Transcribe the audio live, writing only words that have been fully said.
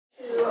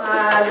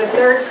the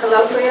third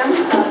colloquium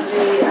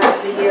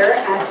of the year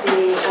at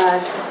the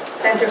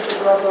Center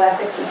for Global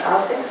Ethics and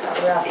Politics at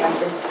the Ralph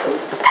Bunche Institute.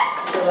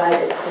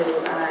 Delighted to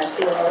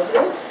see all of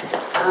you.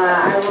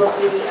 I will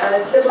be,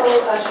 Sybil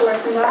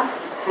Schwarzenbach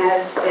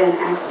has been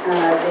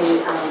the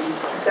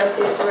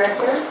Associate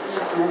Director for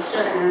the semester,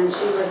 and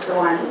she was the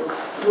one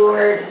who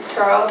lured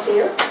Charles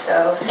here.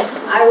 So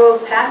I will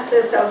pass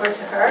this over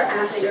to her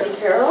after you,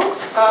 Carol.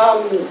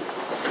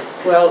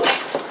 Well,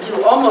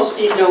 you almost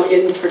need no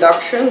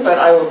introduction, but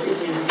I will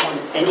give you one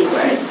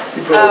anyway.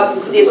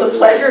 It's a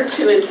pleasure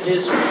to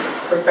introduce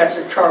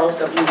Professor Charles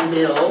W.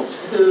 Mills,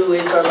 who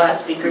is our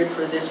last speaker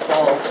for this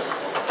fall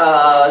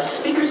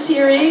speaker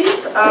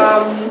series.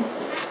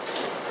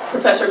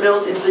 Professor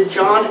Mills is the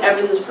John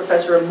Evans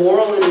Professor of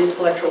Moral and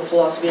Intellectual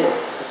Philosophy at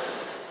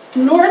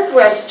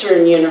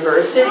Northwestern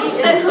University.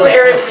 Central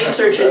area of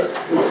research, as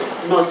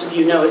most of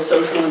you know, is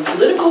social and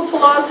political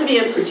philosophy,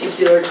 in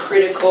particular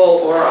critical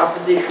or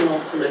oppositional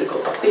political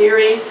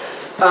theory,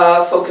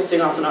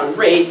 focusing often on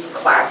race,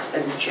 class,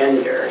 and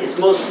gender. His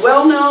most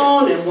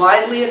well-known and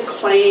widely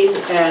acclaimed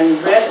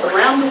and read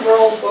around the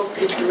world book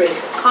is The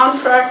Racial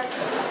Contract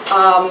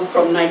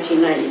from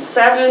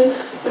 1997,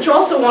 which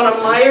also won a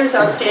Myers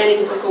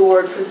Outstanding Book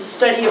Award for the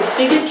study of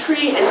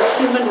bigotry and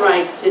human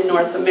rights in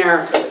North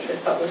America, which I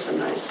thought was a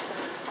nice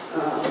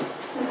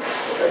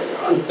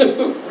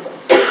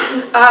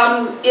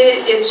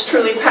it's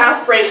truly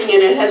path-breaking,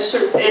 and it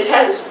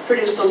has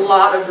produced a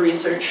lot of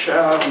research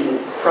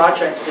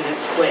projects in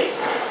its wake.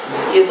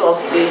 He is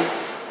also the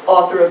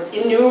author of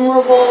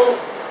innumerable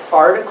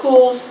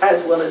articles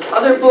as well as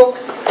other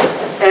books,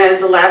 and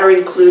the latter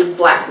include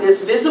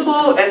Blackness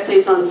Visible,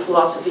 Essays on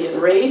Philosophy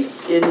and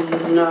Race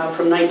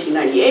from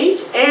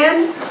 1998,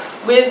 and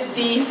with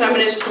the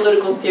feminist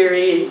political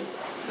theorist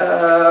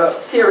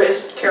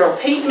Carol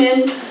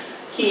Pateman.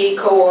 He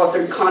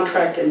co-authored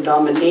Contract and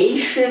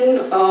Domination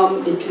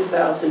in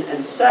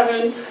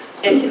 2007,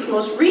 and his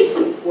most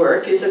recent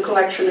work is a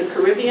collection of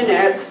Caribbean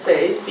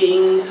essays,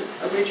 being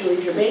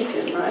originally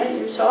Jamaican, right?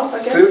 Yourself, I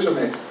guess? Still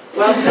Jamaican.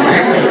 Well, still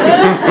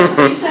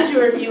Jamaican. You said you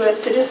were a U.S.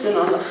 citizen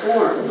on the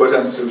form. But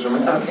I'm still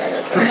Jamaican.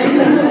 Okay.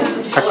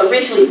 Well,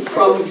 originally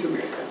from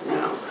Jamaica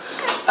now.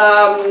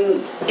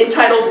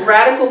 Entitled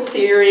Radical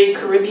Theory,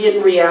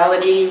 Caribbean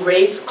Reality,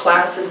 Race,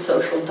 Class, and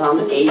Social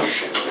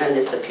Domination, and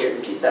this appeared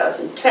in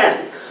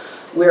 2010.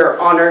 We're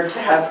honored to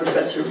have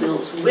Professor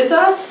Mills with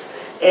us,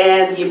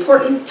 and the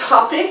important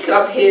topic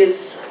of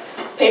his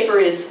paper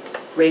is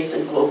race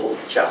and global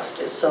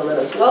justice. So let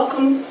us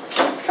welcome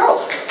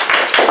Charles.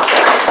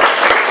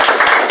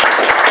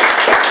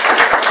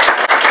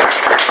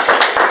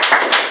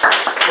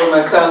 Well,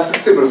 my thanks to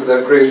Sybil for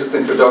that gracious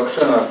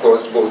introduction, and of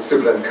course to both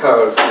Sybil and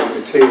Carol for the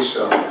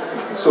invitation.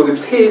 So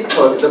the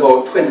paper is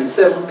about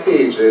 27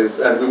 pages,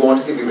 and we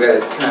want to give you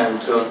guys time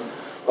to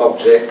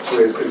object to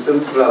his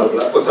criticisms, blah,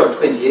 blah. Oh, sorry,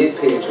 28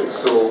 pages,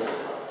 so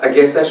I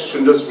guess I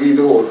shouldn't just read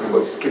the whole thing,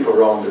 but skip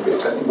around a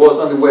bit. And it was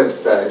on the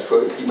website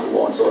for people who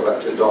want to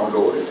actually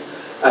download it.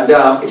 And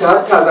it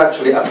has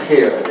actually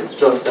appeared. It's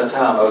just that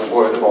I was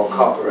worried about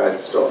copyright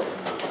stuff.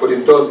 But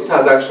it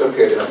has actually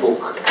appeared in a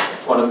book.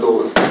 One of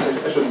those,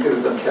 I shouldn't say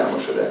this on camera,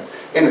 should I?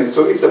 Anyway,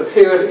 so it's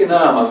appeared in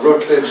a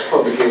Routledge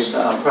publication,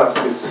 perhaps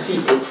a bit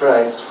steeply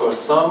priced for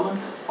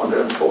some,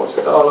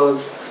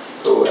 $140.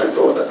 So I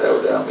thought that I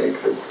would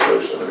make this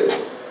version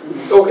available.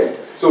 Okay,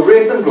 so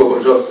race and global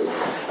justice.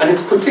 And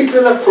it's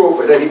particularly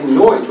appropriate. I didn't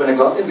know it when I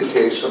got the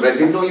invitation, but I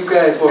didn't know you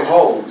guys were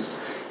housed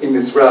in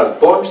this Ralph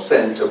Bunche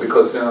Center,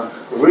 because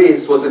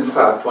race was in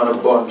fact one of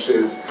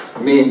Bunche's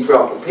main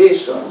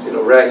preoccupations,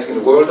 writing in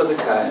the world at the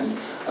time.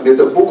 And there's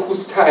a book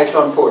whose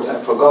title, unfortunately,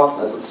 I've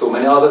forgotten, as with so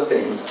many other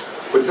things,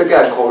 but it's a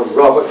guy called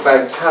Robert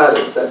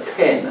Vitalis at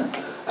Penn,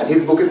 and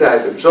his book is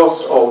either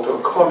just out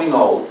or coming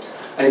out,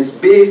 and it's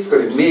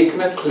basically making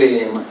a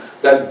claim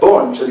that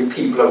Bunche and the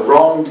people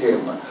around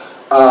him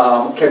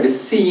can be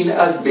seen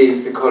as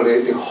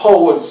basically the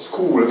Howard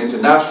School of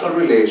International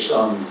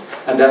Relations,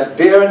 and that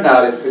their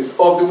analysis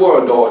of the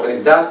world order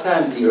in that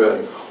time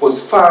period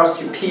was far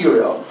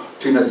superior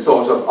to the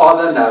sort of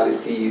other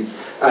analyses,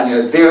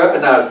 and their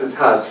analysis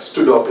has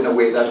stood up in a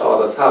way that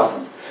others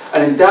haven't.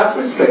 And in that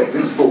respect,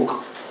 this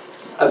book,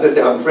 as I say,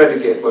 I haven't read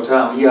it yet, but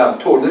here I'm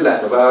told the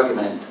line of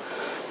argument,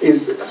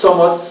 is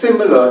somewhat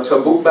similar to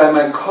a book by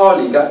my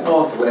colleague at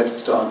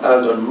Northwestern,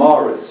 Eldon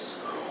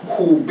Morris,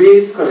 who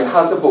basically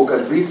has a book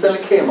that recently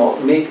came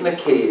out making a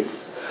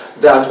case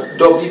that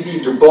W.B.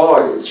 Du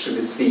Bois should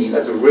be seen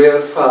as a real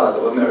father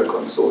of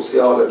American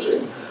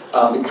sociology.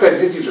 The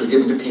credit is usually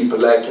given to people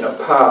like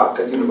Park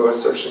at the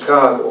University of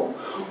Chicago,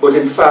 but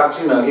in fact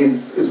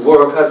his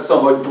work had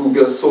somewhat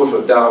dubious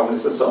social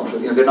Darwinist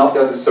assumptions. They're not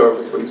there on the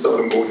surface, but you sort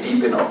of go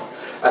deep enough.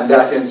 And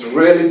that it's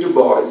really Du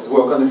Bois, his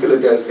work on the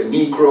Philadelphia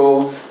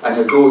Negro, and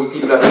those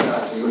people that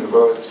are at the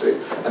university,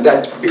 and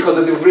that because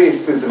of the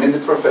racism in the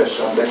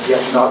profession that he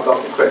has not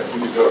got the credit he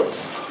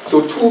deserves. So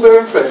two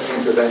very interesting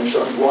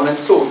interventions, one in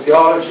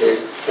sociology,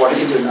 one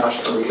in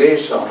international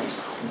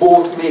relations,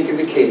 both making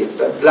the case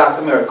that black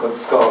American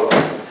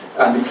scholars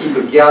and the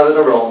people gathered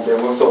around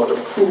them were sort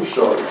of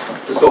crucial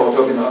to sort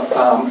of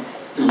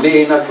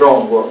laying a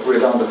groundwork for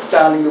really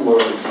understanding the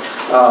world,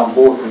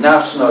 both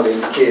nationally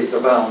in the case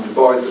of Du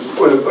Bois'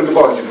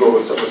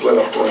 global stuff as well,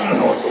 of course,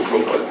 and also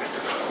global.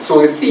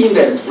 So the theme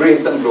then is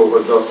race and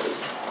global justice.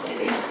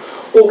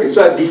 Okay,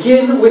 so I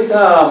begin with,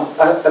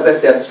 as I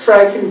say, a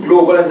striking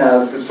global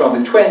analysis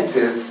from the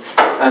 20s,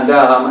 and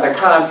I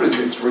can't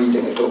resist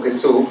reading it, okay?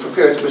 So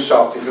prepare to be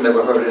shocked if you've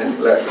never heard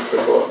anything like this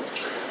before.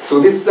 So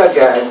this is a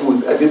guy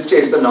who's, at this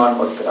stage,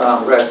 anonymous,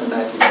 right in the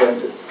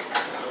 1920s.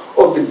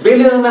 Of the 1.5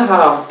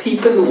 billion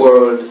people in the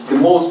world, the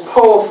most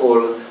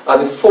powerful are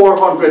the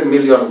 400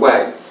 million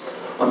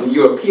whites on the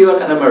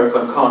European and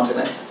American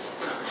continents.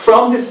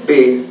 From this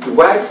base, the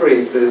white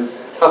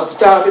races have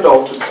started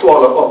out to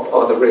swallow up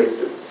other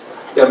races.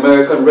 The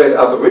American red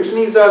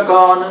aborigines are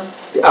gone,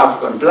 the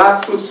African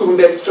blacks will soon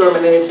be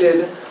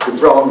exterminated, the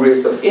brown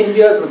race of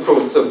India is in the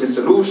process of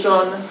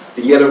dissolution,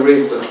 the yellow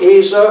race of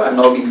Asia are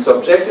now being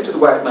subjected to the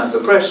white man's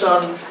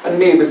oppression, and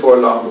maybe before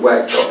long the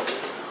white dog.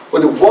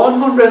 But the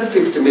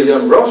 150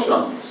 million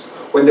Russians,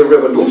 when the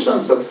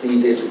revolution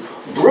succeeded,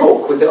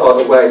 broke with the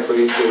other white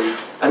races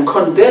and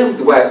condemned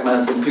the white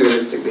man's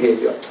imperialistic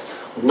behavior.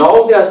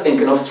 Now they are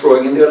thinking of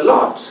throwing in their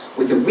lot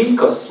with the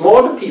weaker,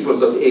 smaller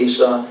peoples of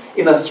Asia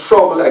in a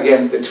struggle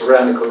against the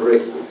tyrannical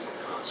races.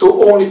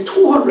 So only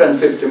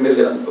 250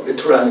 million of the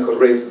tyrannical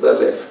races are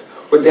left,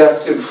 but they are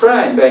still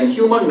trying by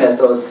inhuman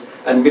methods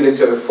and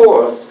military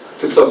force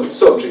to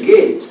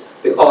subjugate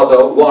the other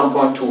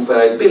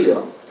 1.25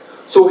 billion.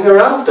 So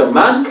hereafter,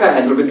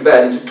 mankind will be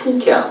divided into two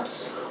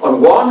camps. On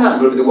one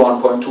hand will be the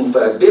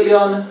 1.25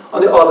 billion,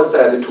 on the other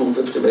side the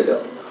 250 million.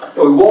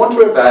 Now we want to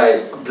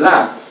revive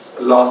blacks'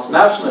 lost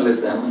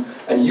nationalism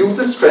and use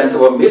the strength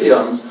of our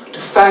millions to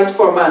fight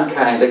for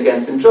mankind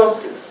against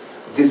injustice.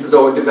 This is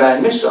our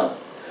divine mission.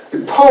 The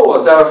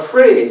powers are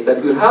afraid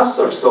that we'll have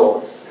such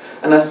thoughts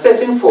and are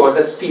setting forth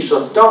a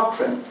specious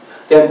doctrine.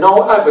 They are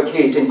now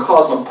advocating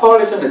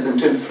cosmopolitanism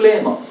to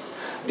inflame us,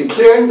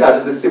 declaring that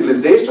as the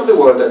civilization of the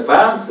world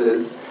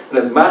advances and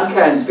as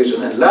mankind's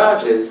vision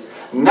enlarges,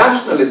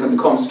 nationalism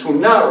becomes too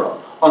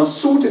narrow,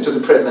 unsuited to the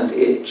present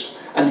age,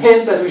 and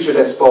hence that we should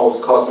espouse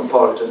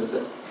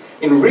cosmopolitanism.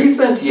 In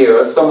recent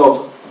years, some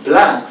of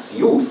blacks'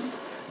 youth,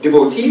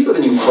 devotees of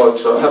the new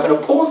culture, have been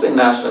opposing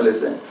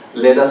nationalism,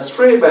 led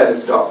astray by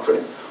this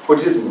doctrine, but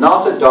it is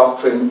not a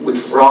doctrine which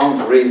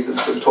wronged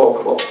races should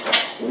talk about.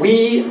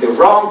 We, the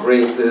wronged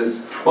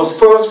races, must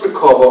first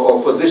recover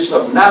our position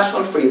of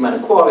national freedom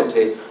and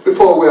equality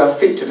before we are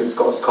fit to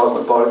discuss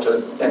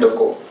cosmopolitanism, end of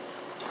quote.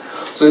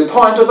 So the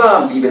point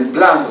of leaving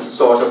blank was to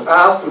sort of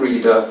ask the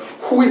reader,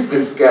 who is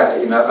this guy,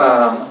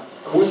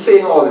 who's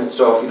saying all this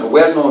stuff,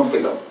 well-known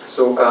figure.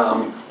 So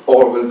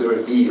all will be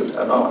revealed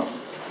anon.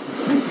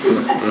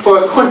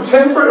 For a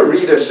contemporary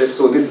readership,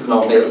 so this is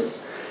now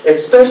Mills,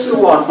 especially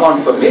one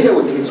unfamiliar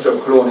with the history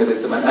of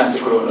colonialism and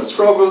anti-colonial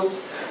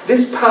struggles,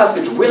 this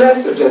passage will, I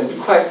suggest, be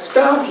quite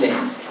startling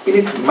in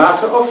its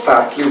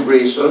matter-of-factly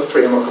racial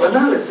framework of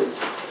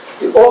analysis.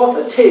 The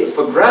author takes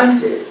for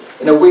granted,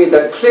 in a way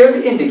that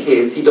clearly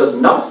indicates he does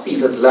not see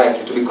it as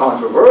likely to be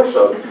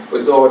controversial for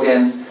his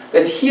audience,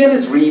 that he and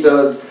his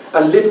readers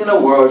are living in a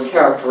world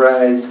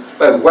characterized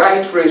by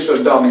white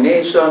racial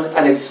domination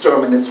and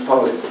exterminist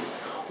policy.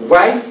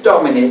 Whites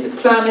dominate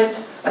the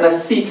planet and are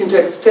seeking to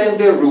extend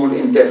their rule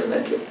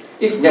indefinitely,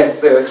 if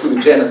necessary through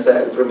the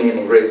genocide of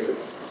remaining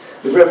races.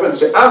 The reference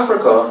to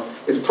Africa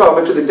is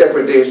probably to the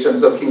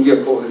depredations of King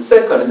Leopold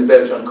II in the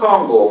Belgian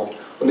Congo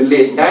from the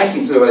late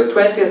 19th to early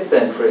 20th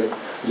century,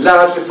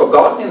 largely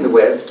forgotten in the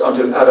West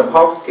until Adam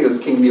Hochskill's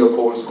King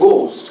Leopold's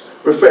Ghost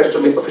refreshed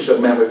official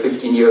memory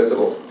 15 years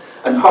ago.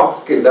 And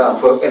Hochskill,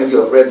 for any of you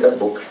who have read that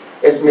book,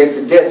 estimates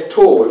the death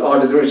toll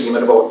under the regime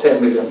at about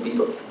 10 million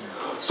people.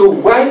 So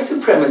white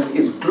supremacy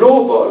is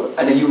global,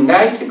 and a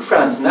united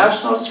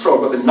transnational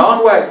struggle of the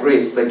non-white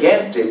races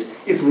against it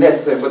is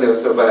necessary for their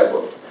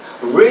survival.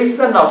 Races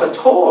are not at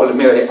all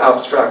merely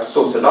abstract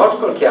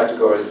sociological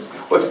categories,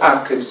 but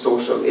active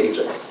social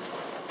agents.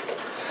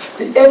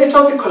 The editor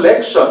of the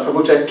collection from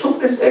which I took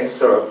this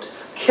excerpt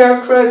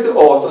characterized the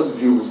author's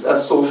views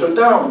as social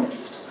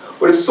Darwinist.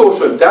 But if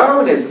social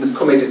Darwinism is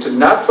committed to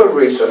natural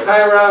racial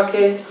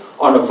hierarchy,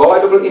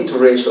 unavoidable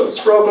interracial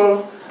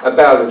struggle, a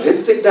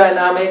biologistic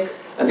dynamic,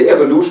 and the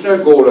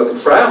evolutionary goal of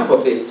the triumph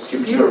of the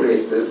superior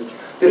races,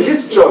 then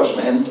this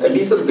judgment, at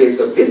least on the basis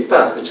of this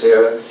passage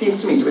here,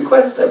 seems to me to be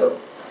questionable.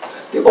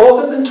 The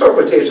author's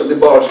interpretation of the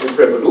Bolshevik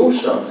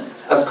Revolution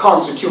as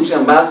constituting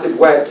a massive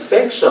white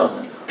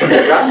defection from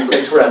the ranks of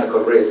the tyrannical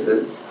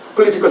races,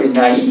 politically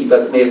naive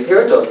as it may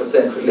appear to us a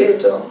century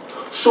later,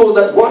 shows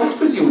that what is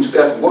presumed to be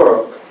at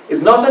work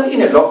is not an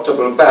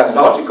ineluctable,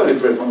 biologically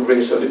driven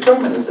racial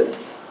determinism.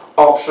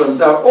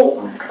 Options are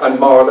open, and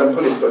moral and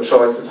political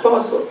choice is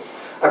possible.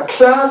 A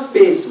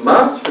class-based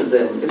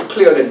Marxism is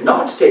clearly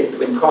not taken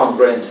to be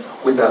congruent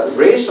with a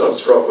racial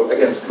struggle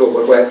against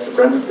global white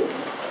supremacy.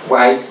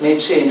 Whites may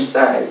change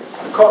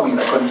sides, becoming, in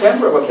a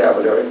contemporary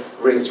vocabulary,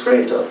 race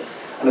traitors,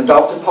 and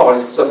adopt the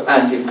politics of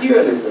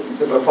anti-imperialism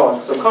instead of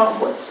politics of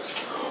conquest.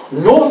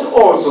 Note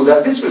also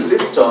that this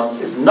resistance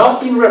is not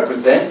being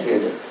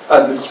represented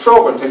as a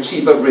struggle to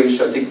achieve a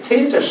racial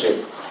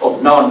dictatorship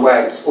of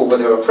non-whites over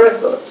their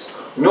oppressors,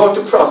 nor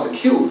to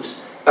prosecute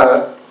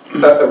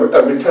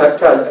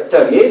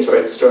retaliatory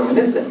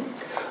exterminism.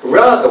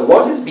 Rather,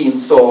 what is being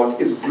sought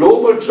is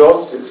global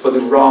justice for the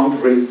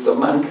wronged races of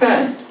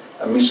mankind,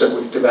 a mission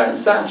with divine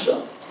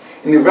sanction.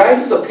 In the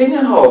writer's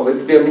opinion, however, it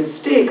would be a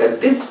mistake at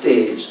this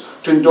stage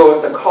to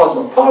endorse a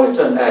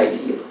cosmopolitan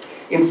ideal.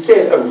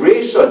 Instead, a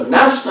racial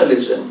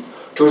nationalism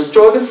to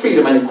restore the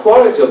freedom and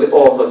equality of the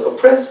author's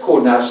oppressed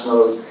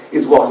co-nationals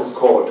is what is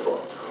called for.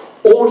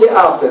 Only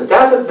after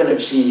that has been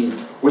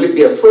achieved will it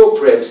be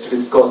appropriate to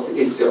discuss the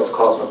issue of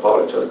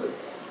cosmopolitanism.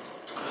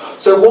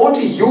 So I want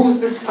to use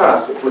this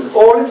passage with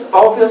all its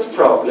obvious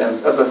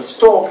problems as a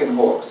stalking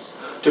horse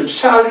to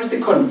challenge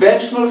the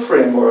conventional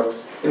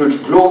frameworks in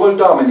which global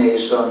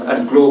domination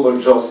and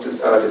global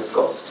justice are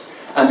discussed.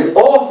 And the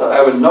author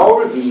I will now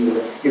reveal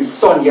is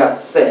Sun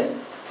Yat-sen,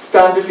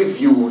 standardly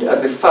viewed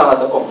as the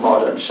father of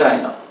modern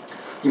China.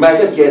 You might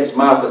have guessed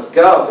Marcus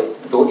Garvey,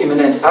 though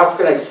imminent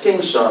African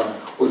extinction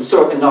would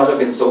certainly not have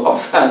been so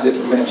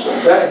offhandedly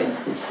mentioned by him.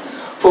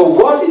 For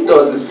what it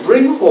does is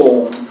bring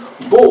home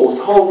both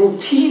how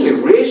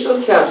routinely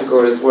racial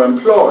categories were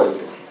employed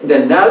in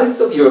the analysis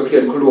of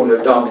European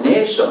colonial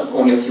domination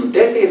only a few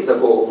decades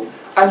ago,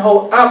 and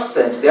how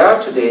absent they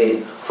are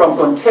today from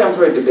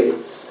contemporary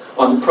debates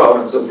on the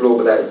problems of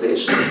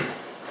globalization.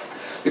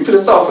 The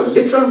philosophy of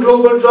literal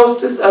global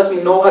justice, as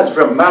we know, has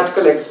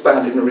dramatically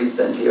expanded in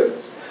recent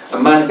years, a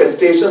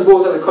manifestation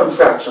both of the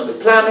contraction of the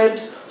planet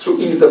through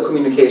ease of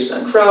communication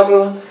and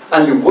travel,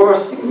 and the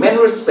worsening in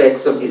many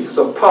respects of issues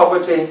of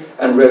poverty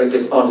and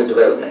relative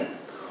underdevelopment.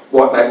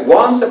 What might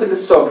once have been the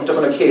subject of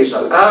an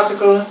occasional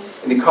article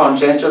in the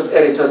conscientious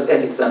editor's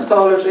ethics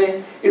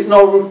anthology is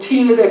now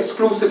routinely the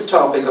exclusive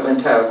topic of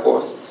entire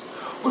courses.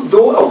 But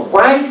though a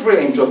wide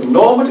range of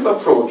normative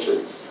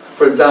approaches,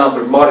 for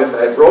example,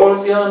 modified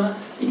Rawlsian,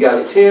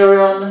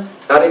 egalitarian,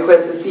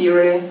 adequacy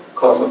theory,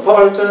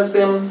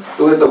 cosmopolitanism,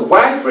 though there's a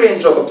wide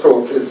range of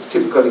approaches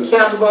typically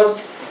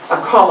canvassed, a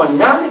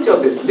commonality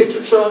of this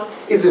literature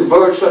is the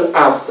virtual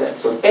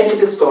absence of any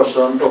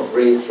discussion of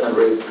race and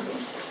racism.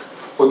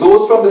 For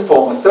those from the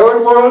former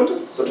Third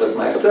World, such as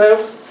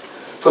myself,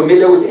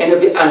 familiar with any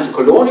of the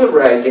anti-colonial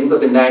writings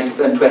of the 19th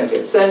and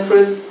 20th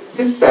centuries,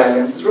 this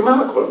silence is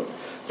remarkable,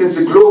 since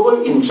the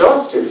global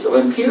injustice of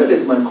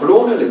imperialism and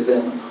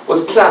colonialism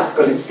was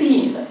classically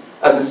seen,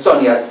 as the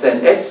Sun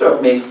Yat-sen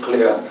excerpt makes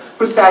clear,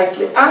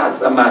 precisely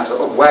as a matter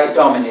of white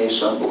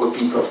domination over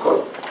people of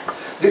color.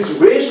 This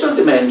racial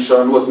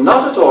dimension was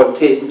not at all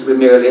taken to be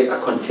merely a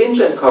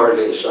contingent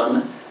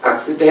correlation,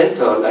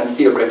 accidental and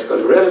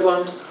theoretically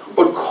relevant,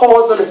 but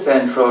causally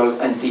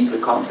central and deeply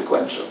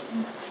consequential.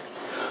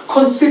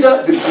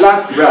 Consider the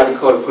black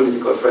radical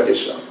political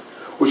tradition,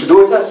 which,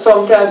 though it has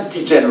sometimes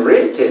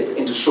degenerated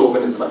into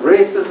chauvinism and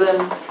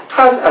racism,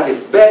 has at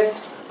its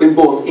best been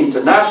both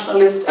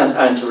internationalist and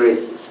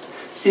anti-racist,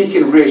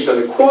 seeking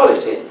racial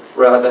equality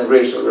rather than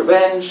racial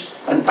revenge,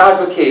 and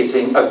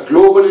advocating a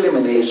global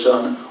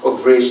elimination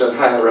of racial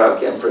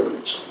hierarchy and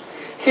privilege.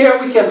 Here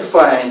we can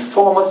find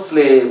former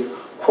slave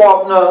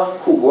Kwabena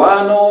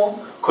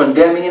Cugoano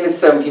condemning in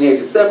his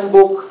 1787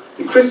 book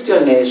the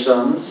Christian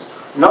nations,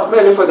 not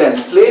merely for the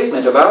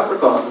enslavement of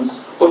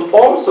Africans, but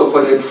also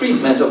for the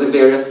treatment of the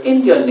various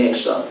Indian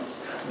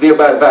nations,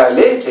 thereby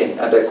violating,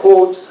 and I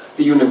quote,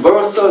 the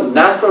universal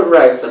natural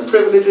rights and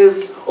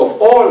privileges of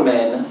all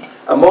men,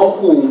 among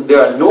whom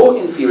there are no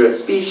inferior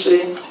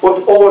species,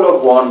 but all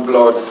of one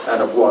blood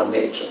and of one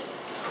nature.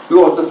 We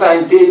also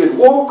find David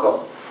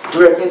Walker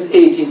directing his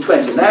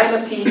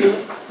 1829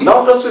 appeal,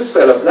 not just to his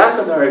fellow black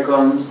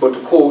Americans, but to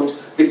quote,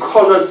 the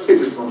colored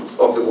citizens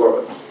of the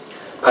world.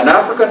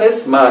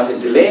 Pan-Africanist Martin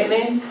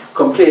Delany,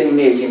 complaining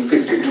in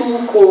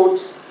 1852,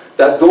 quote,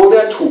 that though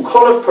there are two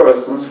colored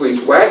persons for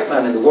each white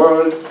man in the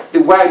world,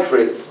 the white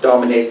race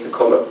dominates the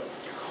color.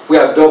 We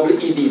have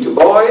W.E.B. Du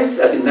Bois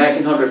at the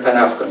 1900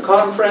 Pan-African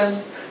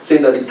Conference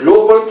saying that the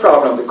global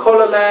problem of the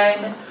color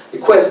line, the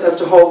question as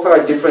to how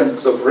far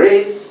differences of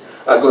race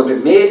are going to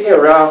be made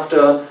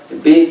hereafter, the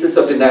basis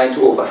of denying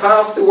to over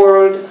half the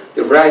world,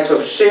 the right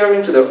of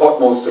sharing to their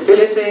utmost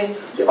ability,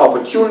 the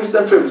opportunities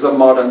and privileges of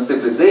modern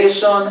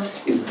civilization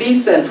is the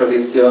central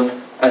issue,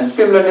 and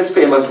similar in his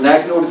famous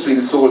 1903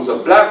 The Souls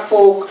of Black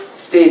Folk,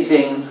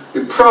 stating,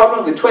 the problem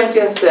of the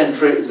 20th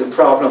century is the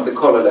problem of the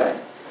color line.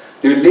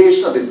 The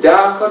relation of the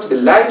darker to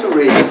the lighter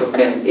races of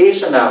men in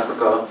Asia and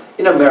Africa,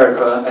 in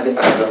America and the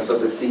islands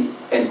of the sea,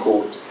 end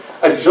quote.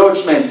 A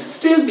judgment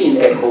still being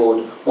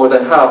echoed more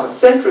than half a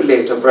century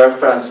later by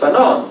Frantz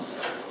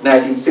Fanon's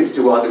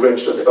 1961 The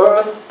Register of the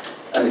Earth,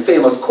 and the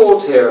famous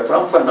quote here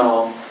from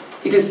Fanon,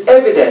 it is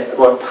evident that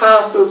what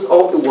passes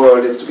out the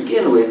world is to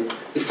begin with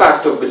the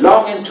fact of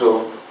belonging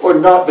to or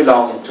not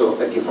belonging to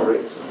a given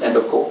race, end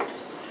of quote.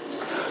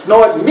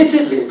 Now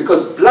admittedly,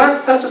 because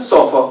blacks had to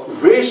suffer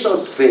racial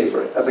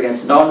slavery as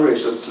against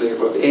non-racial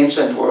slavery of the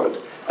ancient world,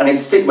 and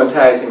its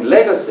stigmatizing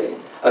legacy,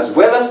 as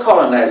well as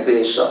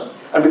colonization,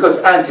 and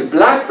because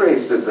anti-black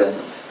racism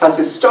has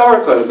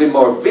historically been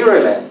more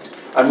virulent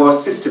and more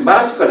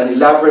systematical and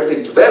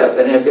elaborately developed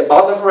than any of the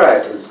other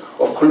varieties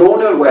of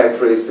colonial white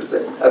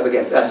racism as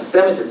against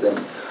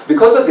anti-Semitism.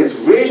 Because of this,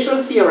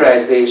 racial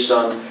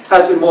theorization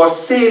has been more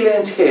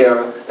salient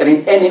here than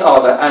in any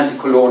other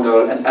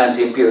anti-colonial and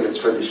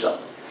anti-imperialist tradition.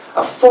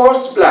 A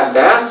forced black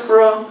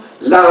diaspora,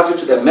 largely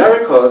to the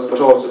Americas but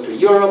also to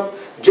Europe,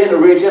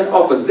 generated an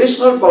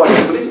oppositional body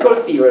of political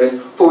theory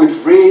for which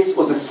race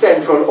was a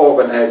central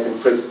organizing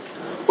principle,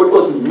 but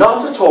was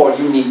not at all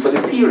unique for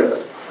the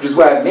period, which is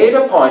why I made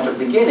a point of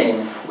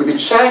beginning with a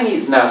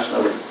Chinese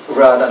nationalist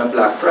rather than a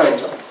black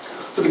writer.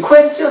 So the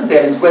question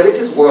then is whether it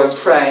is worth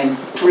trying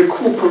to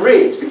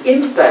recuperate the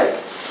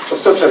insights of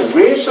such a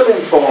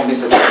racial-informed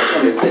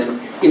internationalism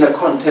in a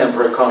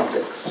contemporary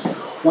context.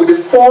 Would the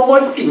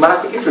formal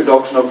thematic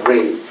introduction of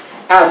race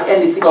add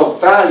anything of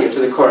value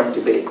to the current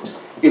debate?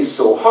 If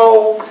so,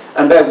 how?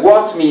 And by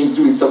what means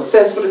do we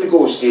successfully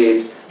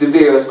negotiate the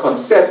various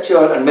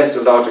conceptual and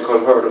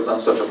methodological hurdles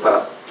on such a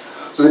path?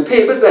 So the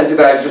paper is then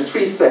divided into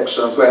 3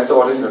 sections where I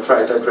sort of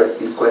try to address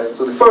these questions.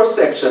 So the first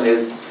section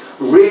is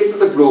race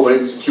as a global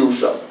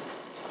institution.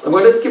 I'm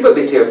going to skip a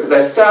bit here because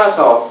I start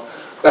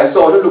off by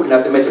sort of looking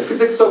at the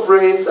metaphysics of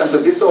race, and for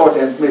this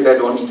audience maybe I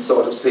don't need to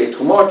sort of say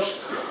too much.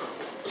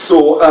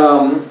 So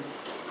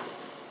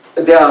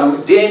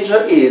the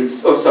danger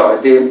is,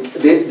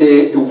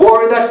 the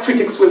worry that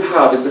critics will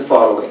have is the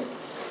following.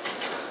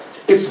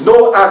 It's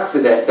no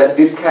accident that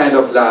this kind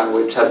of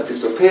language has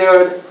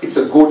disappeared. It's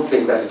a good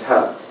thing that it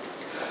has.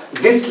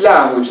 This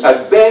language,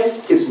 at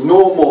best, is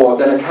no more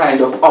than a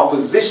kind of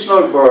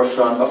oppositional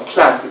version of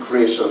classic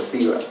racial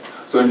theory.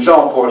 So in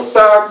Jean-Paul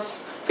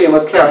Sartre's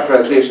famous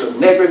characterization of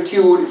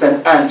negritude, it's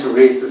an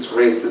anti-racist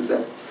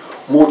racism.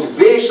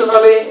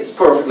 Motivationally, it's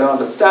perfectly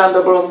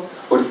understandable,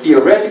 but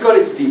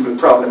theoretically, it's deeply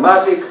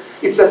problematic.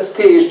 It's a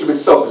stage to be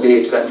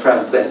sublated and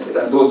transcended.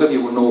 And those of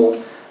you who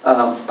know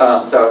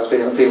Sartre's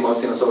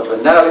famous sort of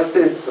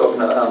analysis of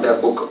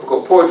their book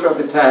of poetry of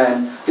the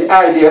time, the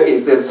idea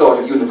is there's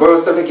sort of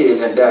universal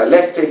Hegelian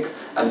dialectic,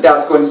 and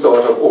that's going to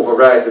sort of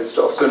override this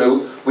stuff. So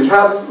now we'll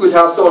have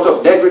sort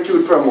of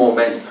negritude for a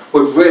moment,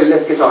 but really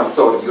let's get on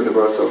sort of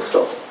universal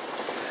stuff.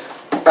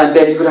 And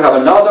then you could have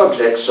another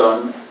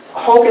objection: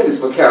 how can this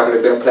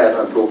vocabulary be applied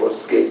on a global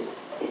scale?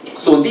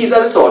 So these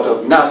are the sort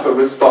of natural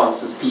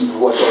responses people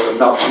who are sort of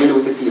not familiar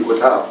with the field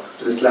would have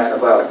to this line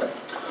of argument.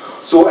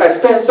 So I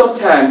spent some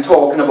time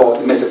talking about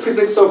the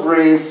metaphysics of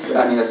race,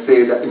 and I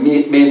say that the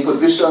main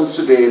positions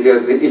today,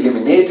 there's the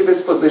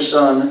eliminativist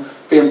position,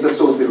 famously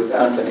associated with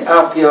Anthony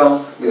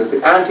Appiah, there's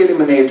the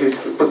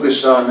anti-eliminativist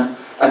position,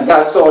 and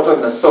that sort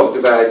of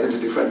subdivides into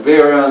different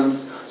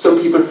variants.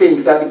 Some people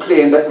think that the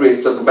claim that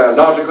race doesn't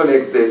biologically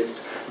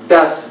exist,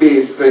 that's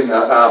basically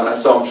an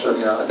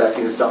assumption that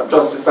is not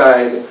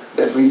justified,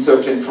 that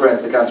research in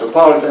forensic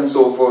anthropology and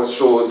so forth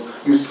shows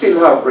you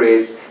still have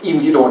race, even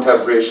if you don't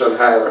have racial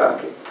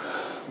hierarchy.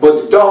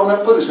 But the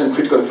dominant position in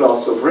critical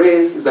philosophy of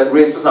race is that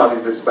race does not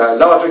exist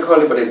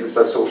biologically, but exists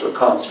as social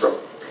construct.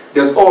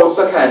 There's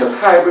also a kind of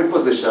hybrid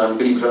position,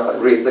 believe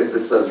that race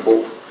exists as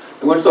both.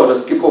 I'm going to sort of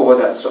skip over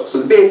that stuff. So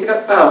the basic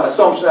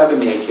assumption I've been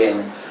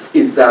making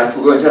is that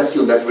we're going to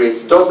assume that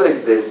race does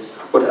exist,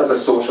 but as a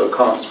social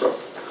construct.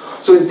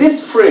 So in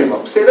this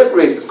framework, say that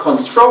race is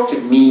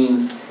constructed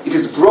means it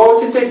is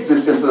brought into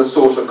existence as a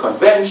social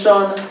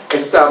convention,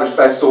 established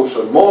by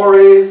social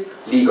mores,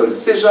 legal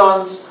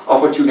decisions,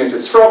 opportunity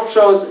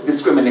structures,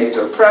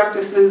 discriminatory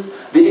practices,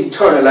 the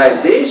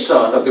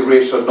internalization of the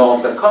racial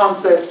norms and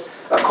concepts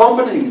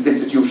accompanying these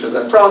institutions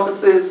and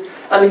processes,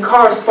 and the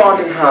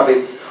corresponding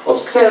habits of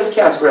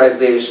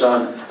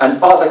self-categorization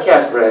and other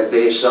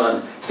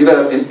categorization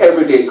developed in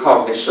everyday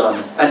cognition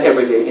and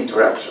everyday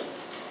interaction.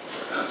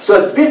 So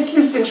as this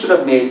listing should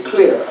have made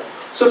clear,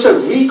 such a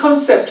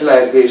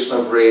reconceptualization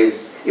of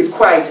race is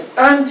quite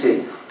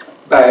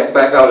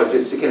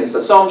anti-biologistic in its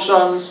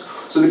assumptions.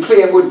 So the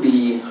claim would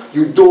be,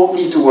 you don't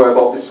need to worry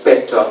about the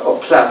specter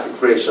of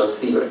classic racial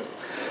theory.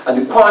 And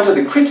the point of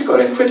the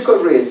critical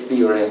race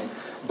theory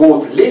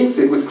both links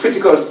it with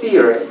critical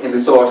theory in the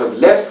sort of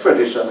left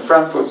tradition,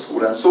 Frankfurt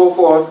School and so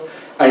forth,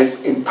 and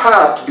it's in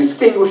part to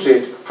distinguish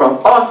it from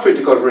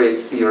uncritical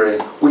race theory,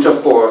 which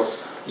of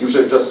course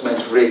usually just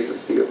meant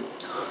racist theory.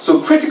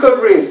 So critical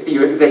race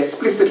theory is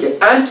explicitly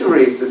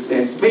anti-racist in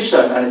its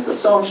mission and its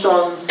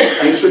assumptions,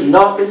 and it should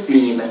not be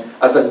seen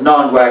as a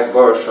non-white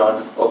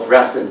version of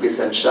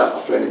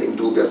Rassenwissenschaft or anything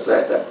dubious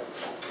like that.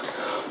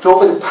 Now,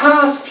 for the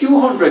past few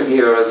hundred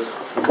years,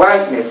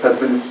 whiteness has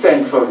been the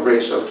central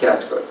racial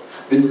category,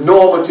 the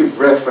normative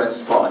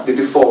reference point, the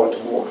default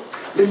mode.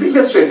 This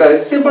illustrates that a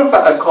simple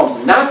fact that comes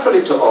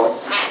naturally to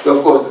us, though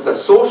of course it's a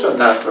social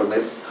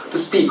naturalness, to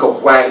speak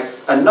of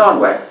whites and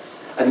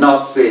non-whites, and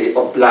not say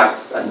of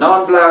blacks and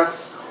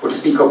non-blacks, or to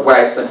speak of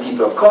whites and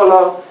people of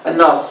color, and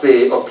not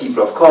say of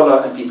people of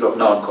color and people of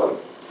non-color.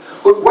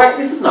 But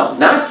whiteness is not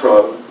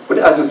natural, but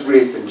as with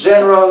race in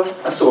general,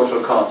 a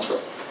social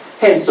construct.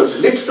 Hence such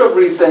literature of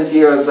recent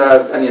years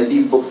as, and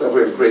these books have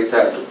really great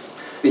titles,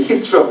 The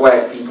History of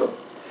White People,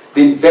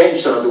 The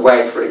Invention of the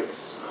White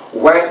Race,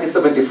 Whiteness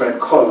of a Different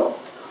Color,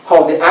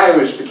 how the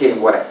Irish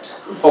became white,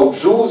 how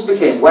Jews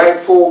became white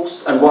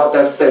folks, and what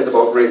that says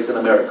about race in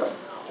America.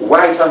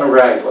 White on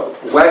arrival,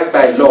 white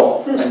by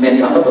law, and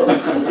many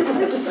others.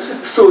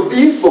 So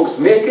these books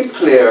make it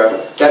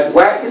clear that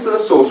whiteness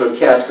as a social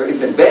category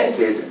is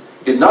invented,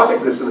 did not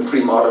exist in the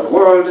pre-modern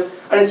world,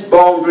 and its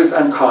boundaries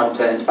and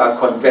content are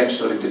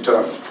conventionally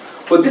determined.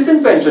 But this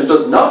invention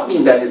does not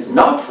mean that it's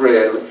not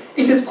real.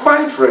 It is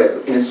quite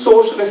real in its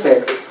social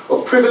effects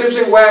of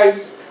privileging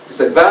whites,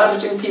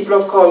 disadvantaging people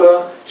of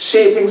color,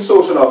 shaping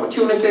social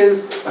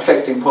opportunities,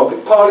 affecting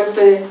public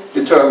policy,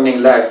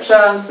 determining life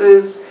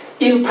chances,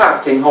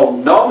 impacting how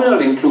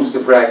nominal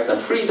inclusive rights and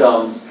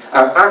freedoms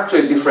are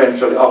actually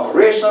differentially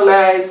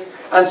operationalized,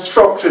 and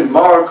structuring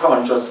moral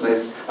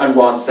consciousness and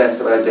one's sense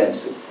of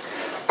identity.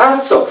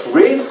 As such,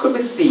 race could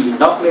be seen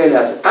not merely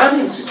as an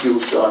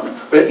institution,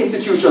 but an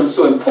institution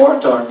so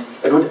important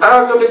it would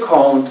arguably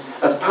count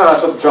as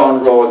part of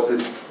John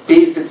Rawls's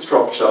basic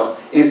structure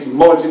in its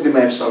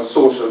multidimensional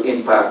social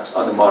impact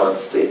on the modern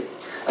state.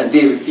 And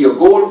David Theo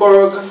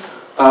Goldberg,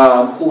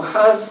 who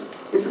has,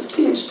 is his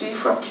PhD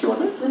from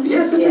CUNY?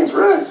 Yes, it is,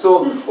 right.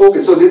 So, okay,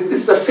 so this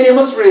is a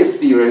famous race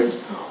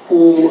theorist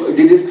who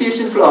did his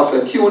PhD in philosophy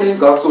at CUNY,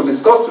 got so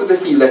disgusted with the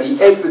field that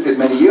he exited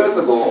many years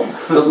ago,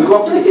 doesn't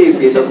come to the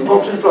APA, doesn't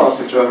publish in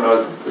philosophy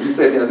journals, as he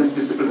said, this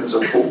discipline is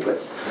just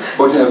hopeless.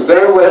 But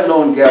very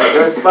well-known guy,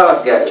 very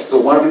smart guy, so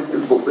one of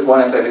his books that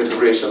one entitled is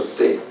Racial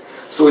State.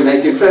 So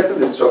if you're interested in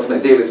this stuff,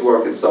 David's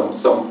work is some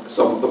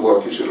of the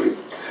work you should read.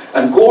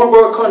 And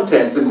Goldberg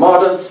contends the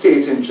modern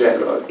state in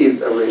general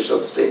is a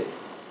racial state.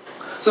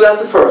 So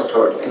that's the first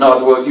hurdle. In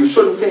other words, you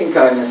shouldn't think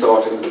I'm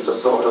insulting this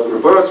just sort of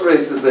reverse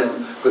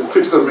racism, because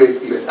critical race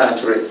theory is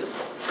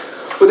anti-racist.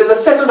 But there's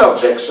a second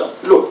objection.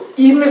 Look,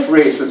 even if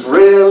race is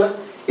real,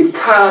 it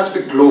can't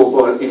be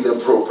global in the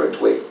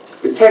appropriate way.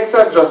 The texts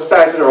I've just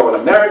cited are all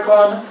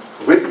American,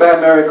 written by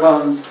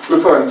Americans,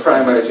 referring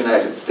primarily to the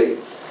United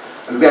States.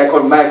 And this guy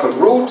called Michael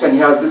Root, and he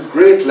has this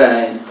great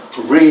line,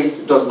 race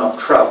does not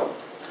travel.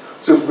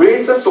 So if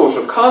race is a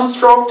social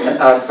construct, an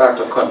artifact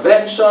of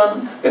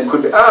convention, then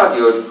could be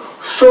argued,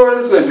 sure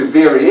there's going to be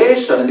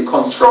variation in the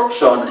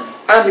construction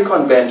and the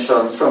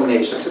conventions from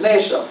nation to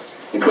nation,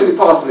 including the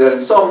possibility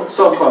that in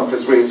some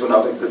countries race will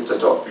not exist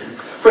at all.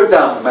 For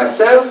example,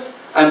 myself,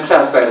 I'm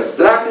classified as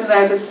black in the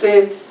United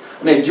States,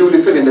 and I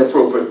duly fill in the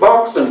appropriate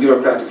box on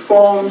bureaucratic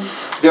forms,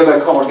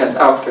 thereby counting as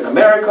African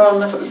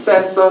American for the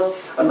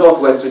census and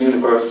Northwestern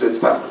University's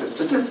Faculty of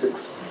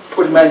Statistics.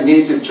 But in my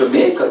native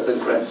Jamaica, it's a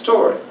different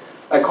story.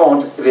 I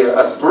count there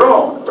as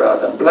brown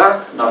rather than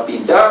black, not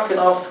being dark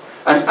enough,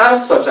 and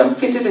as such I'm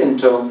fitted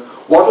into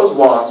what was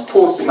once,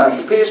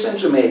 post-emancipation in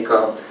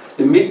Jamaica,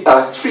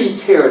 the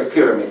three-tiered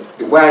pyramid,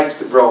 the white,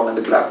 the brown, and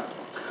the black.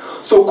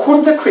 So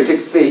couldn't a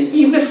critic say,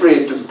 even if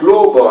race is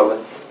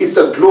global, it's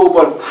a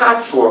global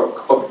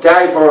patchwork of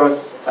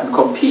diverse and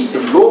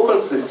competing local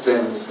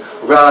systems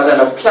rather than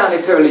a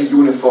planetarily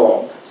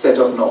uniform set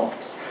of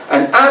norms.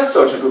 And as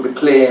such, it would be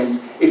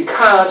claimed it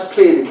can't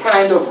play the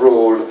kind of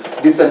role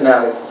this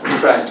analysis is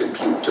trying to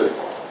impute to it.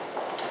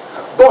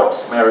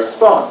 But my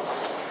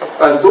response,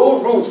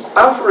 although Root's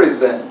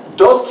aphorism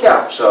does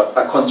capture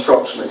a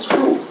constructionist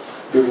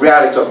truth, the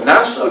reality of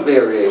national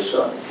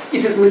variation,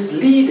 it is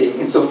misleading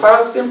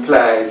insofar as it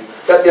implies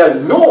that there are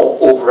no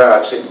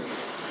overarching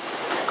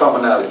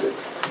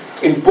commonalities.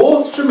 In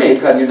both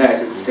Jamaica and the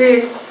United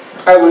States,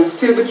 I will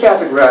still be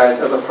categorized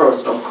as a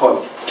person of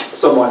color,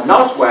 someone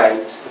not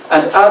white,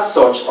 and as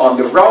such on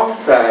the wrong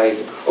side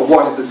of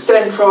what is the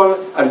central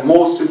and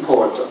most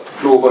important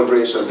global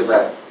racial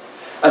divide.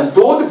 And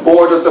though the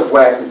borders of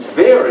whiteness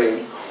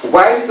vary,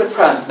 white is a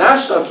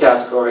transnational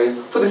category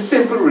for the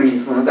simple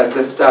reason that it's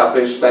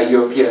established by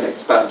European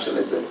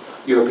expansionism,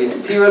 European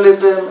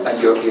imperialism,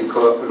 and European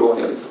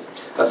colonialism.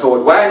 As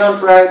Howard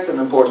Wynant writes in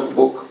an important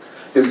book,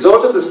 the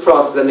result of this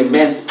process is an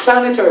immense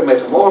planetary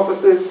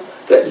metamorphosis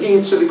that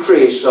leads to the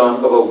creation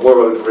of a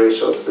world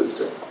racial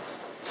system.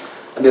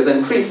 And there's an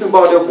increasing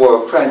body of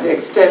work trying to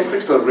extend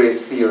critical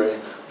race theory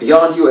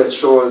beyond US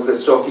shores.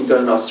 There's stuff being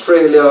done in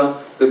Australia.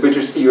 The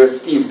British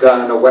theorist Steve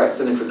Garner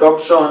writes an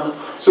introduction.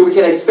 So we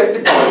can expect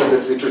the body of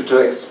this literature to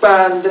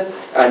expand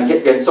and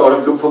get sort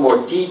of look for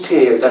more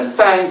detailed and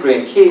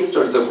fine-grained case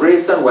studies of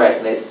race and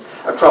whiteness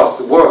across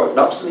the world,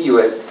 not just in the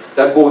US,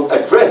 that both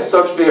address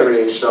such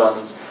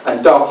variations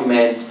and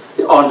document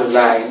the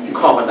underlying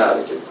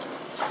commonalities.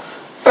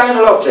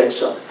 Final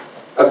objection.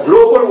 A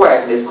global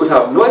whiteness could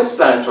have no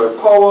explanatory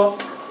power.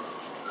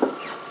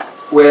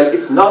 Well,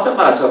 it's not a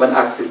matter of an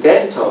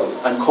accidental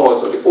and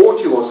causally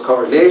otiose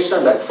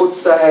correlation like foot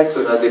size,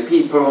 so that the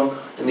people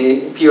in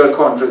the imperial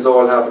countries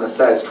all having a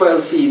size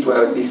 12 feet,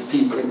 whereas these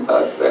people,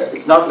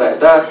 it's not like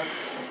that.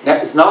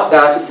 It's not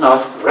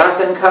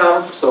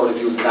Rassenkampf, sort of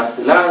using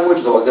Nazi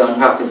language, or the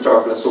unhappy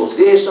historical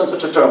association,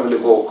 such a term will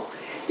evoke.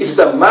 It is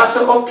a matter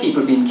of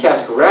people being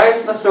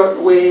categorized in a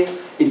certain way,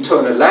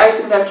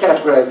 internalizing that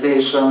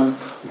categorization,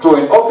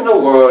 growing up in a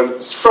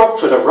world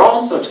structured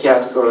around such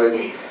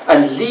categories,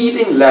 and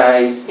leading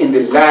lives in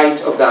the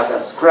light of that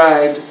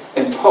ascribed,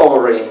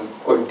 empowering,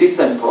 or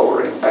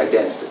disempowering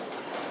identity.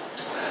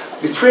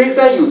 The phrase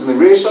I used in the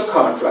racial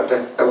contract,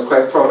 I was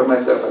quite proud of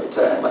myself at the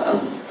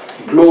time,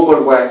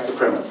 global white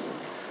supremacy.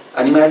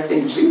 And you might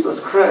think,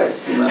 Jesus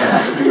Christ, you know,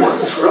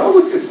 what's wrong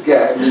with this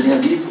guy? I mean,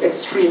 and these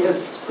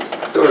extremist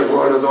third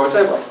worlders or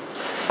whatever.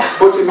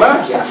 But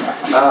imagine,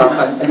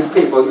 and this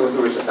paper was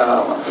written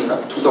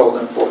in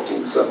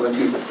 2014, so I'm going to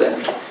use the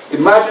same.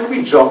 Imagine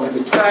we jump in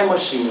the time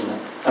machine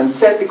and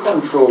set the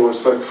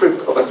controls for a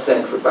trip of a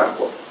century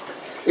backward.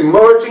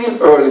 Emerging in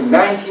early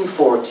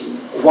 1914,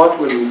 what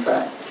will we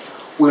find?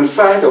 We'll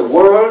find a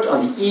world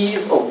on the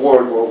eve of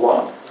World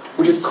War I,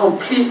 which is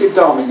completely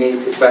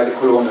dominated by the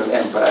colonial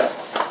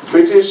empires: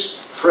 British,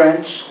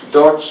 French,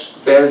 Dutch,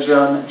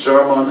 Belgian,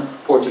 German,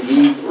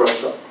 Portuguese,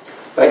 Russia.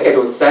 By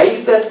Edward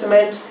Said's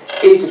estimate,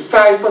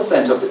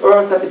 85% of the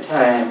earth at the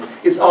time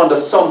is under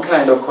some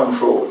kind of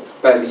control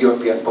by the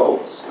European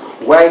powers.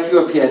 White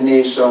European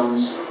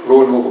nations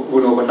rule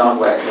over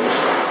non-white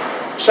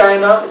nations.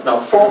 China is now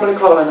formally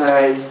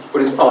colonized,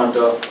 but is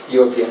under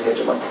European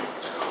hegemony.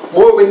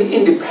 Moreover, in the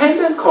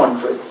independent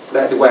countries,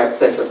 like the white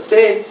settler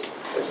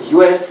states, it's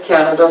US,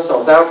 Canada,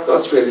 South Africa,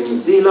 Australia, New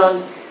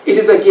Zealand, it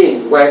is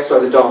again whites are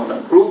the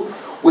dominant group,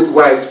 with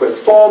widespread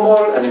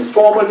formal and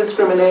informal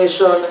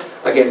discrimination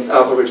against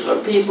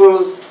Aboriginal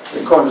peoples,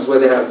 in countries where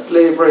they had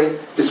slavery,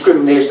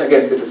 discrimination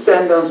against the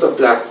descendants of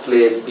black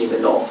slaves being the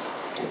norm.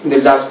 In the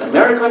Latin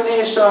American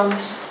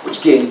nations,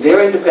 which gained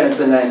their independence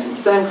in the 19th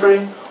century,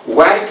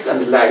 whites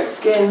and the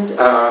light-skinned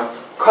are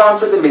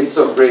caught in the midst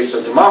of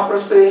racial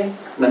democracy,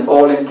 and an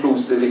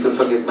all-inclusive, if you'll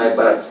forgive my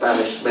bad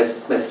Spanish,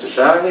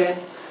 mestizaje.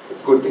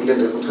 It's a good thing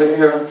Linda isn't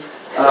here.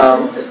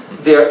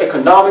 They are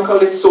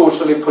economically,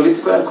 socially,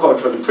 politically, and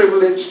culturally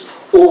privileged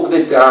over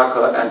the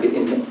darker and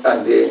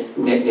the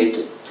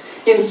native.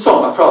 In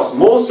sum, across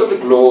most of the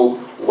globe,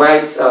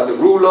 whites are the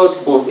rulers,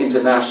 both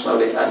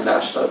internationally and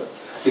nationally.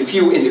 The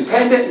few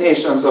independent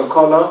nations of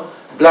color,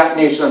 black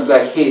nations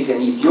like Haiti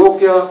and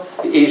Ethiopia,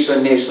 the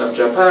Asian nation of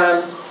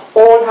Japan,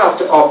 all have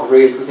to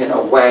operate within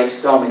a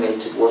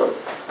white-dominated world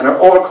and are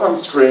all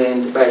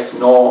constrained by its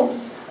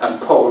norms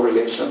and power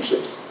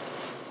relationships.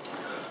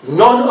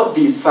 None of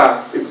these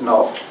facts is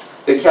novel.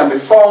 They can be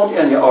found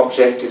in an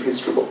objective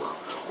history book.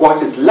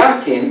 What is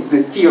lacking is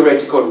the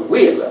theoretical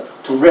will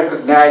to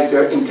recognize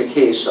their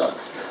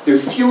implications, the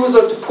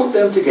refusal to put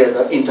them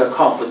together into a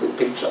composite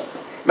picture.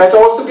 It might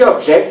also be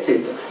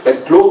objected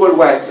that global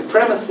white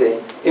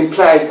supremacy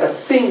implies a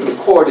single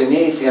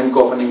coordinating and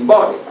governing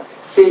body,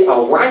 say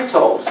a White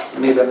House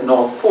made at the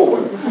North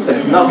Pole that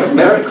is not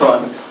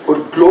American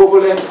but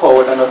globally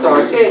empowered and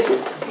authoritative.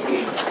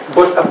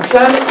 But a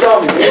planet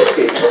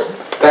dominated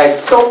by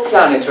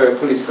subplanetary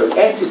political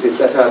entities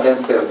that are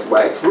themselves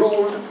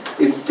white-ruled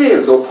is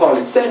still, though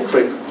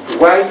polycentric,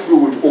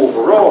 white-ruled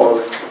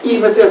overall,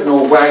 even if there's no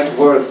white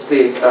world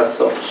state as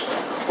such.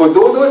 For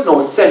though there is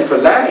no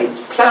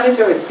centralized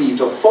planetary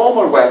seat of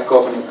formal white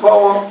governing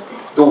power,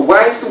 the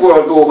whites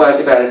world over are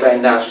divided by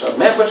national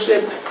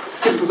membership,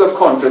 citizens of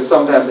countries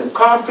sometimes in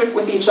conflict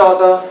with each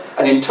other,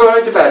 and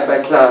internally divided by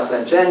class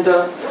and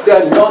gender, they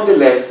are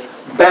nonetheless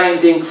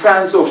binding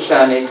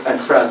transoceanic and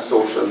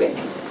transsocial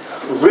links.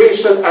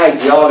 Racial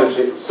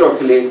ideologies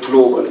circulate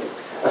globally.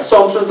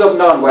 Assumptions of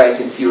non-white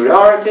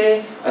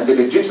inferiority and the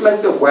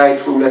legitimacy of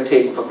white rule are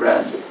taken for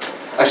granted.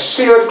 A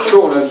shared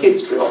colonial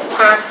history of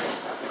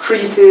pacts,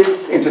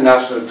 treaties,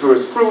 international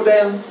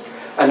jurisprudence,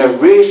 and a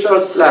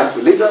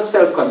racial/religious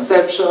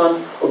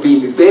self-conception of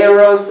being the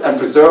bearers and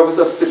preservers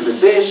of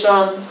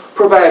civilization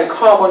provide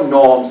common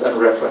norms and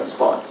reference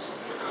points.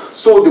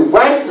 So the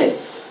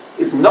whiteness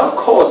is not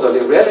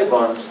causally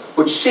relevant,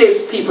 but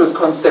shapes people's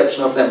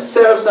conception of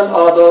themselves and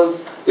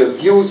others, their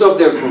views of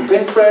their group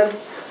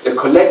interests, their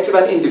collective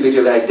and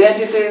individual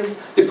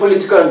identities, the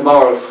political and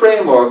moral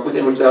framework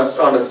within which they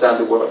understand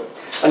the world.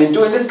 And in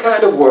doing this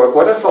kind of work,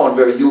 what I found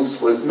very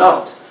useful is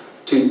not,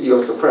 to your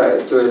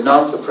surprise, to a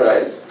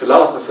non-surprise,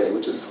 philosophy,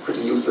 which is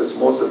pretty useless,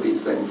 most of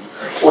these things.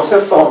 What I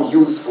found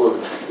useful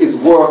is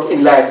work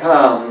in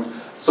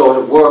sort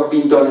of work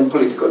being done in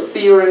political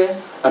theory,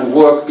 and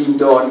work being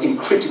done in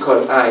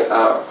critical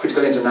IR,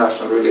 critical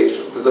international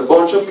relations. There's a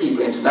bunch of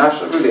people in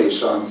international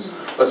relations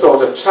are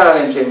sort of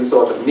challenging the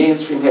sort of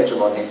mainstream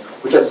hegemony,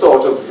 which has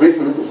sort of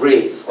written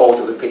race out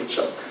of the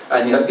picture.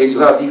 And you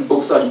have these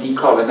books on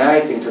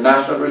decolonizing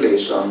international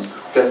relations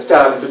that are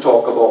starting to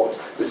talk about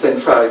the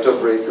centrality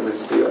of race in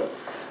this period.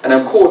 And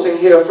I'm quoting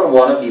here from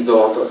one of these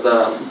authors,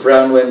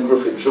 Branwen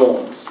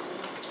Griffith-Jones.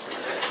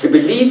 The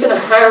belief in a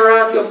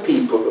hierarchy of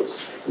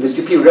peoples, in the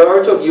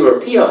superiority of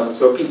Europeans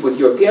or people with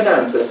European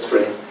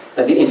ancestry,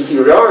 and the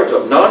inferiority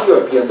of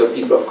non-Europeans or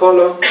people of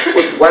color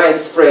was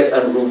widespread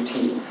and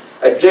routine,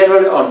 a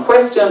generally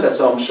unquestioned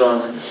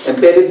assumption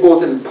embedded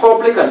both in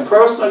public and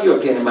personal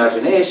European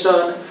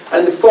imagination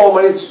and the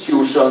formal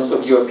institutions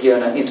of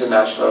European and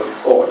international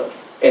order,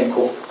 end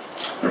quote.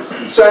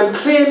 So I'm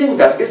claiming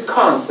that this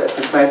concept,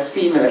 which might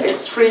seem an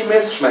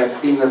extremist, which might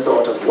seem a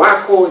sort of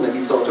wacko,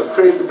 these sort of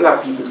crazy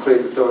black people's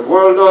crazy third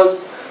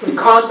worlders, the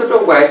concept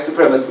of white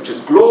supremacy, which is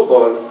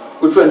global,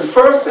 which when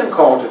first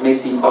encountered may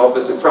seem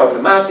obviously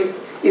problematic,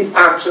 is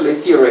actually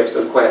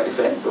theoretical, quite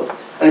defensive.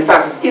 And in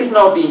fact, it is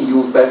now being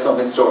used by some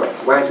historians,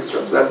 white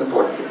historians, so that's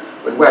important.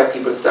 When white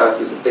people start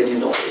using it, then you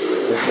know.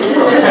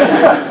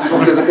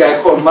 So there's a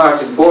guy called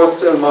Martin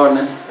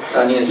Borstelmann,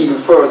 and he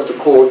refers to,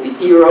 quote,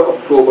 the era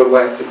of global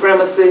white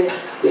supremacy,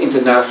 the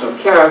international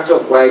character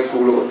of white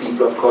rule over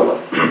people of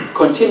color.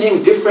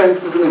 Continuing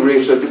differences in the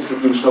racial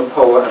distribution of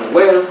power and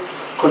wealth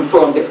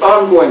confirm the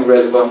ongoing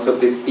relevance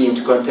of this theme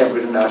to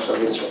contemporary international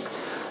history.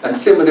 And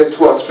similar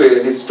to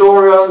Australian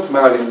historians,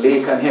 Marilyn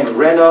Lake and Henry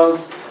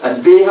Reynolds,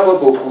 and they have a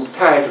book whose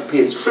title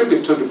pays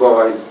tribute to Du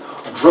Bois,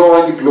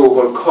 Drawing the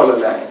Global Color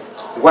Line,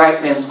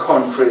 White Men's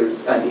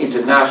Countries and the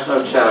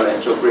International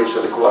Challenge of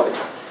Racial Equality.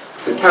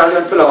 The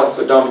Italian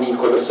philosopher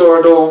Domenico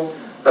Losordo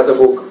has a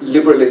book,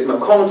 Liberalism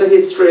and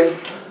Counter-History,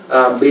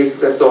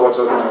 basically a sort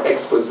of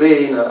expose,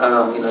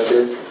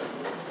 this,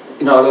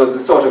 in other words, the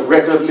sort of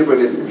record of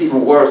liberalism is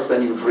even worse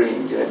than you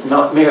dreamed. It's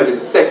not merely the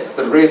sexist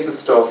and racist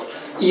stuff,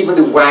 even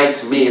the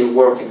white male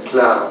working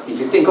class. If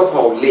you think of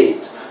how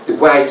late the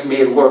white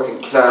male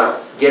working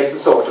class gets the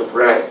sort of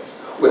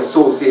rights we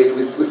associate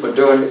with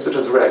modernists, such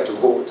as the right to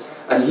vote,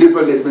 and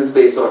liberalism is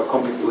based on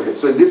complicity with it.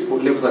 So in this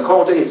book, Liberalism and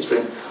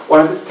Counter-History,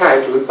 one of his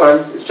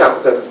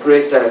chapters has this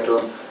great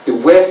title, The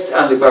West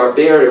and the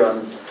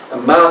Barbarians, a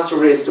Master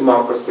Race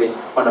Democracy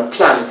on a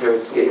Planetary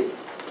Scale.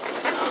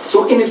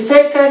 So in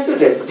effect, I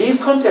suggest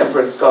these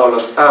contemporary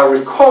scholars are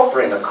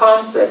recovering a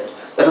concept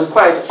that was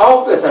quite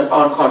obvious and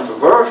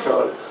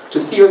uncontroversial to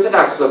theorists and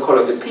actors of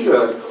color of the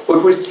period,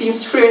 but which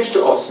seems strange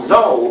to us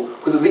now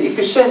because of the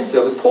efficiency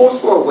of the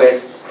post-war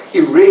West's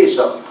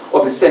erasure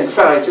of the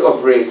centrality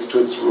of race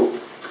to its root.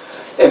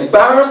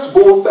 Embarrassed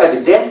both by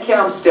the death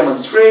camps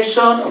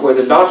demonstration, where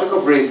the logic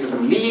of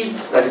racism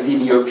leads, that is,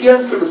 even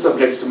Europeans could be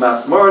subjected to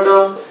mass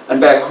murder, and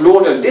by a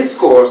colonial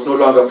discourse no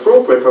longer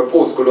appropriate for a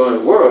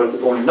post-colonial world,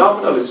 if only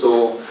nominally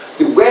so,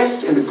 the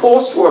West in the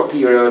post-war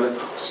period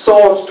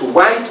sought to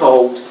white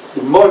out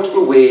in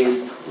multiple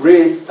ways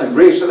race and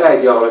racial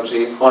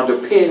ideology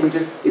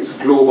underpinned its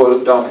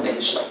global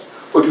domination.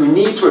 But we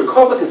need to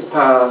recover this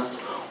past,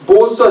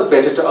 both so as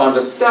better to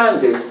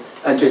understand it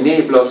and to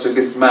enable us to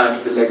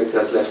dismantle the legacy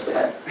that's left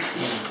behind.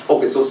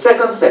 Okay, so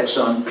second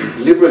section,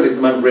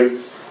 liberalism and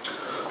race.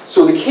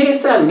 So the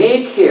case I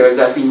make here is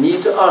that we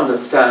need to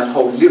understand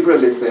how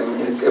liberalism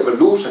in its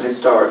evolution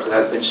historically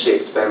has been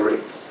shaped by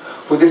race.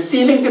 For the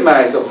seeming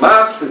demise of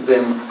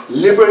Marxism,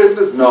 liberalism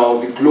is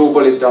now the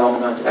globally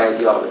dominant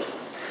ideology.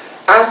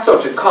 As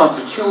such, it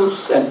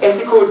constitutes an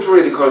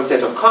ethico-juridical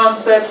set of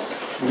concepts,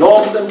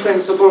 norms and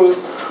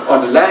principles,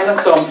 underlying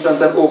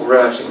assumptions and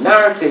overarching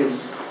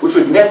narratives, which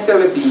would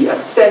necessarily be a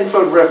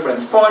central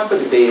reference point for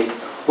debate,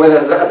 whether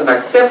as an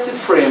accepted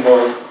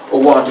framework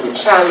or one to be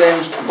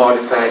challenged,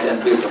 modified,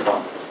 and built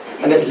upon.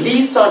 And at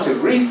least until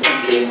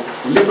recently,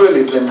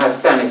 liberalism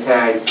has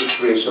sanitized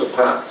its racial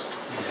past.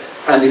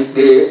 And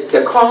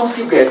the accounts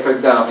you get, for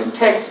example, in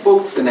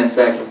textbooks and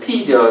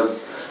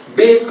encyclopedias,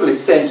 basically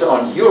center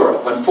on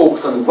Europe and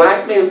focus on the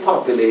white male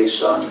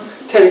population,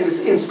 telling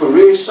this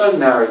inspirational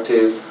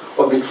narrative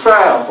of the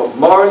triumph of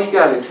moral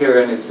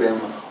egalitarianism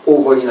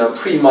over,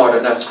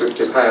 pre-modern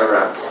ascriptive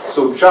hierarchy.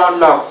 So John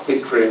Locke's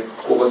victory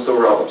over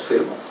Sir Robert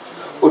Filmer.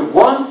 But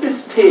once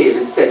this tale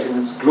is set in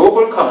its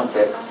global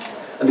context,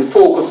 and the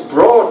focus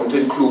broadened to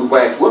include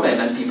white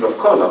women and people of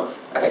color,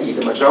 i.e.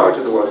 the majority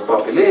of the world's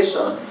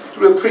population,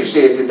 we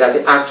appreciated that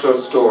the actual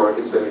story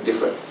is very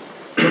different.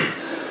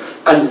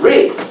 And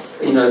race,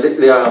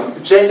 the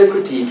gender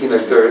critique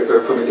is very,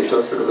 very familiar to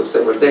us because of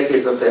several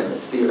decades of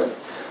feminist theory.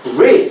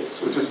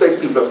 Race, with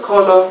respect to people of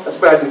color, has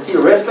provided the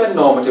theoretical and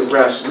normative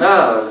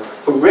rationale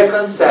for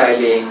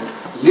reconciling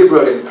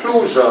liberal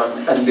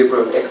inclusion and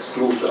liberal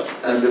exclusion.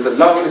 And there's a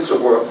long list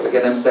of works,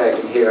 again I'm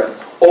citing here,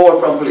 all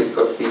from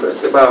political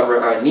theorists. Barbara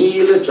R.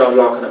 Neal, John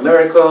Locke in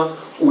America,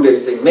 Uday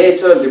Singh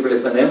Mehta,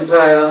 Liberalism and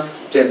Empire,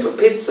 Jennifer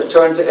Pitts, A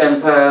Turn to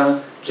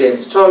Empire,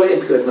 James Tully,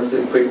 Imperialism and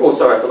Civic Freedom. Oh,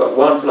 sorry, I forgot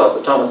one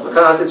philosopher, Thomas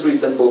McCarthy's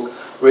recent book,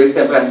 Race,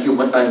 Empire, and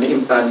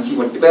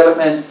Human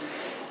Development.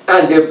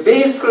 And they're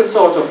basically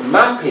sort of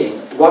mapping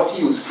what,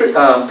 to use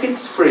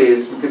Pitt's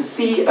phrase, we could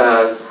see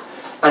as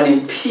an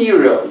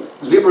imperial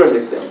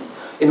liberalism,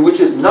 in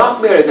which is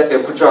not merely that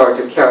they're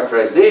pejorative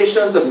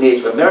characterizations of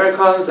Native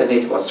Americans and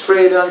Native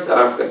Australians,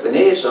 Africans and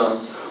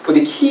Asians, but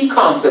the key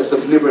concepts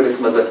of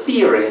liberalism as a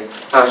theory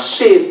are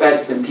shaped by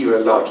this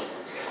imperial logic.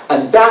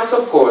 And that's,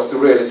 of course, the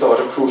really sort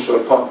of crucial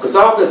point, because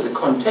obviously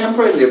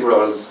contemporary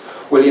liberals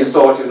will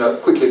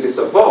quickly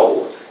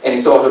disavow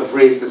any sort of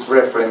racist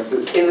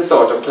references in the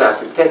sort of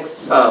classic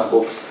texts,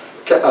 books,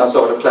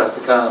 sort of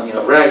classic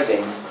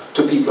writings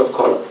to people of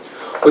color.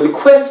 But the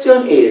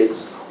question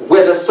is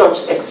whether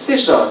such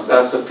excisions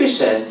are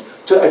sufficient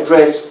to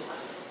address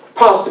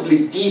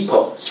possibly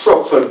deeper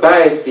structural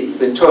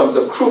biases in terms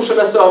of crucial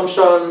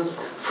assumptions,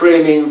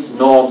 framings,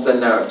 norms, and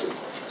narratives.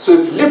 So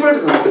if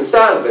liberalism is to be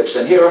salvaged,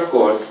 and here, of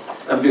course,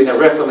 I'm doing a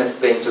reformist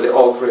thing to the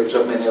outrage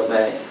of many of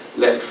my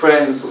left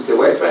friends who say,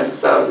 we're trying to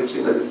salvage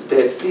this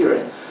dead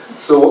theory.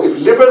 So if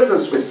liberalism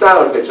is to be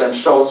salvaged, and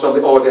shouts from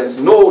the audience,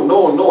 no,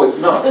 no, no, it's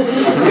not.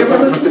 If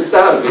liberalism is to be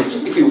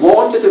salvaged, if we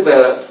want to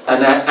develop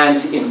an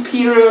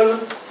anti-imperial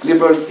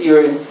liberal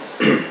theory,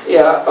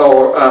 yeah,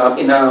 or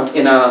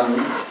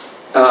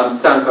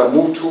Sankar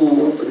moved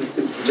to, this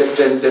is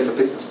Jennifer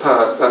Pitz's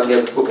part, he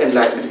has this book,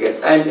 Enlightenment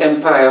Against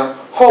Empire.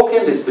 How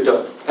can this be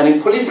done? And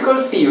in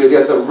political theory,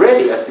 there's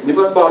already a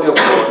significant body of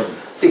work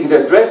seeking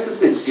to address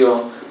this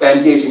issue by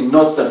engaging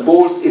nuts and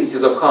bolts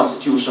issues of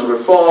constitutional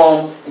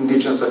reform,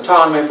 indigenous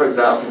autonomy, for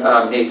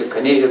example, native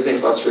Canadians,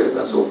 native Australians,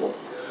 and so forth.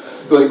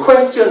 So the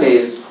question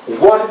is,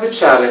 what is the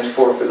challenge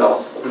for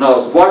philosophers? In other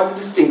words, what is the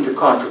distinctive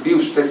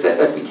contribution? They said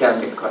that we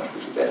can't make a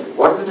contribution to anything.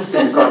 What is the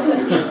distinctive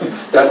contribution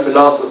that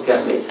philosophers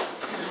can make?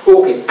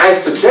 Okay, I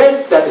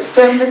suggest that a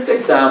feminist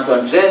example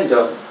on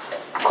gender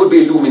could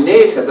be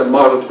illuminated as a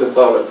model to be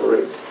followed for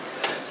race.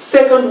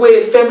 Second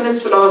wave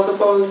feminist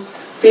philosophers,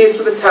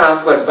 faced with the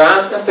task of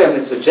advancing a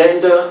feminist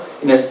agenda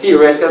in a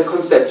theoretical and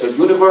conceptual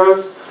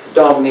universe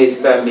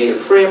dominated by male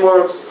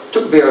frameworks,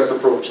 took various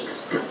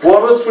approaches.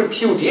 One was to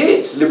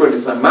repudiate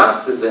liberalism and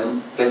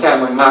Marxism, at a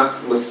time when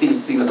Marxism was still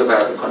seen as a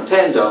viable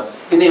contender,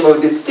 in the name of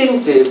a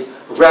distinctive,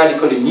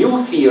 radically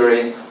new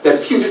theory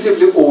that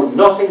putatively owed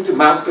nothing to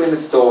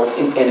masculinist thought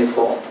in any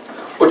form.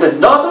 But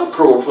another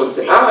approach was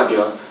to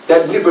argue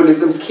that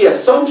liberalism's key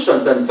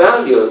assumptions and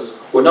values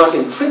were not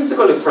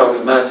intrinsically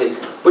problematic,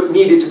 but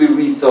needed to be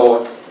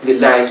rethought in the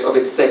light of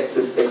its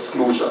sexist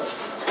exclusions.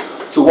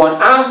 So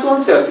one asks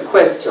oneself the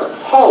question,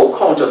 how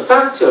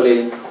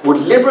counterfactually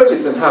would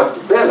liberalism have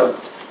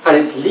developed had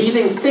its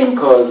leading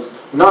thinkers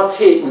not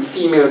taken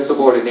female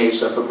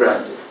subordination for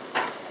granted?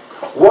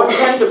 What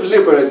kind of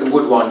liberalism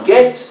would one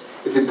get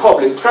if the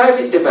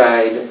public-private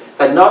divide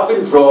had not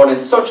been drawn in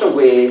such a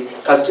way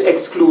as to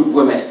exclude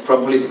women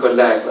from political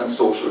life and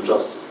social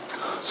justice?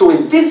 So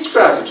in this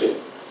strategy,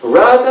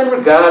 rather than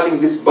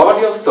regarding this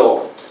body of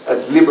thought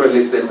as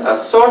liberalism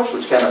as such,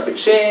 which cannot be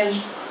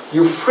changed,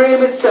 you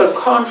frame it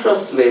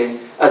self-consciously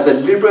as a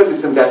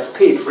liberalism that's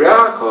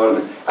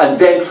patriarchal and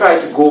then try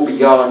to go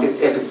beyond its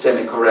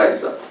epistemic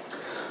horizon.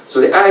 So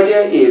the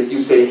idea is,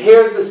 you say,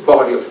 here's this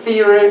body of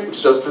theory,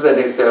 which does present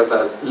itself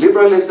as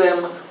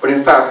liberalism, but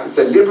in fact it's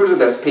a liberalism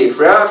that's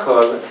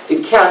patriarchal.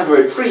 It can be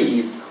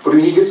retrieved, but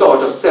we need to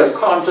sort of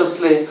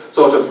self-consciously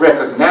sort of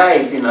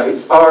recognize,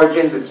 its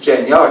origins, its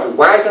genealogy,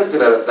 why it has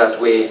developed that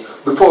way,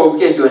 before we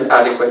can do an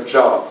adequate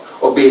job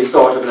of being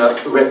sort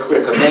of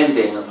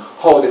recommending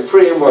how the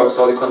frameworks,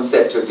 how the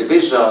conceptual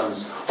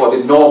divisions, or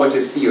the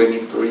normative theory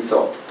needs to be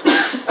rethought.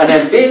 And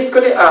I'm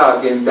basically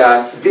arguing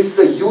that this is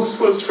a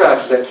useful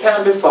strategy that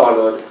can be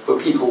followed for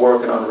people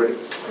working on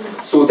race.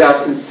 So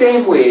that in the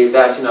same way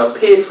that,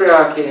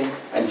 patriarchy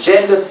and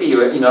gender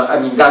theory,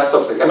 that's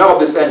subject. And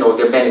obviously I know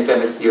there are many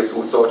feminist theorists who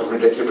would sort of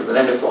reject liberalism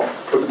in any form.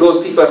 But for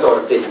those people are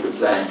sort of taking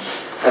this line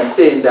and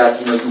saying that,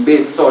 you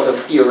basically sort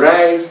of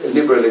theorize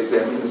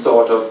liberalism in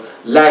sort of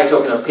light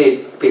of,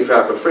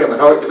 patriarchal framework,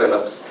 how it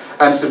develops.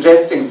 I'm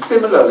suggesting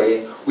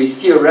similarly, we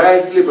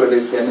theorize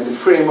liberalism in the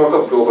framework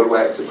of global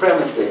white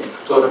supremacy,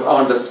 to sort of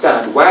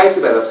understand why it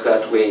develops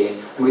that way,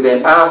 and we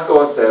then ask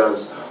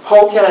ourselves,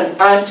 how can an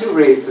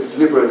anti-racist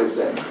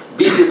liberalism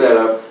be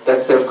developed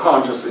that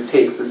self-consciously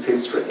takes this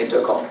history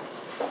into account?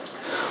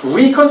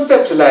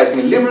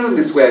 Reconceptualizing liberalism in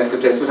this way, I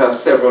suggest, would have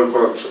several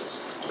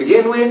virtues. To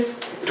begin with,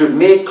 it would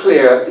make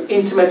clear the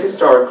intimate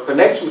historical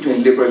connection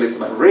between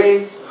liberalism and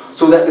race,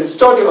 so that the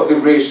study of the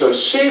racial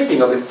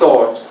shaping of the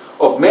thought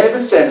of many of the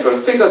central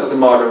figures of the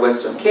modern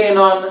Western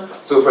canon,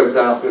 so for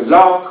example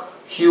Locke,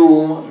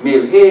 Hume,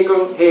 Mill,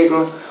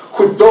 Hegel,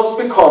 could thus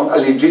become a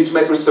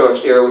legitimate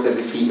research area within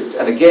the field.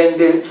 And again,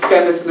 the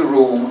feminists in the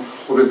room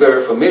would be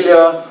very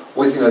familiar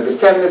with the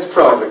feminist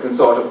project and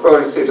sort of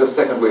early stage of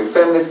second wave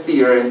feminist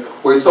theory,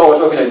 where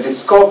sort of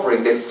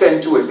discovering the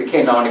extent to which the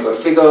canonical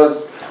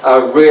figures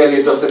are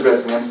really just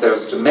addressing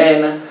themselves to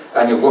men,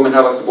 and women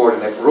have a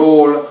subordinate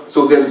role.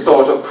 So there's a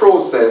sort of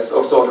process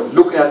of sort of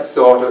looking at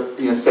sort of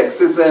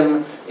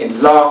sexism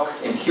in Locke,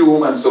 in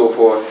Hume, and so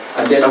forth.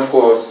 And then, of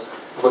course,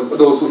 for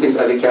those who think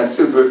that they can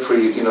still be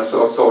retrieved,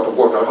 sort of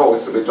work out how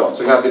it's to be done.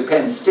 So you have the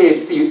Penn State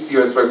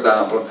series, for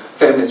example,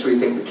 feminists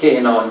rethink the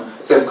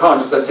canon,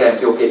 self-conscious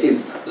attempt, okay,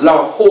 is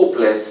Locke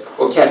hopeless,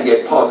 or can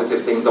get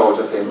positive things out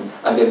of him?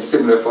 And then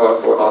similar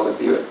for other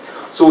theorists.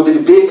 So the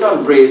debate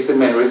on race in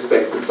many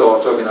respects is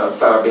sort of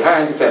far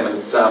behind the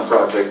feminist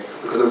project,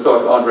 because of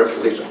sort of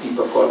underrepresentation of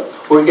people of color.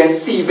 But you can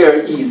see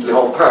very easily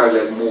how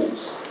parallel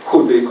moves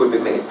could be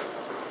made.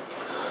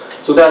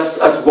 So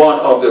that's one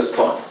obvious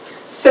point.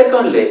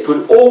 Secondly, it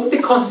will open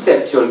the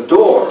conceptual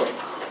door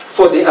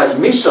for the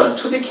admission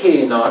to the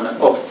canon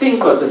of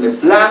thinkers in the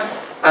black,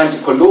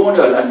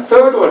 anti-colonial and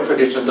third world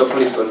traditions of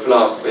political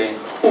philosophy,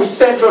 whose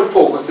central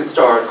focus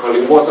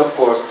historically was, of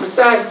course,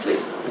 precisely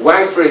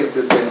white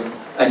racism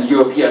and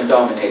European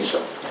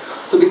domination.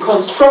 So the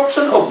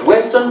construction of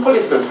Western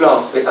political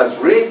philosophy as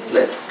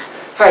raceless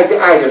has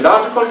the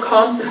ideological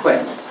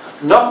consequence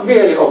not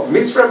merely of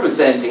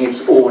misrepresenting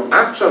its own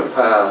actual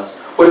past,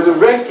 but of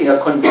erecting a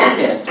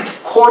convenient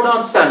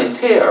cordon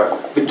sanitaire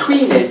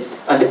between it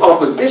and the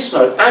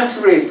oppositional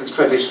anti-racist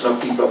tradition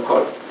of people of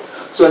color.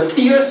 So a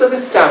theorist of the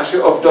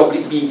stature of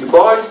W.B. Du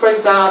Bois, for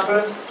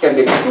example, can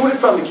be excluded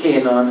from the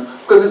canon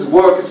because his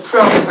work is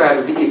preoccupied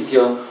with the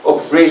issue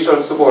of racial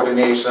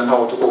subordination and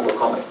how to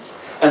overcome it.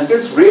 And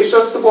since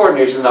racial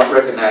subordination is not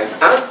recognized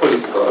as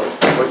political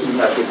or even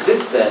as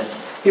existent,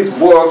 his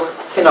work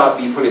cannot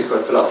be political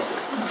philosophy.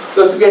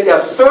 Thus we get the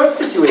absurd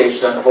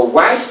situation of a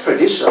white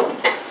tradition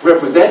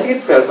representing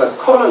itself as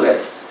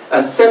colorless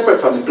and separate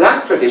from the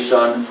black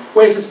tradition,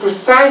 when it is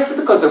precisely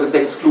because of its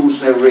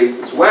exclusionary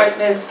racist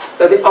whiteness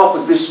that the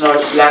oppositional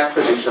black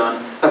tradition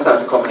has had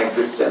to come in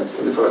existence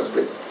in the first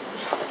place.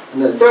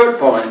 And the third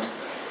point,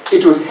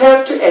 it would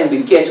help to end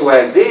the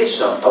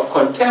ghettoization of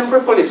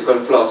contemporary political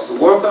philosophers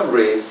who work on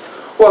race,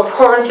 who are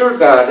currently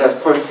regarded as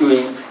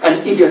pursuing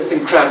an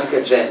idiosyncratic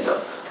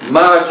agenda,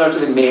 marginal to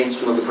the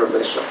mainstream of the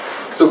profession.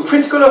 So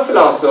critical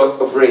philosophy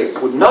of race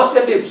would not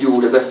then be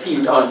viewed as a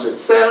field unto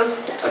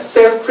itself, a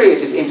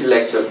self-created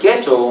intellectual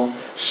ghetto,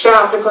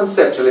 sharply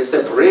conceptually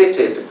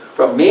separated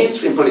from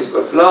mainstream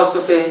political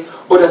philosophy,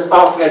 but as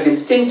offering a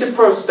distinctive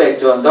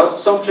perspective on that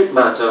subject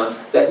matter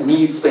that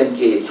needs to be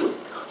engaged with.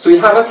 So we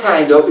have a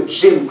kind of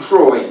Jim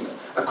Crowing,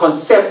 a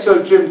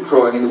conceptual Jim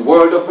Crowing in the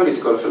world of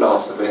political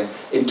philosophy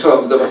in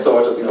terms of a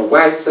sort of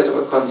white set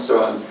of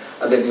concerns,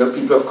 and then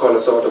people of color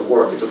sort of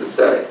working to the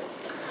side.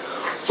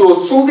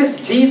 So through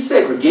this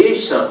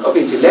desegregation of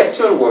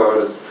intellectual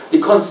worlds, the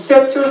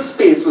conceptual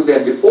space would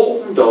then be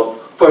opened up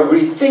for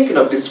rethinking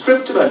of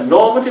descriptive and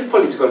normative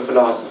political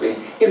philosophy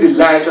in the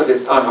light of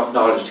this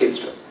unacknowledged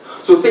history.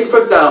 So think, for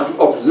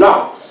example, of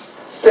Locke's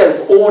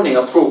self-owning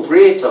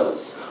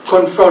appropriators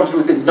confronted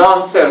with the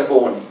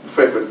non-self-owning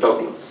Frederick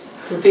Douglass.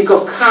 Think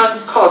of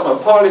Kant's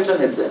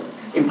cosmopolitanism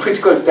in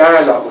critical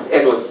dialogue with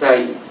Edward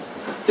Said's.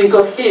 Think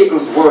of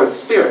Hegel's world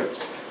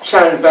spirit,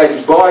 challenged by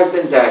Du Bois'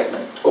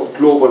 indictment of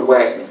global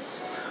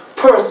whiteness.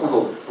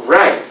 Personhood,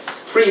 rights,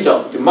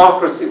 freedom,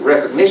 democracy,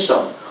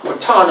 recognition,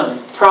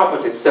 autonomy,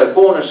 property,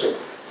 self-ownership,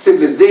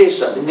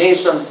 civilization, the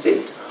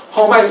nation-state.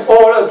 How might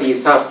all of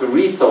these have to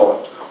be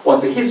rethought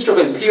once the history of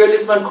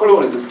imperialism and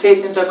colonialism is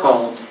taken into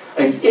account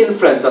and its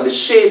influence on the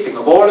shaping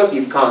of all of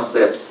these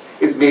concepts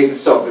is made the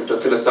subject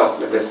of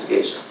philosophical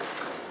investigation?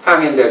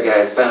 Hang in there,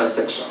 guys, final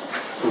section.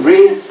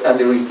 Race and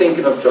the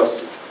rethinking of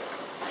justice.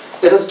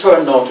 Let us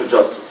turn now to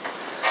justice.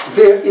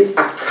 There is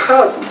a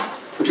chasm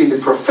between the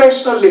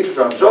professional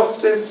literature on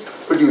justice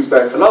produced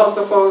by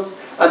philosophers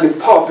and the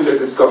popular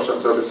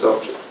discussions of the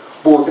subject,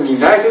 both in the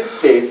United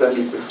States, at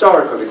least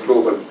historically,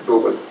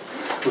 global.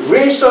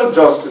 Racial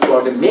justice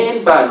are the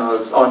main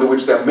banners under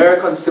which the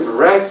American civil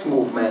rights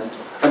movement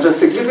and to a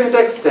significant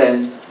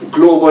extent the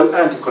global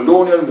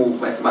anti-colonial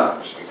movement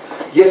marched.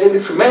 Yet in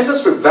the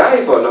tremendous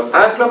revival of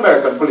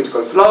Anglo-American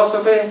political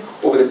philosophy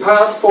over the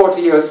past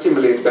 40 years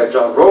stimulated by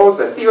John Rawls'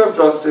 A Theory of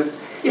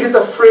Justice, it is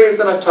a phrase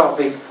and a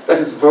topic that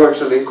is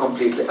virtually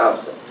completely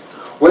absent.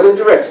 Whether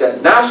directed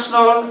at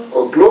national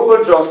or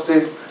global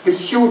justice, this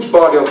huge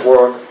body of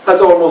work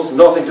has almost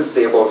nothing to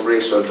say about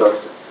racial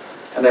justice.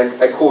 And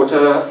I quote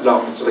a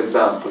long list of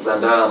examples,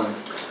 and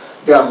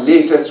the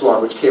latest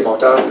one, which came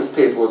out after this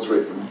paper was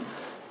written,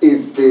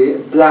 is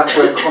the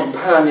Blackwell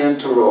Companion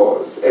to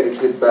Rawls,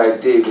 edited by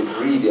David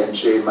Reedy and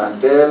Jay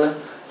Mandel.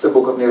 It's a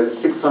book of nearly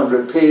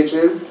 600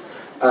 pages,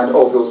 and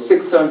of those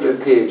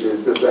 600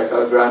 pages, there's like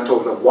a grand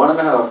total of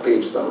 1.5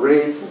 pages on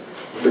race.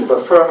 With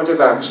affirmative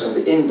action,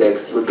 the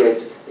index, you will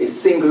get a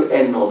single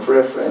endnote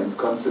reference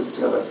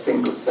consisting of a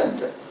single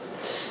sentence.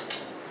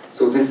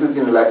 So this is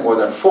like more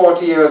than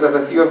 40 years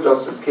after Theory of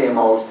Justice came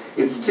out.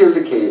 It's still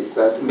the case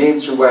that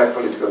mainstream white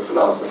political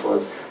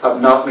philosophers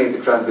have not made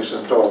the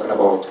transition talking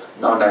about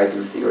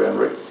non-ideal theory and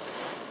race.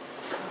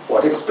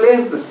 What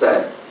explains the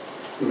science?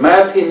 In my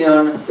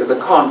opinion, there's a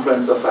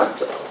confluence of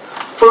factors.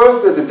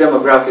 First, there's the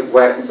demographic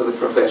whiteness of the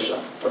profession,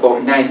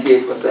 about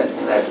 98% in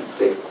the United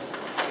States.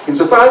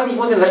 Insofar as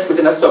even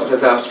within a subject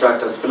as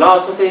abstract as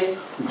philosophy,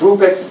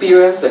 group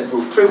experience and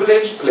group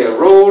privilege play a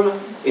role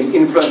in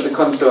influencing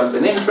concerns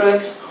and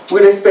interests,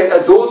 we'd expect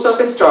that those who have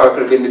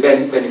historically been the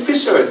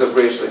beneficiaries of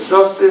racial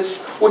injustice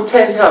would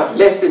tend to have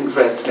less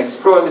interest in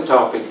exploring the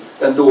topic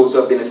than those who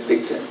have been its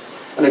victims.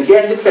 And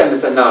again, the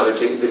feminist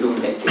analogy is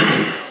illuminating.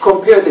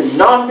 Compare the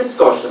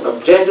non-discussion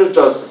of gender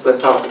justice as a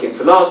topic in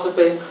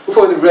philosophy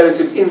before the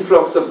relative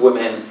influx of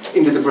women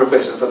into the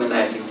profession from the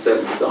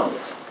 1970s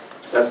onwards.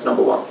 That's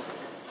number one.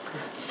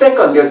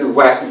 Second, there's the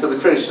whiteness of the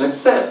tradition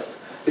itself.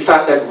 The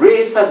fact that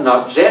race has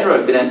not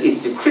generally been an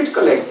issue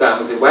critically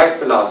examined in white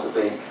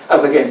philosophy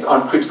as against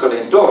uncritically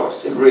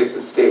endorsed in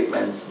racist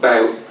statements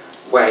by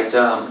white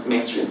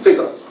mainstream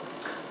figures.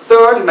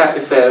 Third, it might be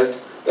felt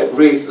that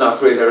race is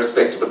not really a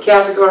respectable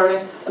category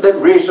and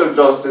that racial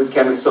justice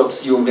can be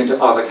subsumed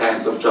into other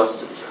kinds of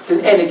justice. But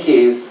in any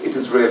case, it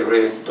is really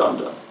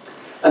redundant.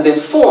 And then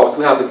fourth,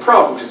 we have the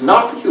problem, which is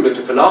not peculiar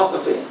to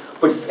philosophy,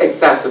 but it's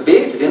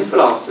exacerbated in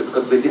philosophy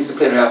because of the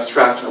disciplinary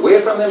abstraction away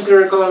from the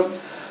empirical,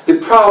 the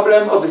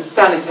problem of the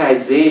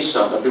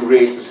sanitization of the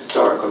racist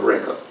historical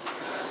record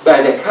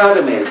by the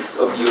academies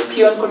of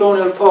European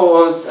colonial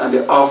powers and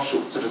the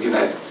offshoots such as the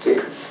United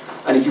States.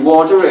 And if you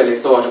want to really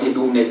sort of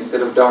illuminate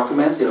instead of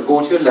documents,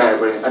 go to your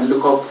library and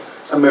look up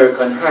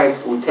American high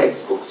school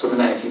textbooks from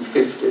the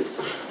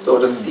 1950s,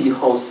 sort of see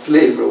how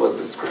slavery was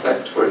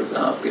described, for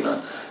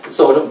example.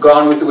 sort of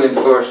gone with the wind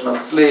version of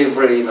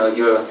slavery. You know,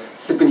 you're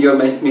sipping your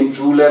mint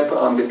julep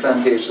on the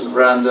plantation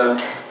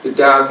veranda. The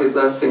darkies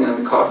are singing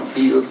in the cotton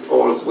fields.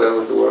 All is well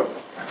with the world.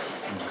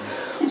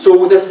 So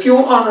with a few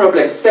honourable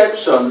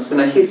exceptions, it's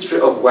been a history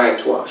of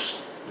whitewash.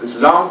 This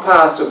long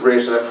past of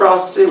racial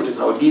atrocity, which is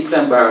now deeply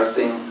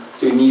embarrassing,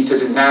 so you need to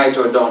deny it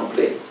or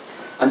downplay.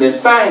 And then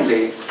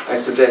finally, I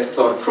suggest a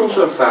sort of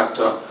crucial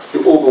factor, the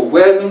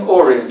overwhelming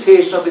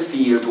orientation of the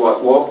field to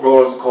what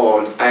Rawls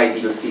called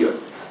ideal theory.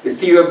 The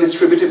theory of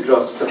distributive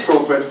justice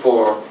appropriate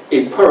for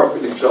a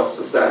perfectly just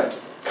society.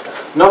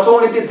 Not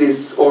only did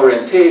this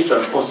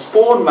orientation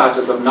postpone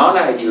matters of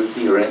non-ideal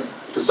theory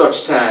to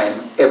such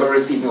time ever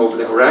receding over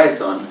the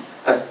horizon,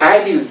 as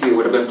ideal theory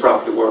would have been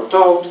properly worked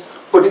out,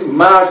 but it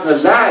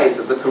marginalized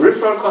as a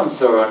peripheral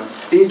concern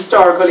the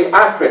historically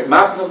accurate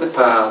mapping of the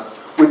past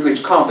with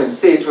which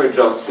compensatory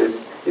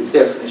justice is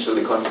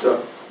definitionally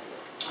concerned.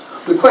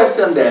 The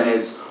question then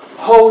is,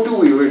 how do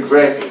we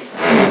redress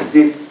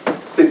this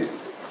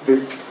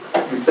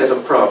set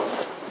of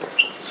problems?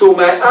 So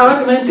my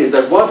argument is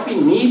that what we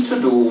need to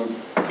do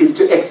is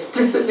to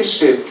explicitly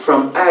shift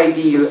from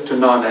ideal to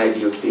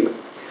non-ideal theory.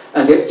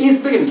 And there is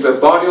beginning to be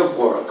a body of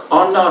work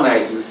on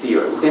non-ideal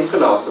theory within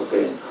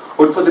philosophy,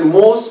 but for the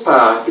most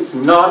part, it's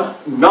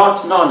not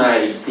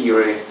non-ideal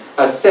theory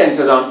as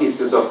centered on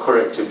issues of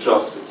corrective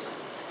justice.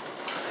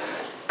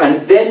 And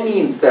it then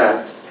means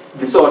that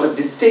the sort of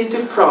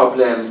distinctive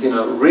problems,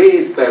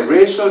 raised by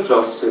racial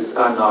justice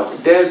are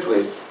not dealt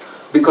with.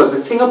 Because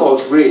the thing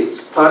about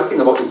race, part of the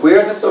thing about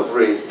awareness of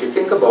race, if you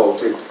think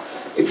about it,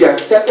 if you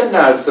accept the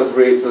analysis of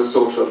race as a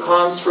social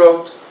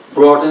construct,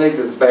 brought in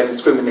existence by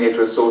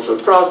discriminatory social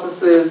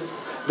processes,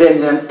 then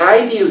in an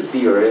ideal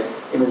theory,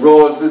 in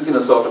Rawls's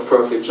sort of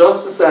perfectly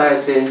just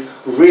society,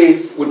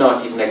 race would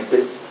not even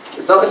exist.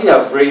 It's not that you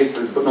have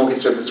races but no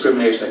history of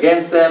discrimination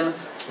against them.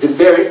 The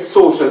very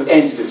social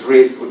entities,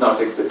 race, would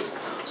not exist.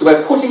 So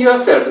by putting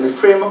yourself in the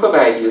framework of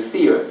ideal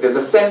theory, there's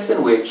a sense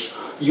in which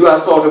you are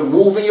sort of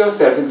moving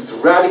yourself in this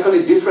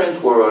radically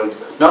different world,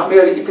 not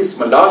merely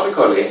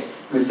epistemologically,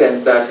 in the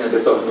sense that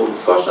there's sort of no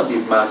discussion of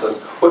these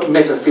matters, but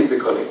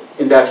metaphysically,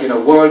 in that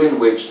world in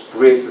which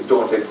races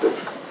don't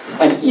exist.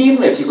 And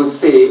even if you could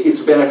say it's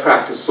been an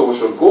attractive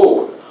social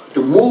goal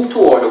to move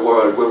toward a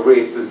world where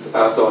races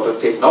are sort of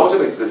taken out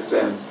of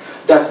existence,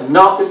 that's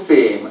not the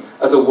same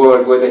as a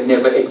world where they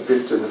never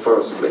existed in the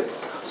first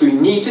place. So you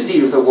need to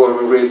deal with a world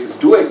where races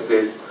do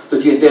exist,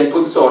 that you can then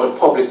put sort of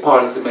public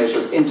policy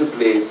measures into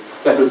place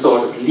that will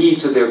sort of lead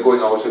to their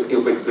going out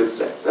of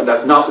existence. And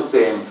that's not the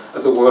same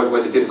as a world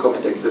where they didn't come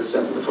into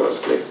existence in the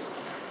first place.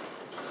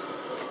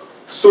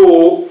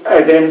 So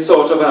I then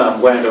sort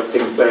of wind up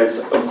things by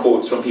some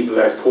quotes from people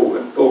like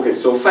Pogan. Okay,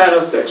 so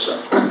final section.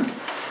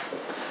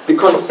 The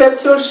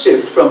conceptual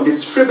shift from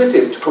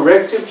distributive to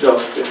corrective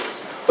justice,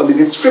 from the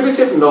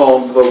distributive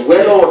norms of a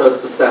well-ordered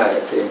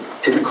society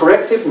to the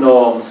corrective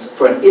norms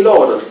for an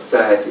ill-ordered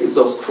society is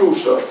thus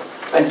crucial,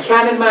 and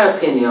can, in my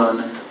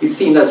opinion, be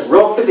seen as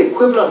roughly the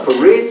equivalent for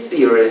race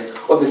theory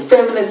of the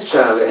feminist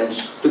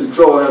challenge to the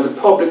drawing of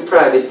the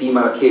public-private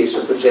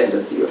demarcation for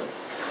gender theory.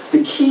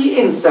 The key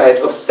insight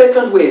of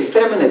second-wave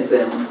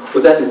feminism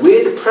was that the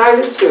way the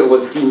private sphere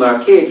was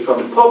demarcated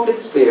from the public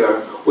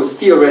sphere was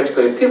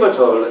theoretically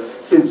pivotal,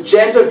 since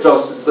gender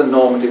justice as a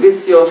normative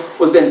issue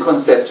was then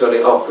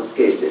conceptually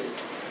obfuscated.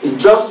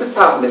 Injustice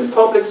happened in the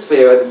public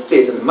sphere, the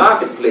state and the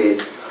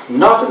marketplace,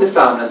 not in the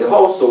family and the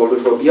household,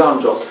 which were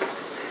beyond justice.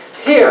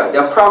 Here,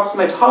 the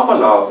approximate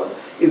homologue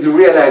is the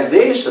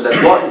realization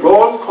that what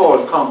Rawls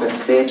calls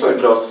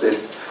compensatory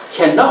justice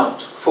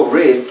cannot, for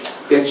race,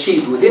 be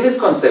achieved within its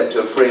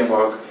conceptual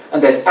framework,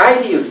 and that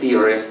ideal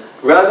theory,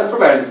 rather than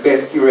providing the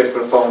best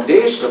theoretical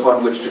foundation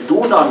upon which to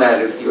do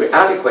non-ideal theory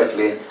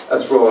adequately,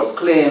 as Rawls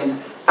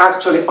claimed,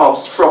 actually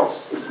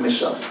obstructs its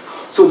mission.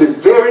 So the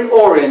very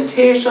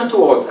orientation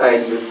towards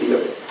ideal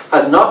theory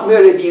has not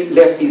merely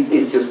left these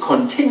issues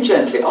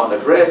contingently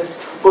unaddressed,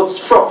 but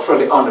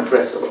structurally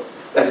unaddressable.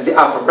 That is, the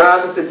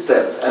apparatus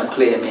itself, I'm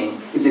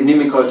claiming, is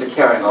inimical to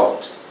carrying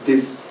out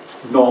this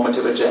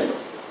normative agenda.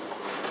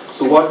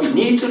 So what we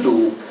need to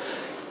do,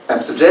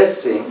 I'm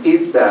suggesting,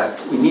 is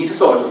that we need to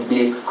sort of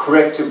make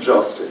corrective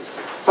justice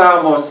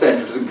far more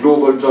central to the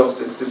global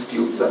justice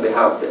disputes than they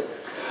have been.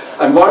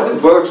 And one of the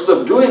virtues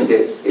of doing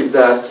this is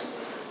that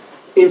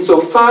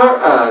insofar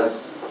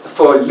as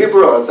for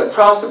liberals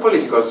across the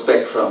political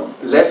spectrum,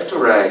 left to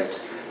right,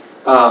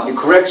 the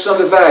correction of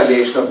the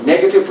violation of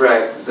negative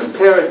rights is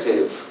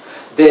imperative,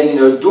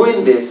 then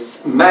doing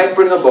this might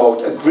bring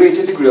about a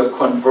greater degree of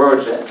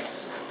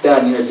convergence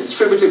than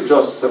distributive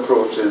justice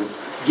approaches,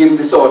 given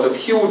the sort of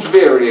huge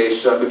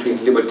variation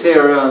between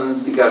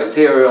libertarians,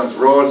 egalitarians,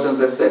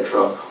 Rawlsians,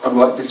 etc., on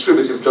what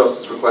distributive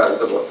justice requires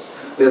of us.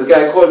 There's a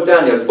guy called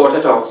Daniel Butt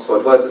at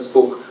Oxford who has this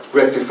book,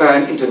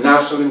 Rectifying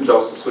International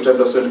Injustice, which I'm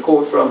just going to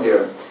quote from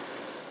here.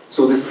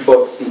 So this is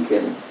Butt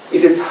speaking.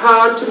 It is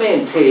hard to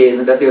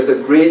maintain that there's a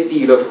great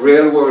deal of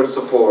real-world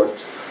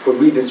support for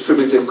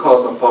redistributive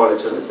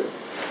cosmopolitanism.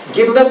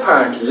 Given the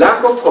apparent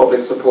lack of public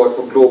support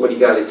for global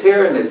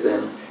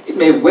egalitarianism, It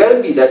may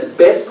well be that the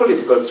best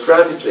political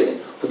strategy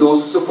for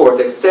those who support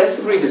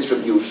extensive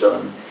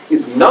redistribution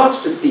is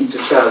not to seek to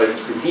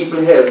challenge the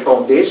deeply held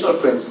foundational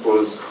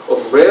principles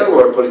of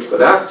real-world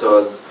political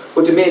actors,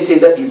 but to maintain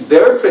that these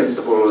very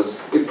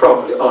principles, if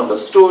properly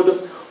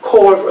understood,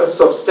 call for a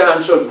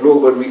substantial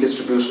global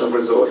redistribution of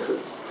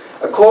resources.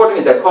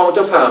 Accordingly, the account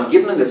of harm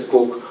given in this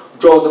book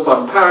draws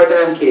upon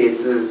paradigm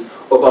cases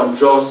of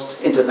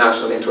unjust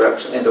international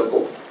interaction, end of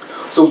quote.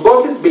 So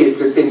Butt is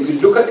basically saying, if you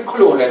look at the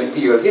colonial and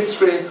imperial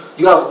history,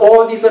 you have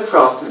all these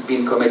atrocities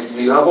being committed,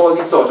 you have all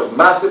these sort of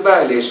massive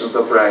violations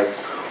of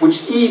rights,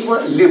 which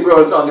even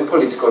liberals on the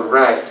political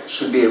right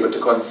should be able to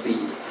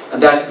concede.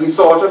 And that if we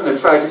sort of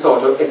try to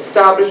sort of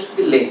establish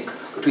the link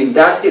between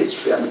that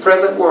history and the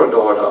present world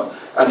order,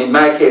 and in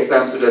my case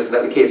I'm suggesting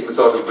that the case was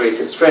sort of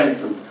greatly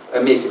strengthened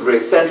and make it very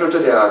central to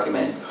the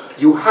argument,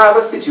 you have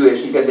a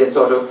situation you can then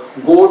sort of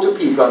go to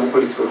people on the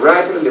political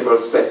right of the liberal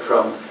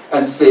spectrum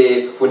and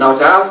say, we're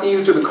not asking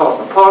you to be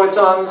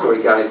cosmopolitans or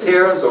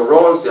egalitarians or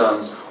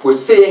Rawlsians. We're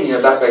saying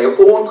that by your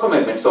own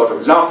commitment, sort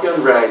of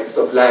Lockean rights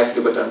of life,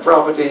 liberty and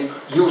property,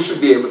 you should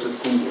be able to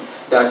see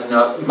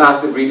that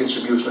massive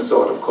redistribution is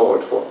sort of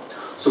called for.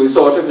 So he's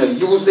sort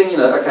of using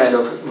a kind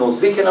of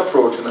Nozick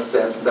approach in a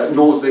sense that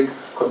Nozick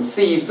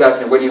concedes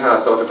that when you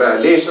have sort of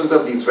violations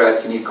of these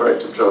rights, you need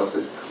corrective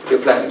justice. They're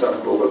applying it on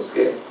a global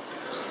scale.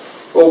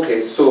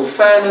 Okay, so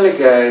finally,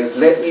 guys,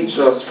 let me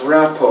just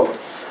wrap up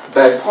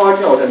by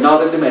pointing out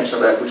another dimension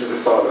of that, which is the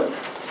following.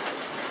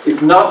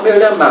 It's not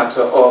merely a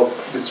matter of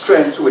the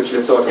strength to which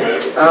you sort of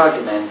make the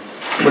argument,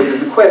 but there's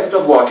the question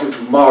of what is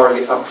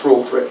morally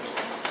appropriate.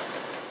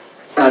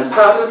 And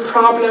part of the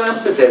problem I'm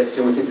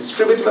suggesting with the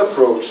distributive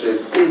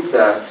approaches is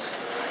that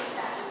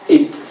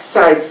it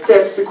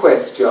sidesteps the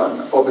question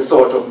of a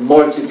sort of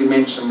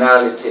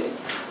multidimensionality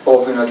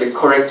of the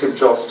corrective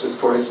justice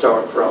for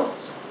historic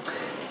grounds.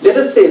 Let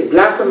us say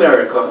black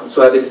Americans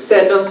who are the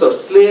descendants of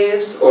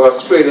slaves or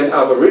Australian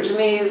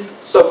Aborigines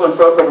suffering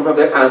from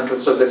their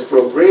ancestors'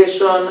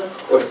 expropriation,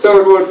 or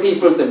third world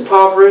peoples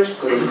impoverished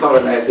because of the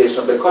colonization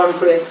of the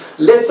country.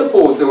 Let's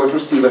suppose they were to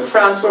receive a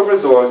transfer of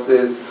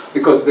resources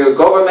because their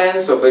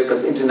governments or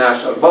because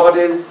international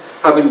bodies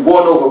have been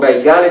won over by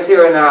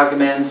egalitarian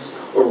arguments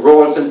or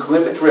roles and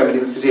commitment to remedy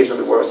the situation of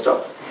the worst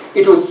off.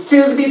 It would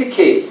still be the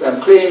case,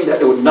 I'm claiming, that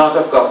they would not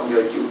have gotten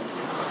their due.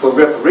 For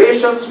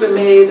reparations to be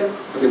made,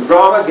 for the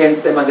wrong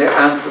against them and their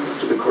ancestors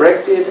to be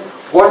corrected,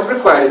 what is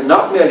required is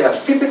not merely a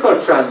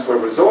physical transfer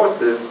of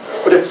resources,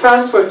 but a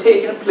transfer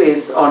taking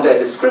place under a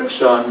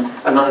description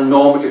and on a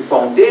normative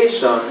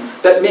foundation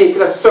that make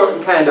it a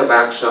certain kind of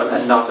action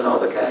and not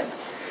another kind.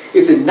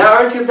 If the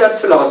narrative that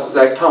philosophers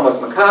like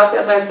Thomas McCarthy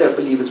and myself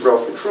believe is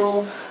roughly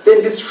true,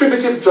 then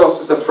distributive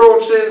justice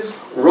approaches,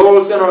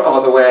 Rawlsian or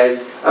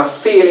otherwise, are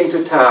failing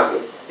to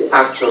target the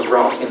actual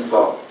wrong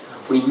involved.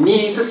 We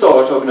need to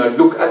sort of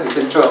look at this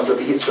in terms of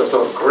the history of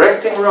sort of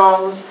correcting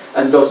wrongs,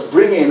 and thus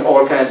bring in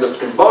all kinds of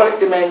symbolic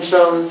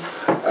dimensions,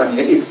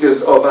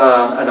 issues of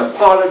an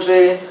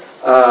apology,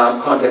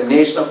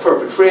 condemnation of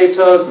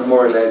perpetrators,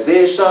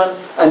 memorialization,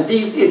 and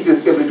these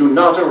issues simply do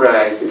not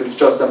arise if it's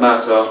just a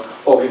matter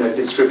of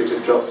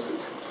distributive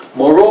justice.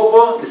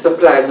 Moreover, this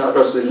applies not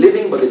just to the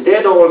living but the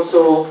dead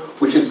also,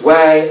 which is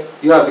why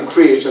you have the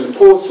creation, the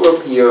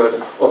post-war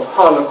period, of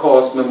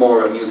Holocaust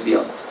memorial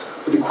museums.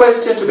 But the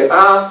question to be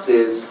asked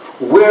is,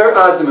 where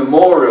are the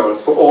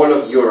memorials for all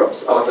of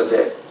Europe's other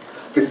dead?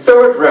 The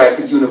Third Reich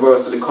is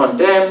universally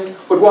condemned,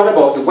 but what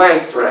about the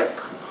Weissreich?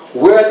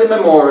 Where are the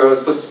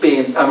memorials for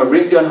Spain's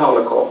Amerindian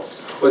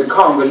Holocaust, or the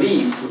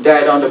Congolese who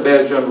died under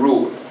Belgian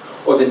rule,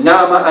 or the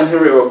Nama and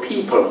Herero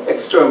people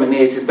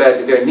exterminated by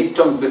the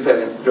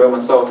Vernichtungsbefehl in German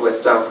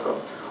Southwest Africa,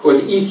 or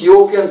the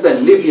Ethiopians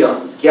and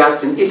Libyans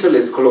gassed in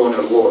Italy's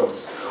colonial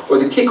wars, or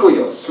the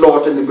Kikuyos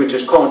slaughtered in the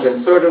British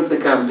counterinsurgency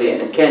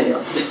campaign in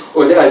Kenya,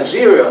 or the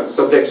Algerians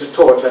subjected to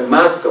torture and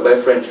massacre by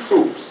French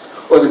troops,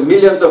 or the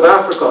millions of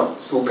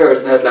Africans who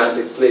perished in the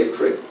Atlantic slave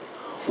trade.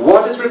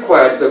 What is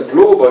required is a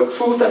global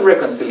Truth and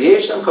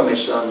Reconciliation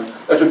Commission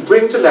that would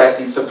bring to light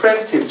these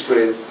suppressed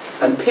histories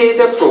and pay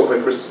the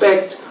appropriate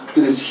respect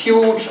to this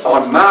huge,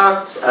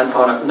 unmarked and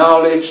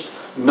unacknowledged,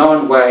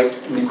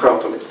 non-white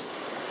necropolis.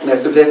 And I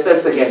suggest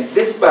that's against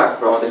this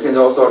background, and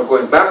also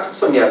going back to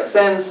Sun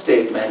Yat-sen's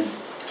statement,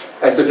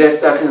 I suggest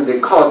that the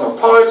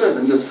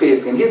cosmopolitanism he was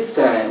facing in his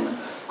time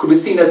could be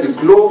seen as the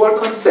global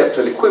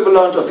conceptual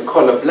equivalent of the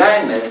color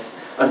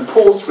blindness and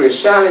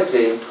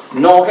post-raciality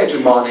now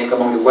hegemonic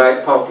among the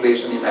white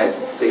population in the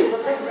United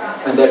States.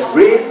 And that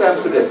race, I'm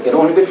suggesting, can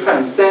only be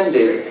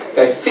transcended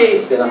by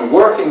facing and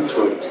working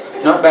through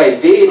it, not by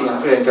evading and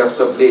pretending to have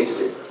sublated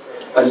it.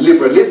 A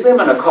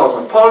liberalism and a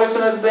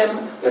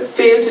cosmopolitanism that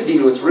fail to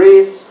deal with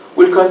race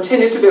will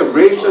continue to be a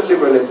racial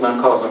liberalism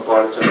and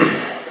cosmopolitanism,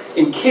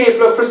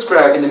 incapable of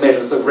prescribing the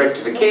measures of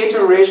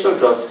rectificatory racial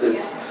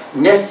justice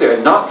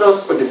necessary not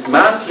just for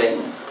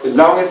dismantling the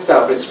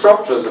long-established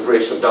structures of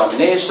racial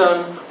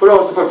domination, but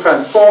also for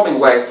transforming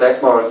white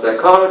moral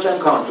psychology and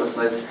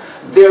consciousness,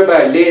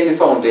 thereby laying the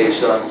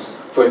foundations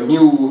for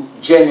new,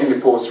 genuinely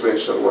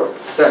post-racial work.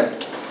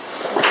 Thank you.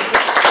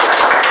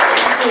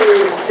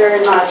 you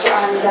very much.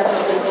 I'm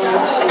definitely going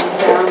to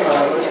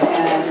download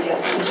and get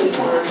the complete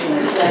version,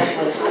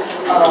 especially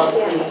of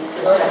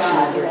the section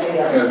of your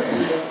paper.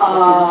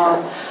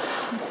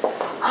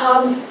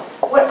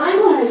 What I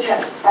wanted to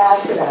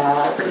ask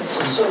about is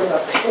sort of a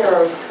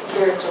pair of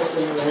very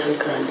closely related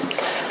things.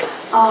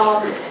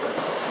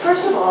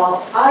 First of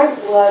all, I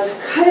was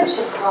kind of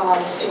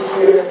surprised to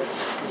hear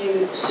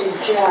you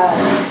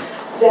suggest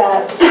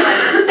that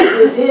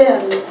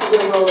within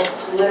liberal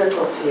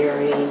political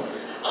theory,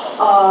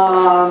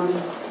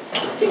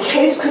 the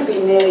case could be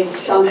made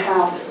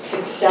somehow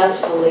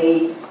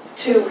successfully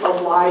to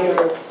a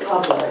wider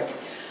public,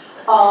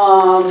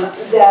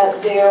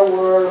 that there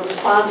were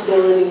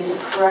responsibilities of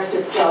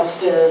corrective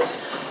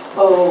justice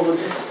owed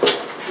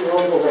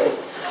globally.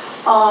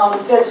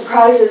 That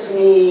surprises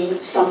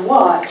me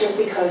somewhat, just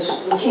because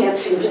we can't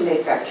seem to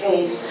make that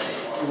case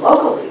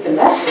locally,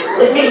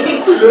 domestically,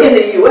 in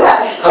the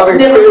U.S. Having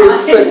failed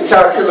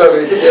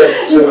spectacularly,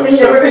 yes, sure,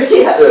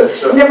 yes,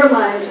 sure. Never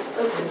mind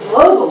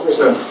globally.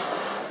 Sure.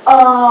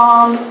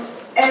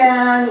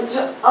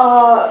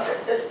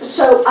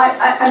 So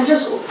I'm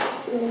just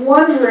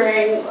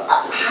wondering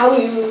how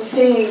you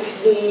think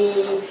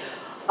the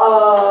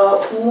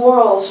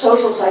moral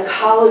social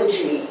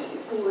psychology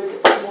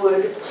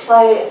would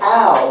play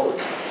out,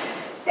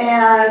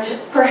 and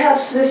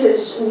perhaps this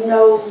is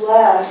no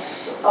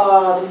less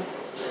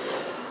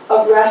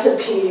a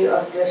recipe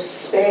of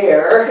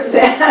despair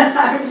than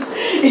I'm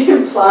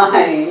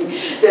implying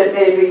that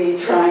maybe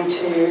trying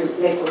to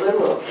make the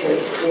liberal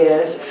case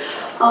is.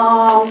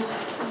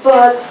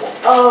 But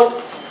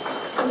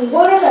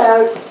what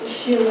about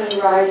human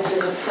rights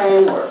as a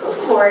framework? Of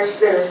course,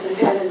 there's the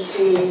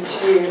tendency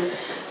to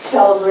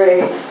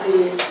celebrate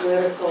the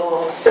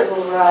political,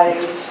 civil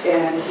rights,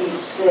 and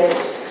deep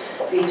six,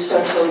 the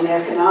social and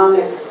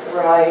economic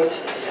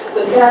rights.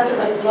 But that's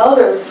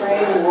another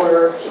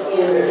framework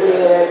in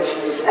which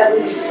at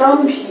least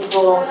some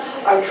people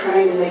are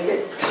trying to make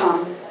it,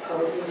 Tom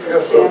Hoagie, for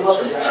example,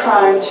 and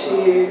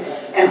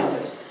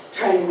others,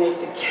 trying to make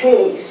the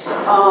case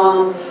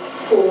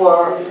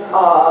for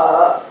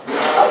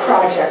a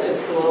project of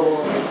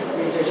global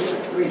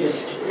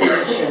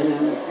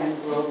redistribution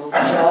and global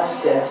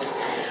justice.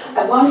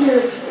 I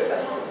wonder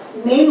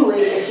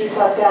mainly if you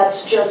thought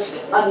that's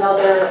just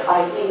another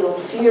ideal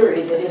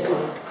theory that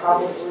isn't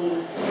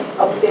probably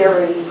a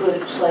very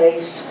good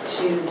place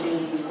to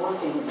be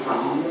working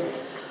from,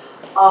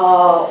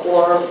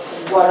 or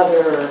what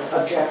other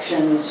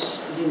objections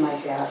you might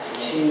have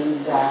to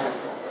that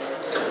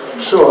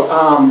approach. Sure.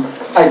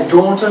 I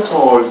don't at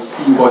all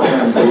see what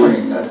I'm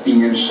doing as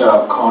being in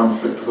sharp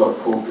conflict with what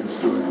Pope is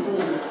doing.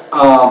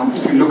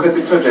 If you look at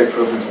the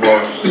trajectory of his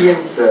work, he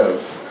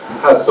himself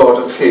has sort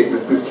of taken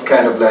this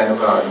kind of line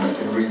of argument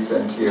in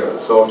recent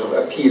years, sort of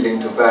appealing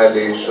to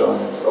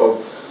violations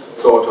of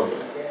sort of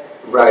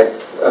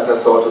rights that are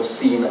sort of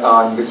seen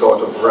on the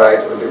sort of right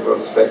of the liberal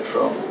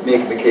spectrum,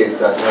 making the case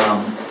that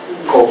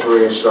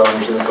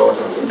corporations and sort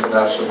of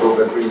international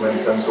global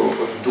agreements and so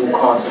forth do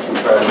constitute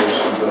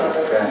violations of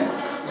this kind.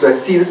 So I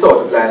see the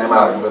sort of line of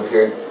argument of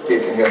here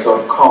taking a sort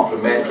of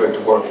complementary to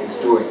work he's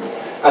doing.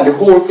 And the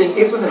whole thing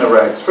is within a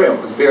rights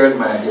framework, because bear in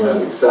mind, you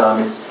know, it's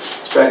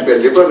trying to be a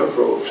liberal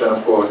approach, and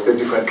of course there are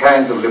different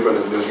kinds of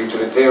liberalism. There's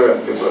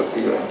utilitarian liberal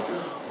theory.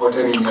 But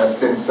I mean,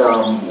 since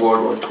World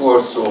War II or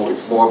so,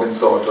 it's more been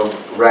sort of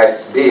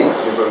rights-based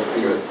liberal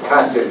theories,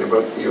 Kantian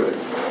liberal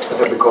theories that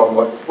have become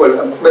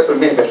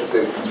maybe I should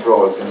say since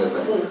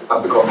Rawlsianism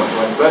have become much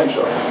more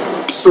influential.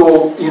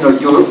 So, you know,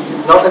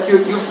 it's not that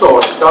it's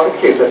not the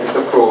case that this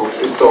approach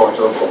is sort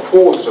of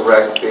opposed to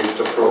rights-based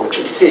approach.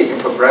 It's taken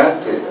for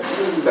granted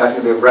that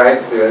in the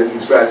rights there,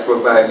 these rights were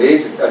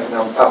violated, that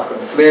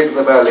African slaves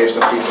were a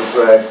violation of people's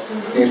rights,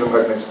 Native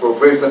American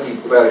expropriation of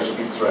violation of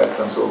people's rights,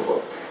 and so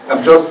forth.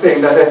 I'm just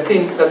saying that I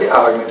think that the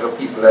argument of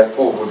people like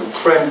Pope would be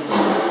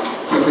strengthened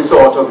if we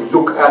sort of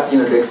look at, you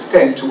know, the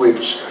extent to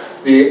which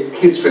the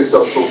history is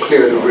just so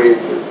clearly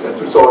racist, and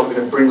to sort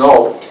of bring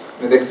out,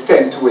 you know, the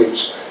extent to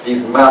which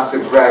these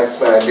massive rights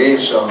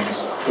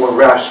violations were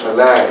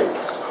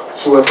rationalized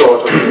through a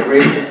sort of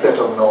racist set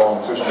of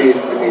norms, which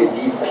basically made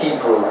these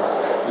peoples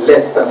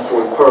less than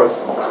full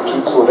persons,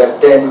 which so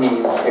that then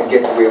means you can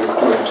get away with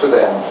doing to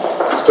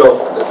them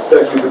stuff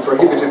that you'd be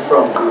prohibited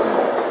from doing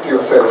to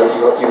your fellow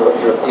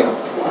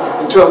Europeans.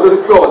 In terms of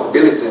the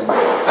plausibility,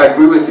 I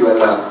agree with you,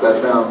 alas,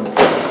 that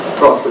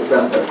prospects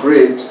aren't that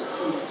great.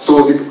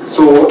 So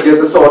there's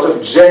a sort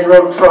of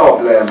general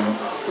problem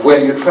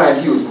when you're trying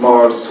to use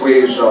moral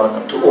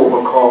suasion to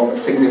overcome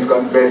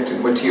significant vested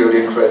material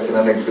interest in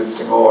an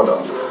existing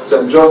order. So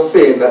I'm just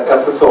saying that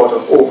that's a sort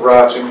of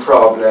overarching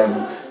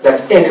problem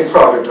that any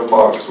project of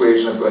moral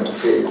suasion is going to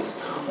face,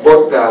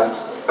 but that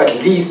at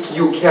least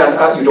you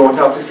don't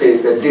have to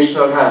face the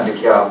additional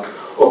handicap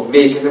of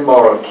making the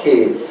moral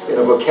case in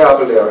a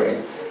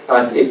vocabulary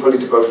and a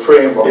political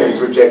framework that is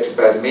rejected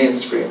by the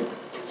mainstream.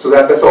 So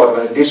that's sort of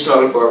an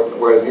additional burden,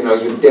 whereas, you know,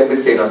 you'd then be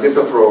saying on this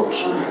approach,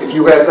 if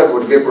you guys are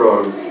good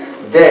liberals,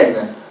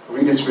 then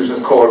redistribution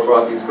is called for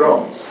on these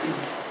grounds.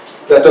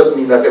 That doesn't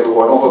mean that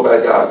everyone over by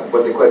that,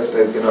 but the question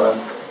is, you know,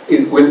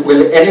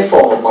 will any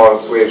form of moral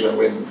suasion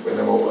win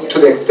them over? To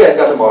the extent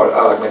that a moral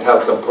argument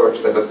has some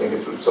purchase, I just think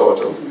it would sort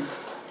of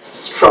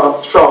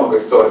stronger,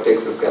 it sort of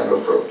takes this kind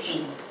of approach.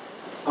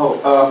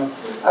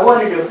 I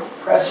wanted to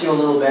press you a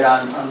little bit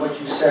on what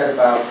you said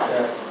about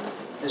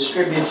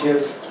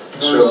distributive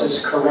versus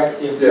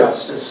corrective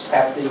justice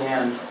at the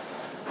end.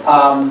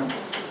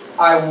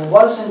 I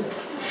wasn't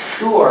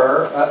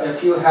sure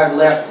if you had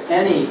left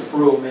any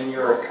room in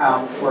your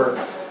account for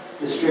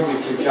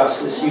distributive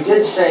justice. You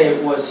did say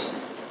it was,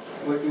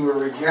 what you were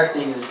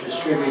rejecting is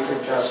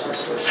distributive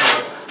justice for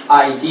some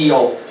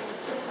ideal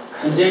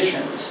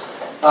conditions.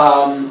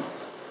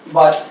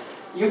 But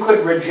you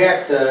could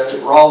reject the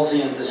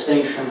Rawlsian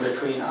distinction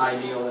between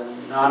ideal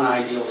and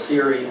non-ideal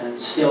theory and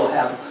still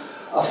have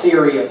a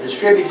theory of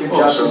distributive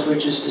justice,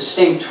 which is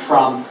distinct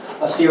from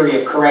a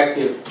theory of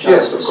corrective justice.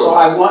 Yes, of course. So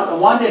I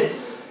wanted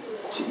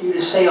you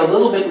to say a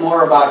little bit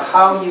more about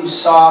how you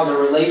saw the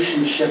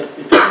relationship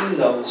between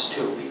those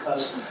two,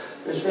 because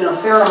there's been a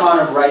fair amount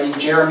of writing.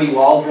 Jeremy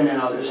Waldron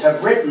and others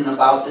have written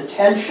about the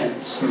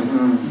tensions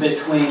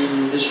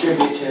between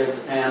distributive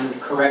and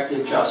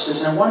corrective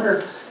justice, and I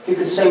wonder if you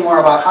could say more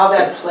about how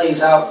that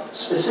plays out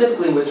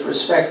specifically with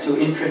respect to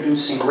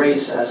introducing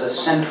race as a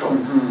central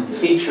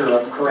feature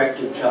of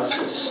corrective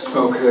justice.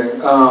 Okay,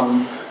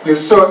 you're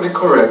certainly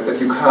correct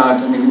that you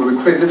can't, I mean, it would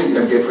be crazy to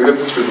even get rid of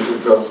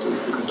distributive justice,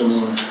 because, I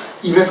mean,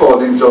 even if all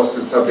the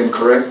injustices have been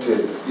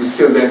corrected, you're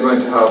still then going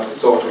to have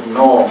sort of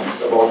norms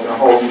about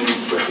how you need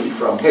to proceed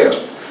from here.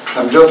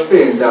 I'm just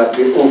saying that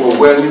the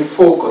overwhelming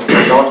focus of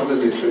a lot of the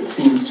literature, it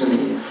seems to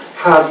me,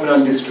 has been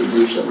on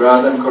distribution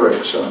rather than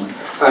correction,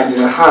 and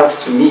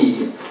has, to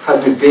me,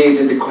 has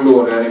evaded the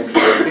colonial and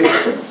imperial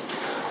history.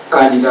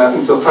 And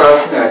insofar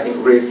as I think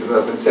racism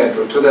has been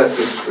central to that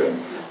history,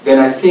 then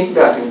I think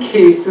that in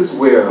cases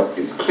where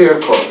it's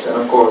clear-cut,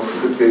 and of course you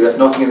could say that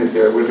nothing in this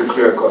area will be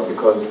clear-cut,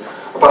 because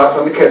apart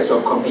from the question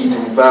of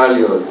competing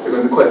values, there's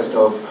going to be the question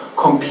of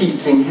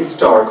competing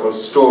historical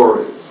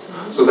stories.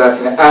 So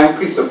that I'm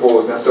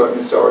presupposing a certain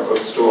historical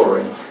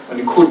story, and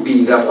it could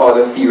be that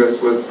other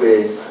theorists will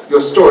say,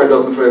 your story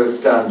doesn't really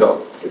stand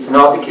up. It's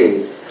not the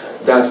case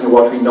that in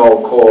what we now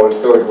call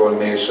third world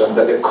nations,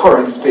 that the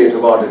current state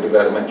of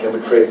underdevelopment can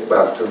be traced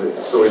back to this.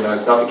 So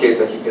it's not the case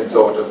that you can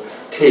sort of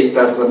take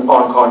that as an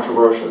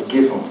uncontroversial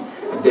given,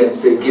 and then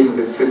say, given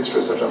this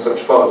history, such and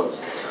such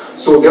follows.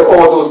 So there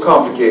are those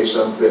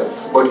complications there.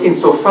 But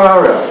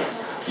insofar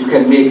as you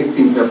can make it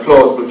seem to be a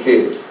plausible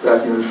case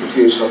that the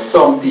situation of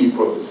some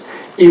peoples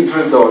is a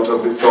result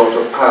of this sort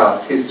of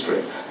past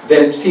history,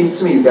 then it seems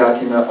to me that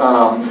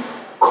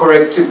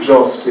corrective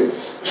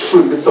justice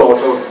should be sort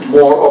of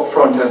more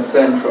upfront and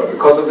central,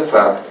 because of the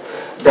fact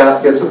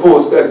that there's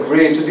supposed to be a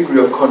greater degree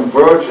of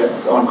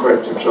convergence on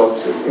corrective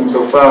justice,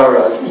 insofar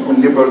as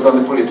even liberals on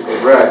the political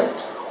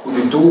right would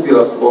be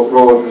dubious about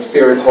Rawls's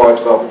fair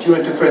equality of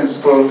opportunity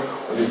principle,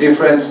 or the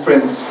difference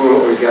principle,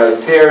 or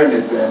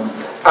egalitarianism,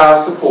 are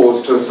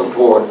supposed to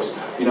support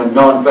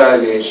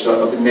non-violation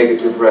of the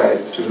negative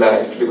rights to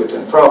life, liberty,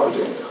 and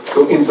property.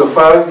 So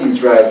insofar as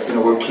these rights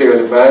were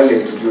clearly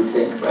violated, you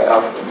think, by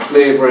African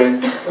slavery,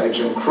 by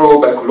Jim Crow,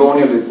 by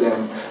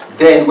colonialism,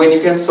 then when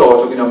you can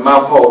sort of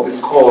map out this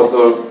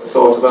causal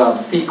sort of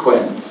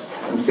sequence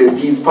and say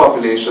these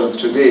populations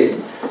today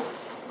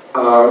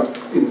are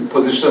in the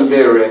position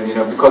they're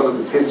in, because of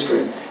this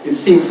history, it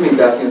seems to me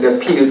that the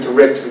appeal to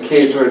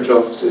rectificatory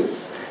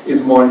justice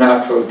is more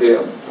natural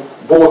there,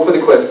 both for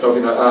the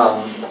question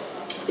of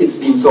it's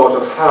been sort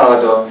of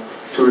harder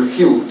to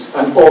refute,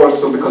 and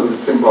also because of the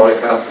symbolic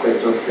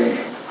aspect of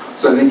things.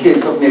 So in the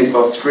case of Native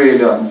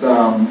Australians,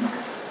 I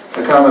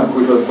can't remember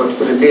who it was, but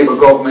the Labour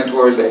government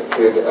were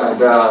elected,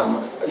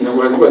 and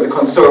where the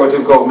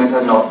Conservative government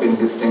had not been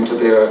listening to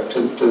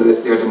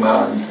their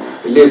demands.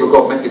 The Labour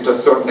government, to a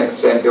certain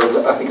extent, there was,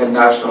 I think, a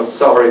national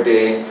sorry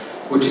day,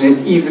 which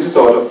is easy to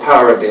sort of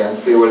parody and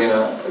say, well,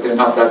 they're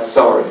not that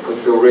sorry, because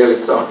if they were really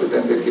sorry,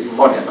 then they'd give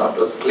money and not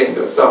just claim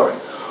they're sorry.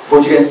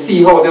 But you can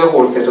see how there are a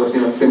whole set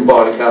of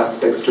symbolic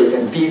aspects to it,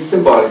 and these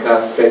symbolic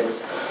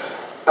aspects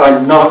are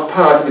not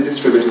part of the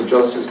distributive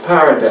justice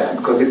paradigm,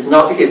 because it's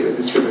not the case that the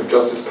distributive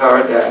justice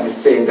paradigm is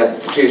saying that the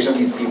situation of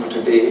these people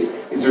today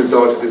is a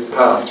result of this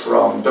past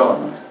wrong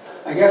done.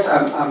 I guess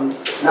I'm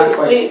not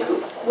quite...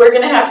 We're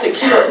going to have to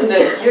shorten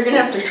you're going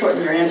to have to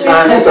shorten your answer.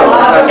 I'm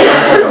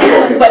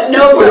sorry. But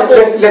no...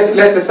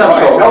 Let's not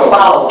talk. No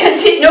follow-up.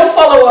 No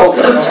follow-ups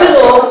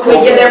until we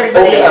get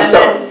everybody. Okay, I'm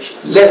sorry.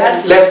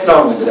 Less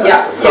long than that.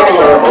 Yeah,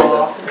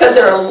 because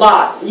there are a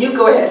lot. You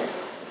go ahead.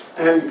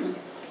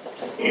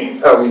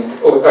 Are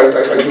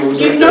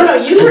you? No,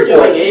 you were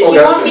doing it. If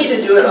you want me to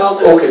do it, I'll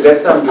do it. Okay,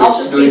 let's do it. I'll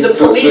just be the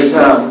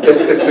policeman. Let's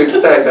do it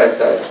side by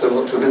side.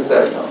 So this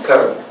side now,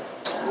 Carol.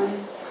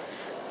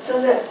 So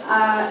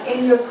that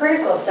in your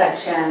critical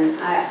section,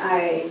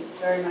 I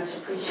very much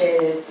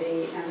appreciated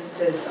the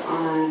emphasis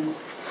on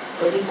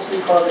what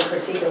we call the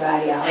critique of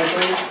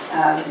ideology,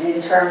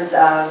 in terms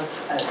of,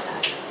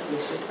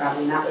 which is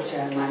probably not what you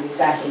had in mind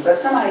exactly, but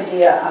some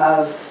idea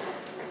of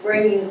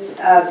bringing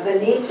the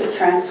need to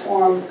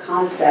transform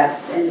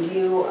concepts in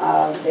view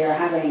of there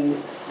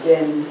having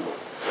been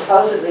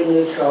supposedly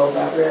neutral,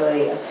 but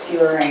really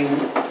obscuring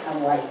a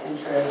white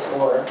interest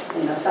or,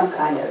 some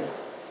kind of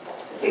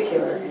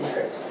particular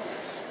interest.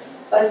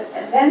 But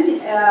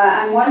then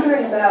I'm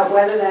wondering about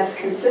whether that's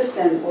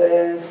consistent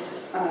with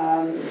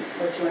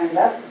what you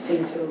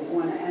seem to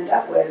want to end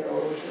up with,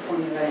 or what you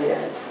formulate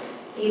as,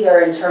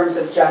 either in terms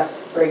of just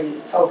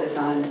focus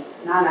on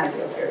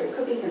non-ideal theory. It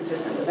could be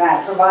consistent with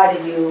that,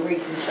 provided you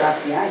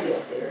reconstruct the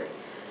ideal theory.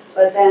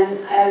 But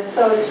then,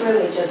 so it's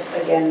really just,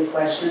 again, the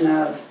question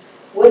of,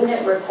 wouldn't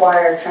it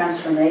require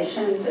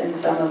transformations in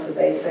some of the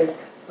basic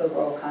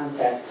liberal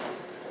concepts,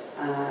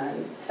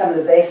 some of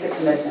the basic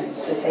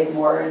commitments to take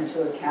more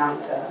into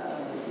account,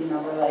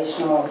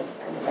 relational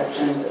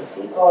conceptions of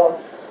people,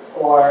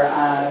 or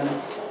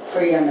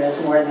freedom as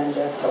more than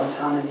just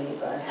autonomy,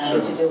 but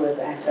having to do with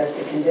access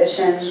to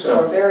conditions,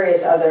 or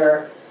various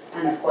other,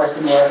 and of course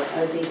more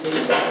deeply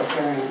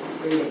egalitarian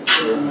reading,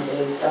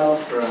 presumably. So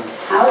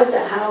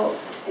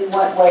in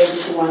what way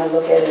did you want to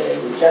look at it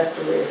as just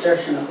a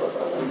reassertion of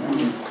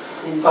liberalism?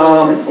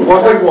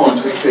 What I want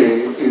to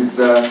say is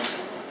that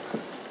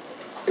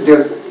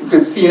you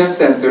could see in a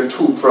sense there are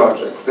two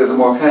projects. There's a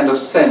more kind of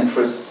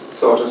centrist,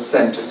 sort of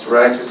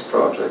centrist-rightist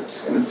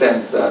project, in the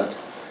sense that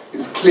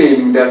it's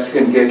claiming that you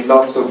can get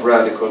lots of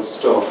radical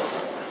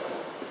stuff,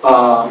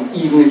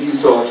 even if you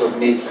sort of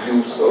make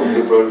use of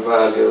liberal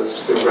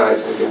values to the right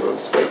of the liberal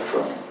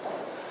spectrum.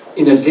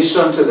 In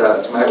addition to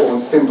that, my own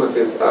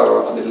sympathies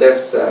are on the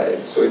left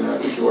side. So,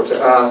 if you were to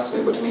ask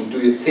me, do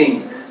you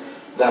think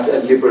that a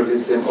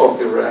liberalism of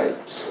the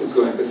right is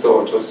going to be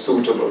sort of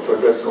suitable for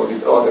addressing all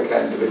these other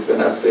kinds of issues, then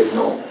I'd say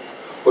no.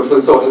 But for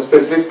the sort of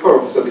specific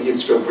purpose of the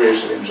history of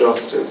racial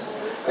injustice,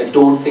 I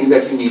don't think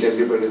that you need a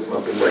liberalism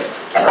of the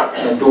left.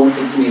 And I don't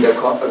think you need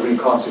a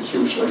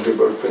reconstitution of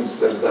liberal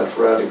principle that is that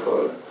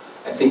radical.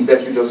 I think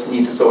that you just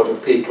need to sort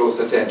of pay close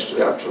attention to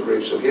the actual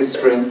racial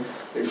history,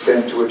 the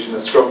extent to which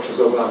structures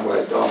of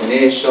white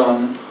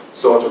domination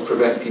sort of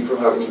prevent people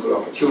from having equal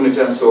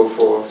opportunity and so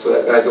forth, so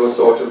that by those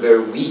sort of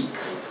very weak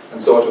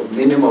and sort of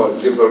minimal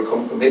liberal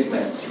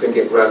commitments, you can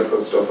get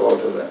radical stuff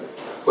out of them.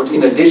 But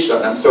in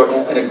addition, I'm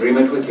certainly in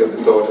agreement with you of the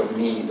sort of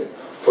need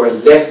for a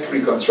left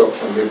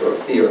reconstruction of liberal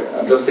theory.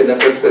 I'm just saying that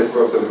that's the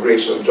purpose of the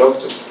racial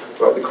justice,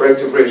 or the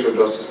corrective racial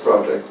justice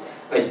project.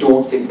 I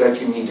don't think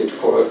that you need it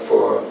for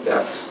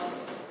that.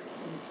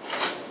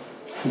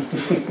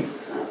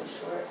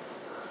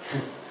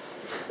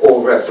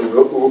 Oh, right, so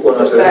we're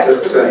going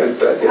to this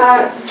side.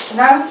 Yes.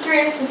 Now I'm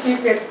curious if you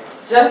could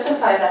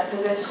justify that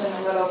position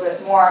a little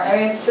bit more. I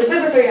mean,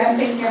 specifically, I'm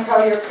thinking of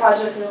how your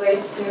project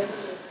relates to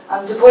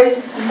Du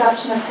Bois's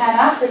conception of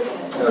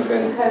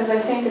Pan-Africanism, because I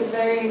think it's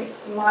very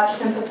much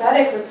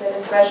sympathetic with it,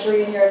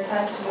 especially in your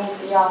attempt to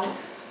move beyond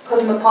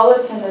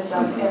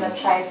cosmopolitanism in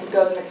trying to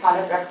build an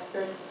account of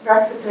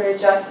reparatory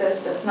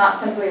justice that's not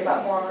simply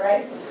about moral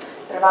rights,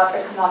 but about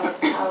economic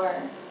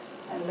power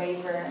and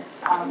labor,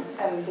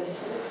 and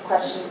this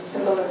question of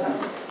symbolism.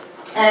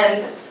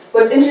 And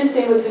what's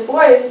interesting with Du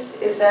Bois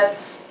is that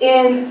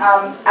in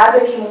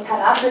advocating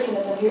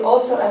Pan-Africanism, he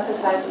also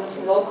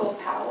emphasizes local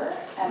power,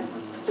 and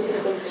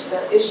specifically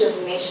the issue of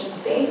the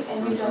nation-state,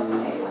 and you don't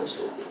say much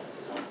about it.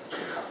 So.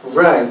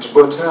 Right,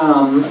 but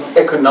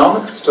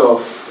economic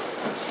stuff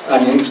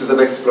and issues of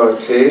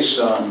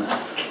exploitation,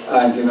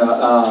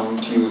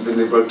 and to use the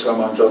liberal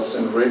term, unjust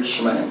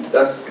enrichment,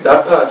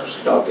 that part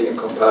should not be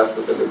incompatible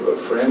with the liberal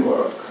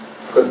framework,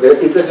 because there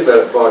is a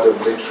developed body of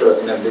literature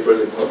in a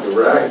liberalism of the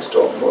right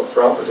talking about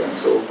property and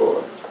so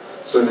forth.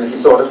 So if you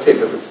sort of take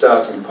as a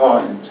starting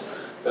point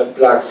that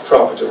blacks'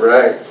 property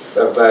rights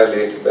are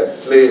violated by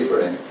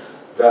slavery,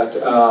 that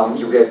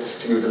you get,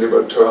 to use a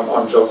liberal term,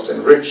 unjust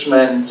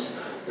enrichment.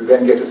 You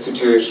then get a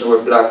situation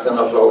where blacks are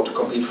not allowed to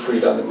compete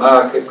freely on the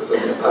market because of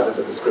patterns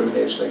of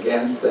discrimination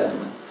against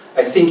them.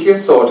 I think you can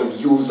sort of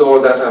use all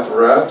that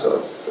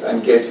apparatus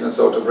and get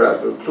sort of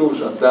radical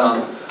conclusions.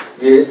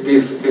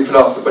 The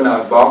philosopher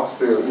Bernard Box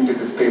did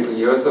this paper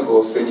years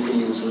ago saying you can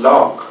use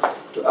Locke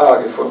to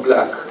argue for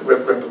black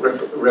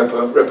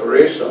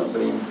reparations. I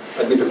mean,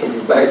 admittedly,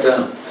 you might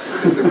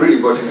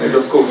disagree, but it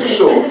just goes to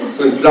show.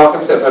 So if Locke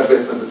himself had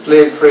business with the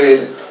slave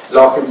trade,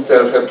 Locke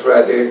himself helped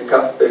write the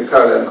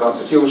Carolina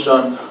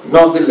Constitution,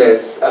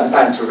 nonetheless an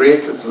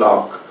anti-racist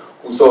Locke,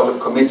 who sort of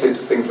committed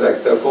to things like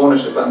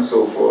self-ownership and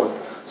so forth,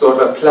 sort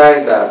of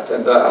apply that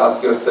and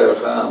ask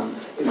yourself,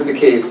 is it the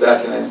case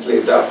that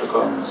enslaved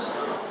Africans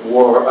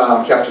were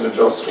kept in a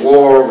just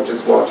war, which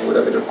is what would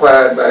have been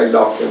required by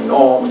Lockean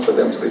norms for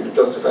them to be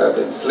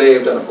justifiably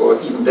enslaved, and of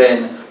course even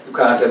then you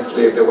can't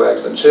enslave their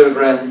wives and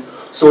children.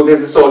 So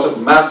there's a sort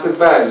of massive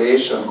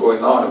violation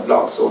going on of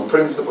Locke's own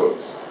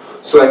principles.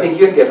 So I think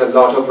you can get a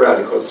lot of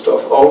radical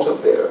stuff out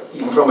of there,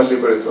 even from a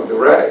liberalism of the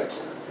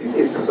right. These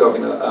issues of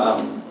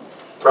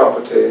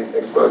property,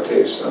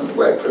 exploitation,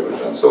 white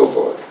privilege, and so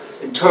forth.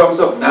 In terms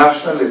of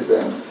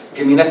nationalism, if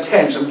you mean a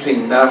tension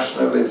between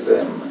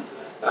nationalism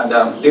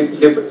and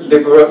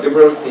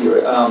liberal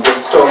theory, the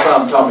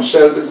stuff Thomas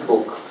Shelby's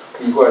book,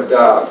 We Who Are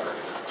Dark,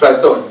 tries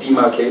to sort of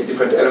demarcate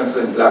different elements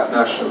within black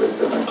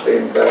nationalism and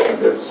claim that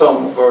there's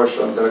some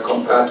versions that are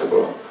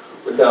compatible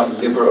with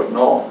liberal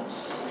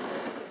norms.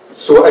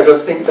 So I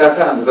just think that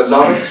there's a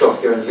lot of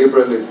stuff here in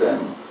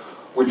liberalism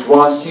which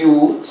once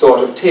you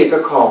sort of take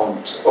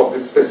account of the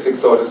specific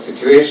sort of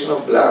situation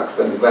of blacks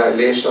and the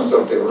violations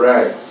of their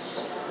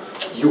rights,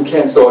 you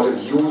can sort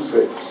of use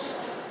it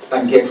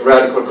and get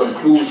radical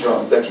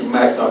conclusions that you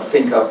might not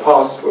think are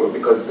possible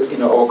because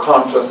our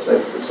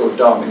consciousness is so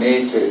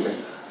dominated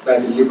by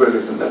the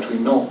liberalism that we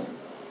know.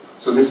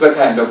 So this is a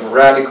kind of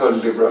radical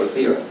liberal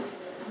theory.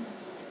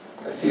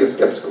 I see you're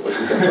skeptical, but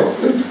we can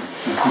talk later.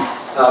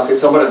 Okay,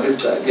 someone on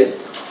this side,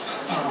 yes.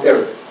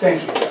 Eric.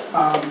 Thank you.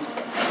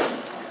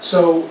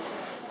 So,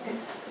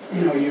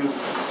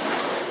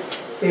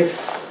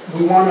 if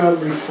we want to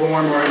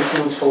reform or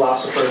influence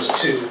philosophers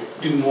to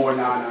do more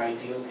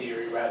non-ideal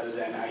theory rather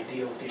than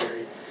ideal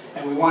theory,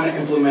 and we want to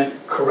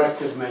implement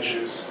corrective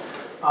measures,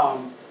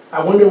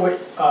 I wonder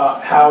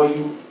how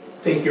you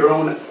think your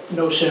own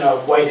notion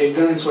of white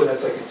ignorance, where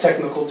that's like a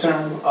technical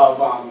term of,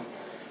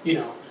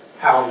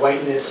 how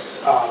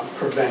whiteness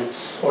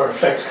prevents or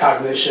affects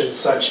cognition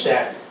such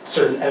that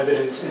certain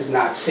evidence is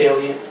not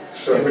salient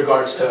in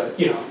regards to,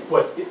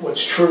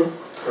 what's true.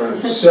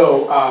 Right.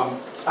 So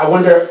I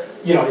wonder,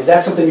 is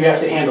that something you have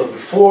to handle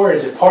before?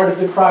 Is it part of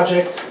the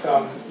project?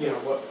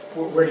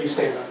 Where do you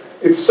stand on it?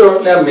 It's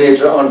certainly a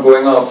major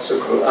ongoing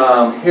obstacle.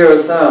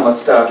 Here's a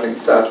startling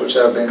stat which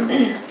I've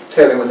been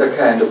telling with a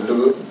kind of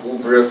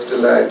lugubrious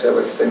delight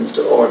ever since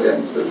to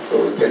audiences,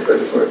 so get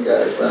ready for it,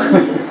 guys.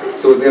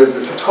 So there's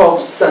this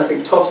Tufts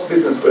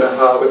business school at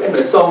Harvard.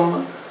 Anyway,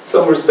 some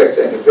respect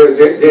to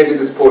it. They did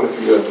this poll a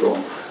few years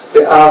ago.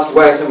 They asked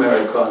white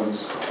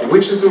Americans,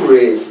 which is a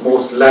race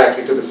most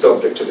likely to be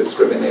subject to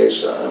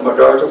discrimination? And a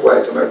majority of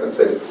white Americans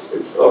said it's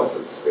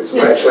us, it's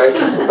white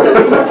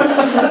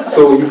people.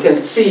 So you can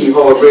see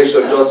how a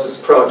racial justice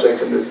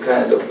project in this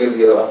kind of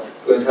milieu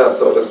is going to have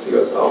sort of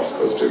serious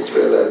obstacles to its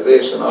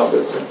realization,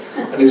 obviously.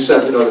 And in addition,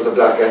 as we know, there's a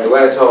black guy in the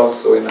White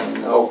House, so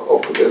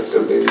how could there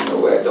still be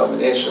white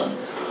domination?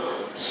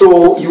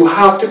 So you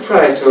have to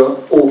try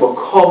to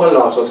overcome a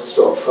lot of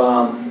stuff.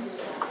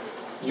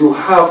 You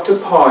have to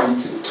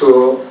point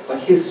to a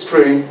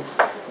history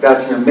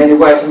that many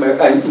white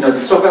Americans, the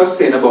stuff I was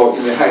saying about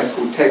in the high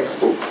school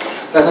textbooks,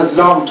 that has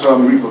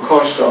long-term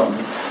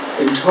repercussions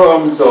in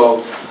terms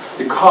of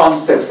the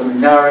concepts and the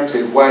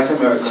narrative white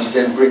Americans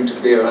then bring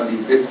to bear on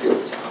these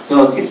issues.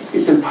 So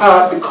it's in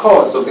part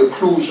because of the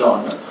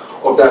inclusion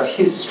of that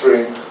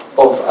history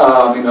of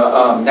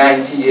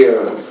 90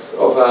 years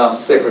of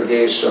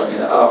segregation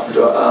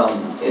after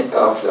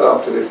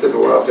the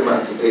Civil War, after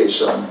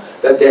emancipation,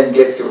 that then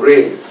gets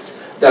erased.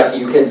 That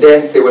you can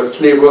then say, well,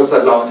 slavery was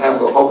a long time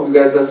ago. How come you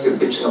guys are still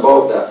bitching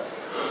about that?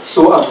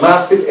 So a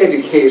massive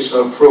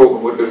educational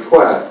program would be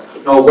required.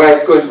 Now, why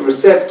it's going to be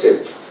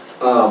receptive?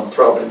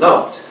 Probably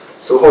not.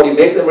 So how do you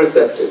make them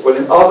receptive? Well,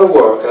 in other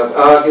work, I've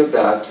argued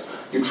that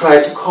you try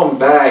to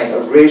combine a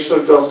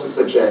racial justice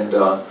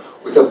agenda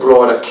with a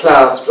broader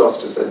class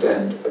justice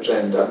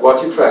agenda.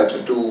 What you try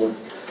to do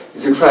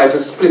is you try to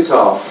split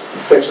off the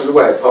section of the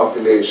white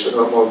population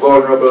who are more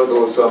vulnerable,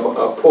 those who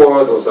are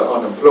poor, those who are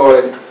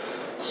unemployed.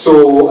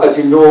 So, as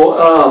you know,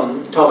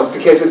 Thomas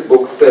Piketty's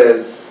book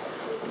says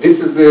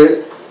this is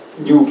the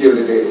new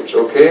Gilded Age,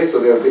 okay? So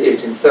there's the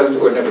 1870s,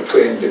 where Never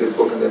Twain did his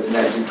book, and then the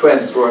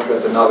 1920s, Roaring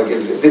Twenties, another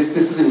Gilded Age.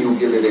 This is a new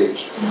Gilded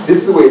Age. This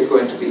is the way it's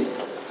going to be.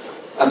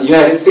 And the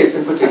United States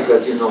in particular,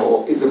 as you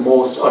know, is the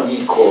most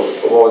unequal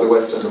of all the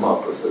Western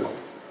democracies.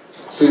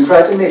 So you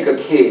try to make a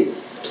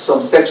case to some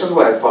section of the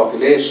white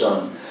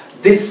population,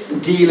 this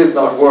deal is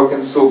not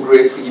working so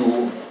great for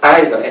you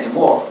either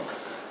anymore.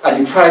 And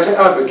you try to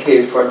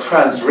advocate for a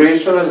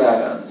transracial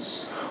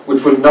alliance,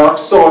 which will not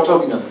sort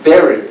of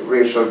bury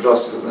racial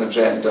justice as an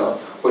agenda,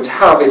 but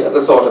have it as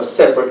a sort of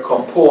separate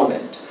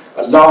component,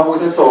 along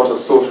with a sort of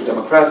social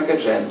democratic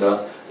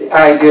agenda, the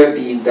idea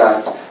being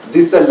that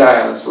this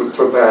alliance will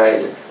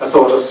provide a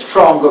sort of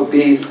stronger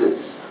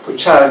basis for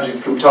challenging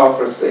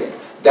plutocracy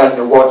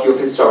than what you've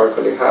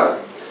historically had.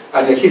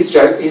 And the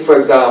history, for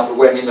example,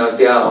 when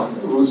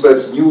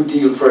Roosevelt's New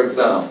Deal, for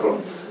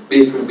example,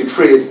 basically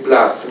betrays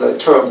blacks, and the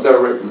terms are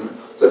written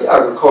so that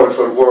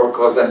agricultural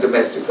workers and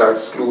domestics are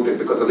excluded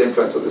because of the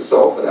influence of the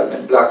South, and that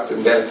meant blacks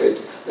didn't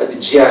benefit, that the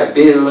GI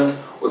Bill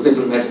was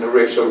implemented in a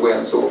racial way,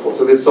 and so forth.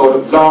 So this sort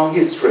of long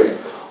history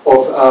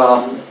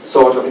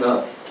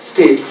of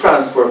state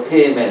transfer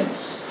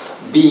payments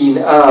being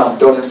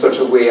done in such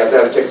a way as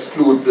either to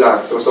exclude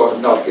blacks or sort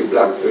of not give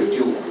blacks their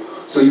due.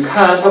 So you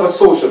can't have a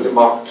social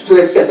democracy, to the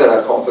extent that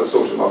that counts as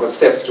social democracy,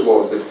 steps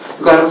towards it.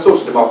 You can't have a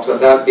social democracy on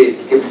that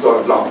basis given sort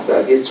of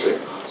long-sad history.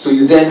 So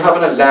you then have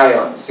an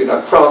alliance,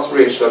 across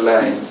racial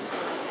lines,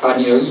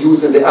 and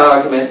using the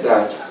argument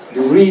that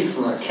the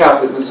reason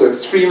capitalism is so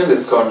extreme in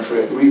this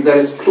country, the reason that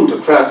it's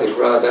plutocratic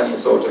rather than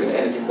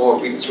anything more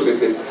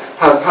redistributive,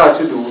 has had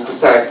to do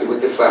precisely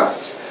with the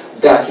fact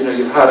that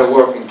you've had a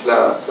working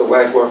class, a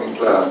white working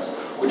class,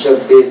 which has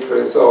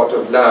basically sort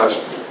of large,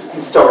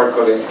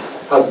 historically,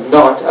 has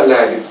not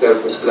allied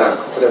itself with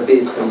blacks, but have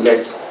basically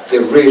let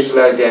their racial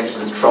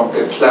identities trump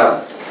their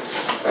class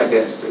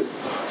identities.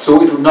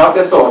 So it would not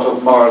be a sort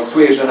of moral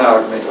suasion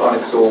argument on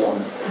its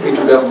own it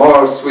would be a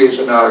moral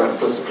suasion argument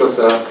plus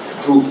a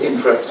group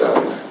interest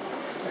argument.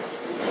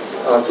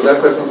 So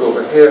that question's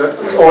over here.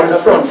 It's all in the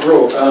front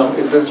row.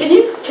 Is this?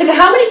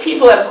 How many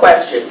people have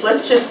questions?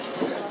 Let's just.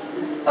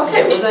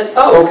 Okay. Well then.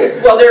 Oh.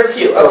 Okay. Well, there are a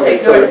few. Okay.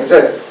 Good.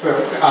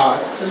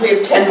 Because we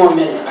have 10 more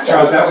minutes.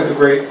 Charles, that was a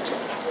great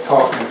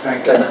talk, and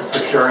thanks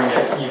for sharing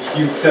it.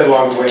 You've said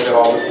along the way that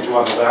all the people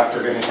on the left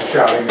are going to be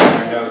shouting, and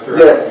I know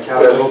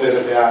throughout a little bit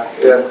of that.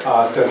 Yes.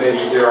 So maybe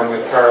here I'm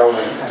with Carol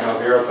and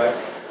Elvira, but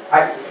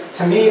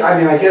to me, I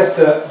mean, I guess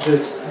the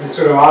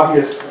sort of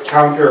obvious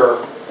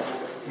counter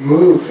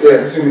move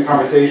in the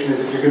conversation is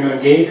if you're going to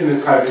engage in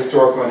this kind of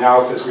historical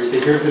analysis where you say,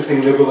 here's this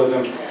thing,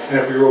 liberalism, and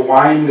if we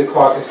rewind the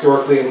clock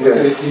historically and look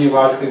at it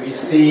genealogically, we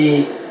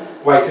see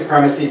white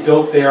supremacy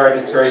built there at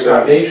its very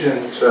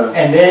foundations,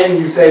 and then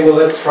you say, well,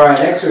 let's try and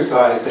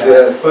exercise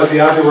that. But the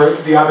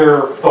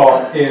other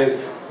thought is,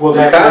 well,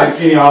 that's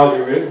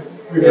genealogy,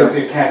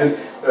 you can't.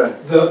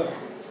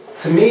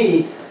 To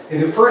me,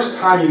 the first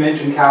time you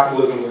mentioned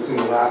capitalism was in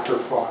the last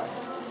reply.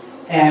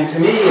 And to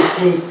me, it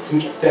seems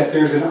that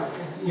there's an,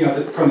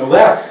 from the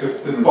left,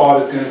 the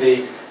thought is going to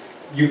be,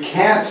 you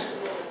can't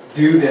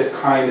do this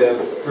kind of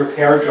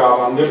repair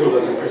job on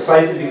liberalism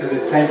precisely because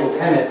its central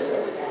tenets,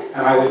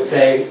 and I would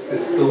say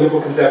the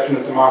liberal conception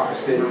of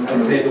democracy,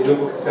 I'd say the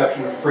liberal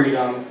conception of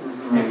freedom,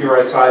 and here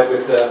I side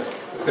with the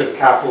sort of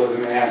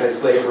capitalism and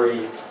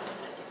anti-slavery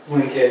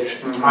linkage.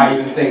 I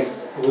even think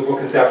the liberal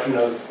conception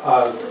of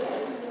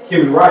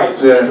human rights,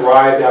 which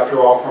derives,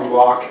 after all, from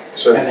Locke,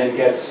 and then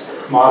gets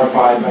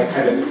modified by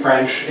kind of the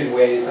French in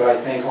ways that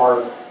I think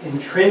are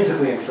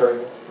intrinsically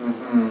imperialist.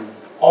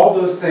 All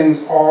those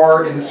things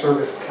are in the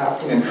service of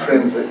capitalism.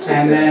 Intrinsic.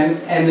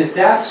 And if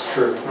that's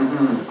true,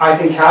 I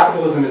think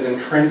capitalism is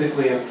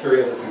intrinsically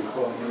imperialist and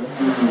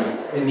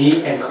colonialist.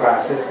 And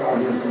classist,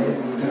 obviously, it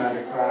needs an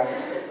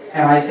underclass.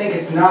 And I think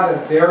it's not a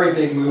very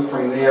big move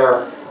from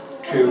there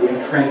to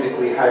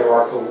intrinsically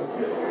hierarchical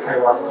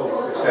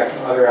with respect to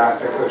other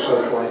aspects of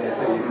social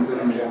identity,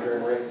 including gender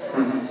and race.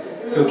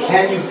 So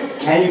can you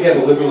get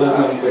a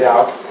liberalism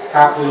without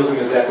capitalism?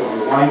 Is that what we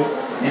want?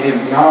 And if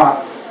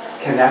not,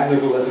 can that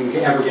liberalism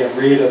ever get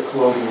rid of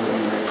colonialism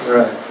and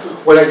racism?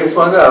 Right. Well, I guess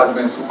one of the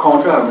arguments,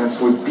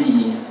 counter-arguments would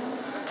be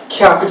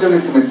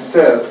capitalism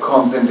itself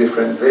comes in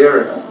different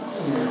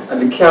variants. And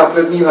the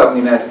capitalism you have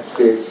in the United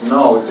States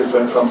now is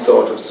different from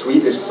sort of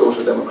Swedish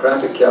social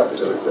democratic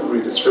capitalism,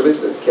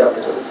 redistributivist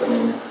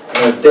capitalism.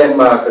 I mean,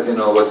 Denmark, as you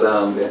know, was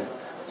the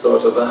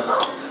sort of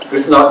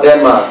this is not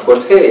Denmark,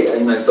 but hey,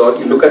 so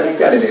you look at the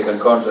Scandinavian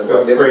continent.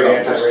 Those great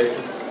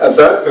anti-racists. I'm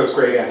sorry? Those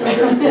great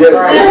anti-racists.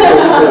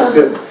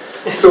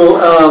 Yes. So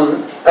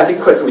I think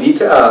the question we need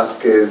to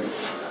ask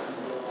is,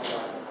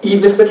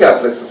 even if it's a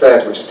capitalist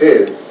society, which it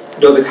is,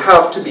 does it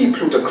have to be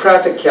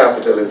plutocratic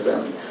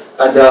capitalism?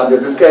 And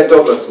there's this guy,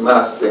 Douglas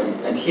Massing,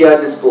 and he had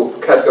this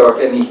book,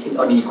 Categorically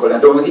Unequal. I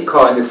don't know what he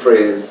coined the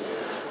phrase,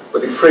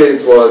 but the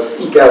phrase was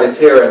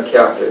egalitarian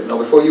capitalism. Now,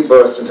 before you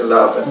burst into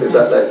laugh and say, is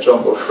that like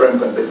jumbo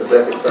shrimp and business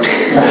ethics?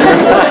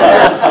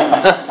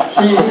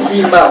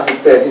 he Massing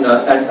said,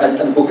 and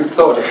the book is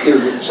sort of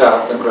filled with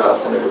charts and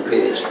graphs on every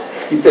page.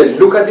 He said,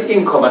 look at the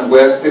income and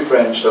wealth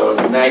differentials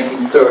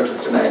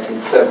 1930s to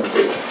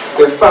 1970s.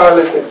 They're far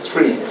less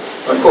extreme.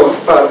 And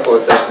part of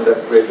course, that's the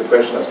Great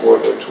Depression, that's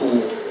World War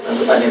II,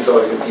 and you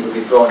saw people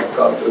be drawn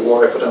for the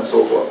war effort and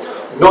so forth.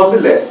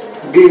 Nonetheless,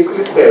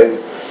 basically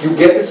says you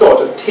get the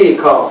sort of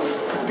takeoff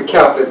the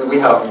capitalism we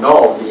have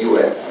now in the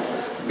US,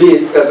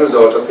 based as a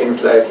result of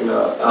things like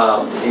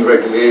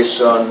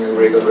deregulation,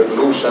 Reagan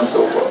Revolution, and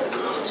so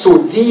forth. So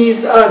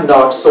these are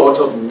not sort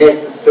of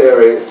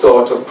necessary,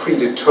 sort of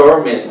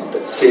predetermined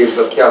stages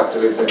of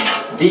capitalism.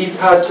 These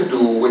had to do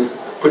with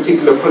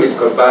particular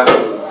political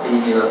battles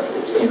being,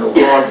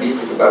 won,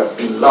 political battles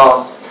being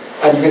lost.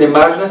 And you can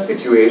imagine a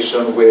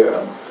situation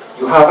where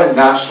you have a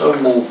national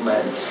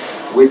movement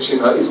which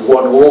is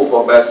won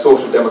over by a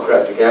social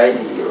democratic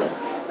ideal,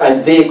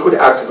 and they could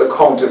act as a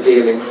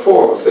countervailing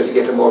force, that you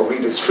get a more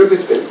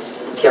redistributivist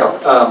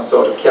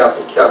sort of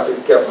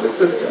capitalist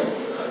system.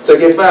 So I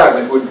guess my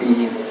argument would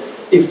be,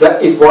 if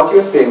what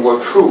you're saying were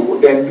true,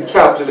 then the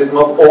capitalism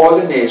of all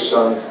the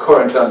nations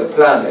currently on the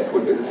planet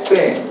would be the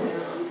same.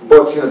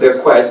 But they're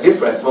quite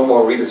different. Some are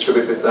more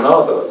redistributivist than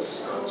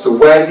others. So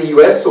why is the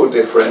US so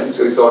different?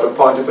 So you sort of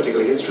point to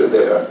particular history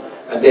there,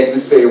 and then you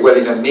say, well,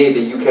 maybe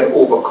you can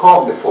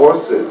overcome the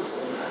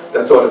forces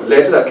that sort of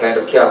led to that kind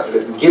of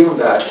capitalism, given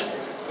that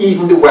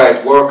even the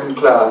white working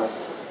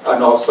class are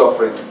now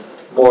suffering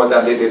more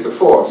than they did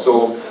before.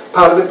 So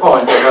part of the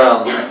point of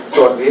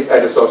I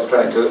just sort of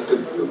trying to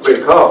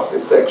break off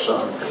this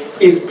section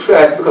is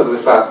precisely because of the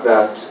fact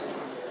that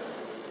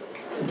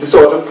the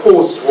sort of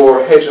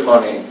post-war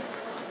hegemony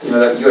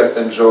that the US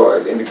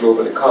enjoyed in the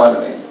global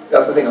economy,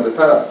 that's a thing of the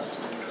past.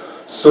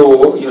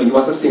 So, you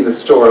must have seen the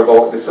story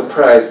about the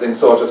surprising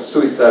sort of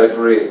suicide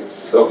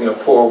rates of,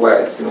 poor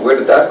whites. Where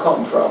did that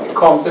come from? It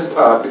comes in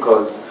part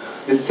because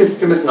the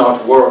system is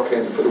not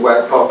working for the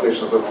white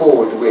population as a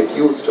whole the way it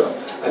used to.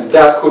 And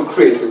that could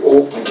create the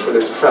opening for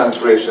this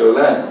transracial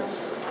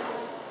lens.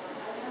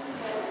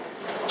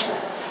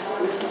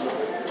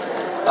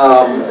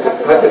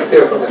 Let's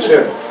hear from the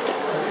chair.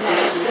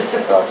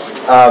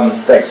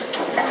 Thanks.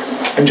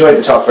 Enjoyed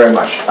the talk very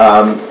much.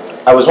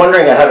 I was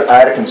wondering, I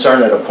had a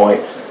concern at a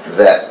point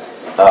that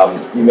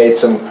you made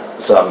some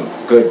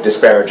good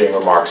disparaging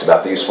remarks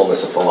about the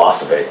usefulness of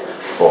philosophy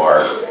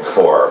for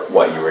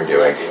what you were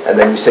doing. And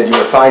then you said you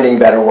were finding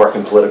better work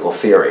in political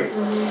theory.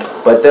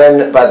 But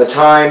then by the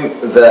time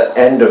the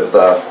end of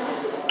the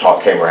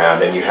talk came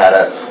around and you had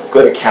a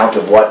good account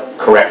of what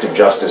corrective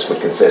justice would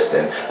consist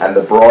in and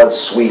the broad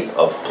sweep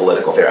of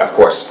political theory, of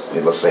course,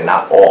 let's say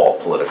not all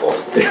political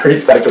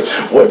theories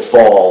would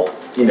fall,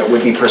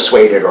 would be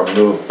persuaded or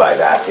moved by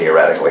that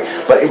theoretically.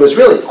 But it was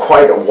really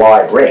quite a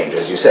wide range,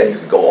 as you said. You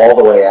could go all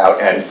the way out,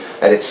 and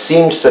it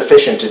seemed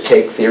sufficient to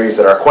take theories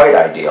that are quite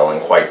ideal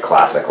and quite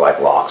classic, like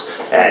Locke's,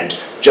 and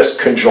just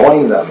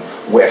conjoin them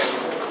with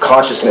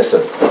consciousness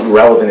of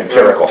relevant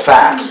empirical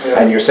facts,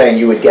 and you're saying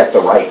you would get the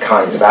right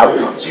kinds of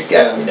outcomes. You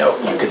get,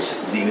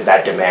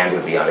 that demand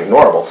would be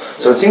unignorable.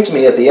 So it seemed to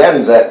me at the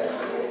end that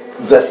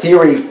the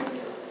theory,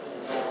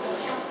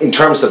 in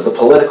terms of the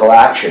political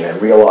action and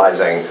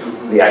realizing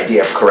the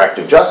idea of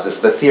corrective justice,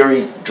 the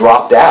theory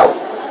dropped out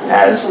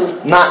as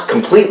not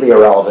completely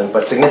irrelevant,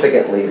 but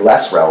significantly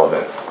less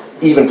relevant.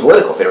 Even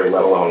political theory,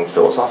 let alone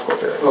philosophical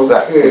theory.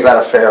 Is that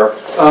a fair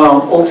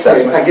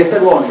assessment? I guess I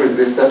won't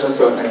resist that to a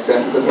certain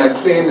extent, because my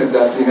claim is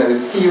that the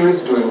theory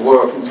is doing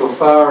work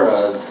insofar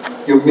as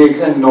you make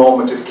a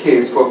normative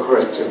case for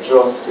corrective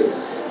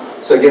justice.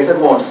 So I guess I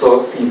want to sort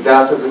of see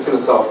that as a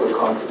philosophical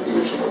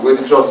contribution. We're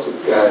the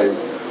justice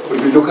guys.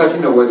 When we look at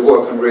where the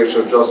work on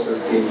racial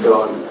justice is being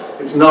done,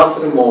 it's not for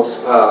the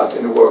most part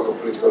in the work of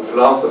political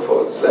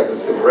philosophers. It's like in the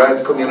civil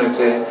rights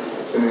community,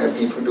 it's in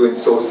people doing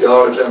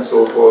sociology and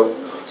so forth.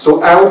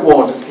 So I would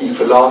want to see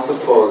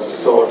philosophers to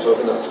sort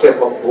of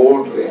step up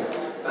boldly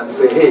and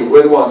say, hey,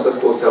 we're the ones who are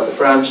supposed to have the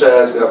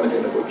franchise, we haven't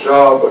been doing a good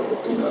job, but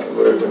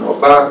we're doing our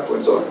back,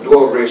 we're sort of do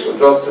a racial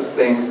justice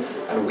thing,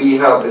 and we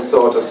have this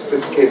sort of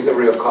sophisticated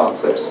array of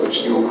concepts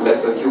which you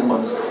lesser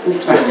humans,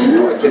 oops,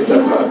 I take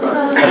that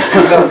back.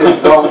 We have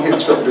this long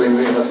history of doing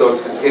sort of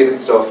sophisticated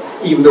stuff,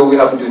 even though we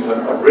haven't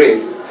done it on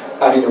race.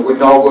 And we're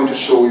now going to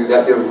show you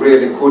that there are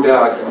really good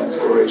arguments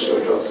for racial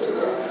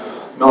justice.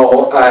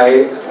 Now,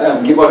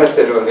 given what I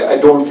said earlier, I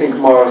don't think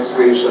moral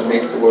suasion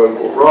makes the world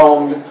go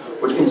round,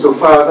 but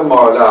insofar as a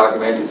moral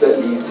argument, it's at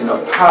least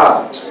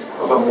part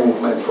of a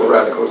movement for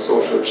radical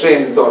social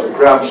change. It's sort of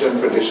Gramscian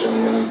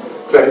tradition,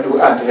 try to do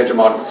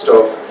anti-hegemonic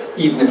stuff,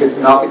 even if it's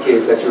not the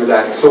case that you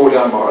rely solely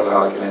on moral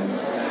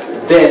arguments.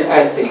 Then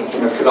I think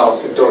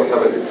philosophy does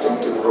have a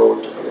distinctive role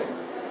to play.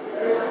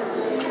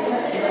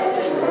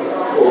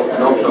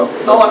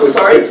 I'm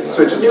sorry.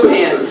 Switches to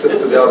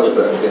the other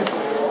side, yes.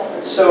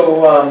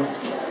 So,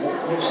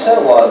 you've said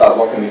a lot about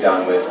what can be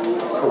done with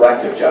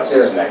corrective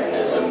justice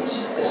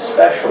mechanisms,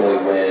 especially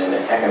when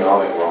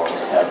economic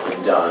wrongs have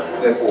been done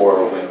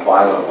or when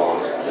violent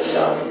wrongs have been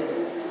done.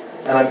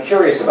 And I'm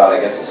curious about, I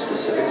guess, a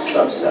specific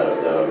subset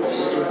of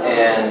those.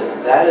 And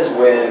that is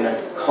when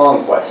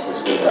conquest has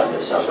been done to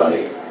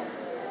somebody.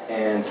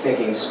 And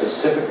thinking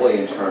specifically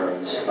in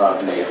terms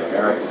of Native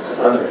Americans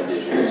and other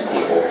indigenous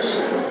peoples,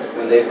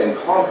 when they've been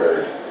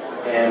conquered,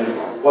 and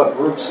what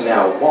groups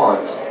now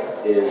want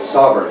is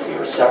sovereignty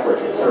or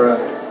separatism.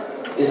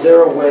 Right. Is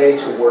there a way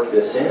to work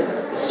this in,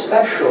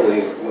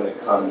 especially when it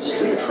comes to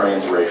the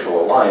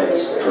transracial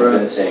alliance,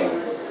 convincing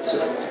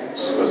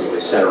supposedly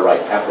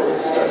center-right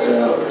capitalists, I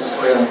suppose?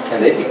 Can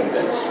they be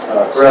convinced?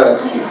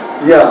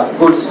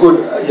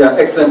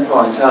 Excellent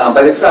point.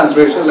 By the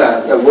transracial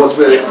alliance, I was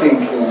really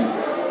thinking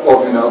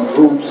of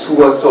groups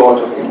who are sort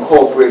of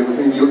incorporated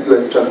within the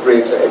U.S. to a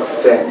greater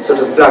extent, such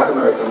as Black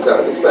Americans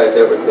are, despite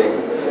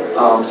everything.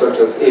 Such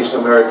as Asian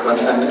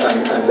American and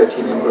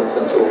Latin immigrants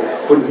and so on.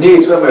 But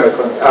Native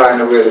Americans are in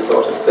a really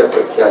sort of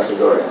separate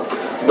category.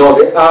 Now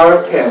there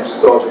are attempts to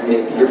sort of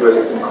make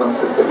liberalism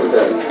consistent with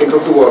that. If you think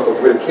of the work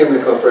of Will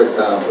Kimlicka, for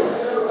example,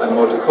 and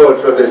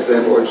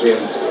multiculturalism, or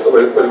James,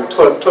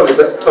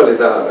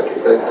 Tullizar, I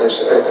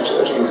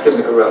should use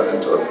Kimlicka rather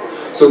than Tull.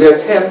 So there are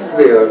attempts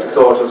there to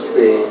sort of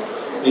say,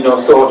 you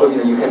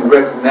can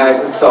recognize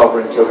the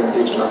sovereignty of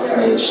indigenous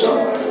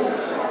nations.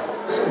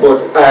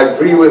 But I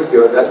agree with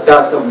you that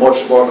that's a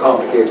much more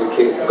complicated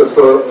case, because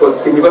for a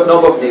significant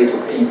number of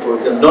Native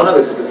peoples, none of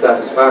this would be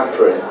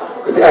satisfactory,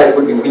 because the idea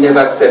would be we never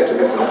accepted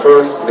this in the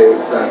first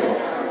place, and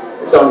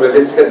it's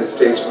unrealistic at this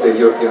stage to say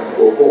Europeans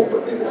go home,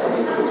 but maybe some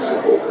people will still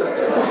hope that.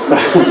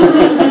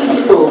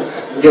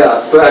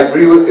 So I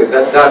agree with you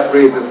that that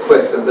raises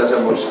questions that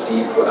are much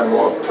deeper and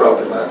more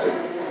problematic.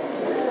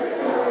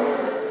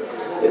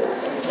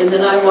 Yes. And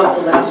then I want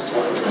the last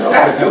one.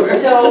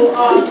 So,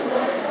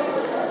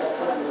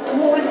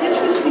 what was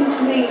interesting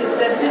to me is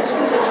that this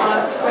was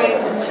not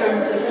framed in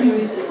terms of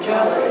theories of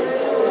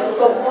justice,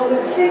 but one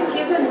would think,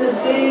 given the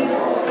big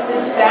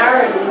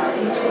disparities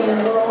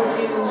between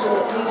worldviews, or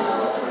at least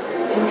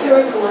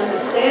empirical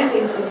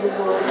understandings of the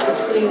world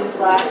between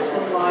blacks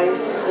and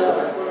whites,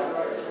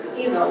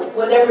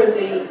 whatever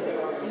the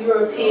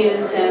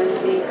Europeans and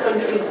the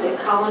countries they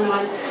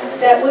colonized,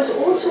 that what's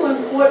also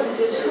important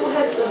is who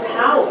has the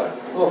power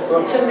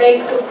to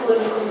make the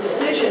political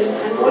decision. transformations,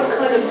 and what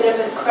kind of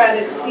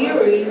democratic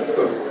theory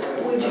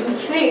would you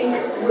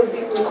think would be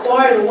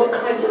required, or what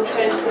kinds of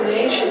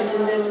transformations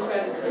in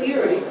democratic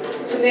theory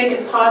to make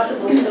it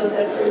possible so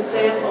that, for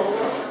example,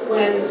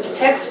 when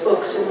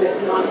textbooks are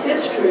written on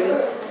history,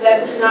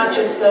 that it's not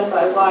just done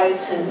by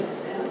whites and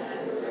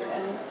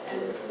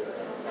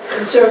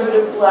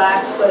conservative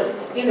blacks, but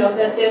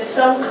that there's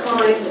some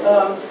kind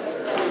of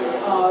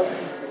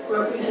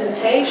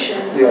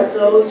representation of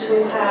those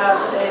who have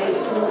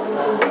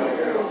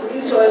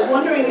so I was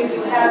wondering if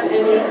you have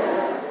any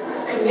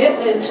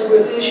commitment to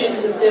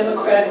revisions of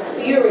democratic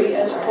theory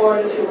as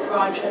part of your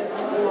project,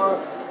 or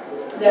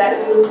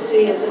that you would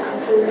see as a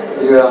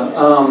conclusion.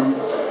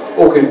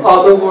 Okay, in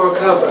other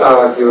work I've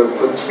argued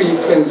for 3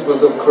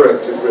 principles of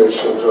corrective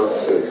racial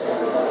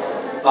justice,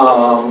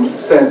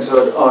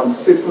 centered on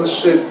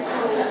citizenship,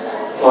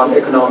 on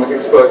economic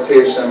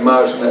exploitation and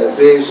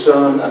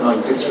marginalization, and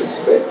on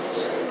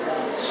disrespect.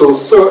 So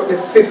certainly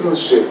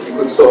citizenship, you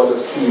could sort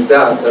of see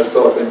that as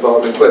sort of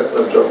involving question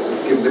of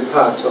justice, given the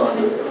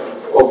pattern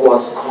of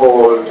what's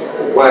called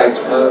white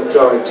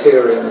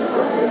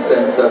majoritarianism, in the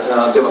sense that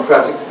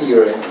democratic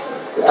theory,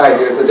 the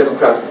idea is that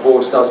democratic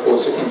vote is not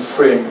supposed to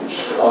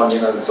infringe on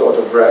the sort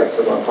of rights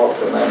of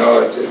unpopular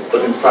minorities,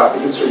 but in fact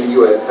the history of the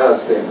US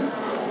has been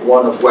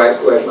one of white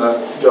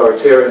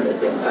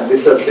majoritarianism, and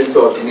this has been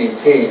sort of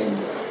maintained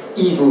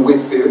even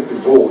with the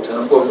vote, and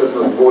of course as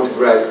well, the Voting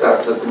Rights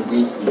Act has been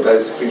weakened by the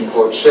Supreme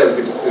Court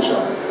Shelby decision.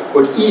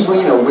 But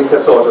even with a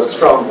sort of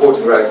strong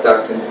Voting Rights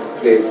Act in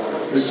place,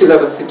 you still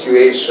have a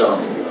situation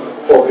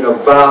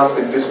of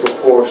vastly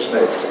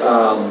disproportionate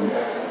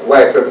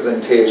white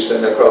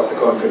representation across the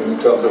country in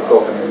terms of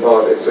governing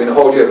bodies. So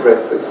how do you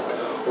address this?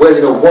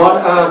 Well, one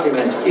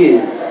argument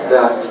is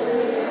that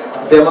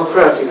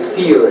democratic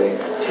theory,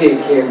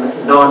 taking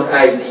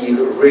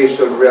non-ideal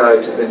racial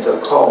realities into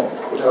account,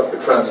 would have to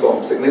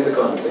transform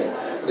significantly.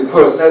 The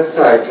person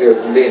outside here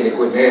is Leni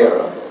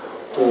Guinera,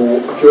 who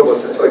a few of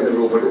us in the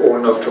room are old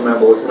enough to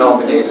remember was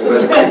nominated by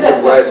the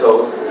Clinton White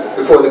House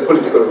before the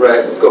political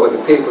right discovered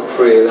the paper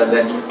trail, and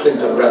then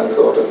Clinton ran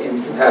sort of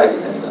in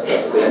hiding, and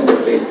that was the end of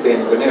Leni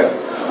Guinera.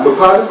 But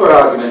part of her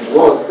argument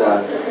was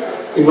that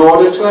in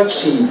order to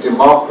achieve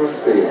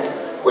democracy,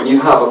 when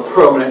you have a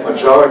permanent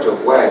majority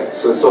of whites,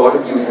 so sort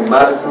of using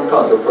Madison's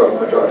concept of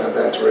permanent majority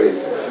applied to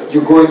race,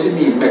 you're going to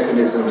need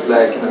mechanisms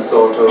like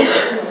sort of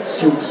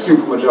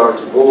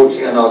supermajority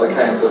voting and other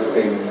kinds of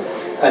things,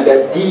 and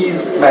that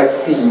these might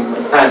seem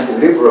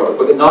anti-liberal,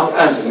 but they're not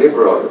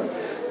anti-liberal.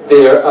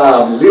 They're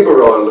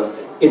liberal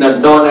in a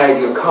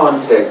non-ideal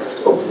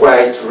context of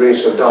white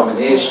racial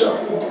domination.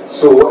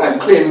 So I'm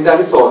claiming that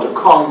it's sort of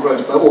congruent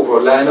to my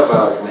overall line of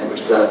argument,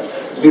 which is that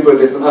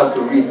liberalism has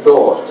to be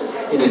rethought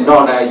in the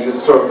non-ideal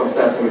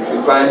circumstance in which we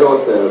find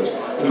ourselves,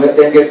 and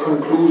then get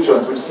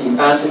conclusions which seem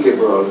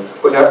anti-liberal,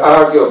 but are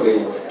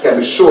arguably can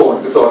be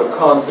shown the sort of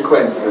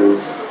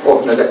consequences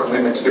of the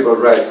commitment to liberal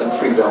rights and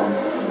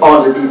freedoms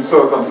under these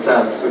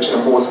circumstances which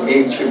most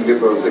mainstream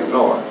liberals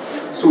ignore.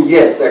 So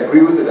yes, I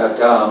agree with you that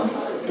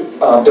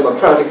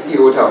democratic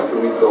theory would have to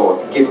be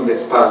rethought given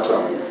this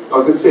pattern.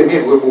 I could say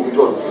maybe we're moving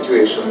towards a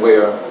situation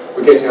where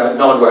we're getting a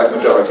non-white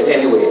majority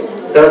anyway.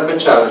 That has been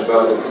challenged by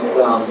other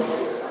people.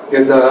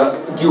 There's a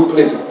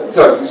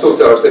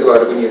sociologist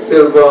Eduardo Bonilla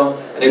Silva,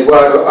 and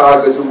Eduardo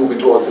argues we're moving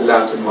towards the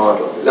Latin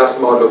model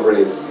of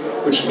race,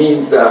 which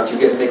means that you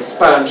get an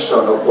expansion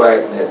of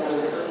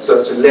whiteness so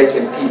as to let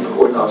in people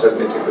who are not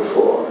admitted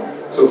before.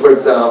 So for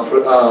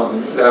example,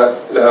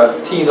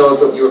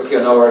 Latinos of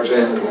European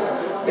origins,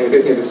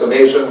 maybe some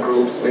Asian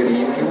groups,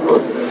 maybe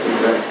Hebrews and a few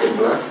light-skinned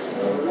blacks.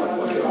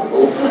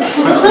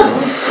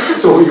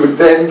 So you would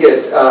then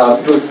get,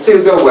 it would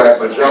still be a white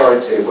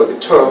majority, but the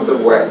terms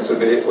of whiteness would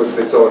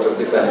be sort of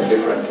defined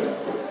differently.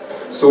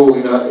 So,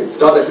 it's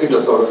not that we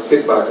just sort of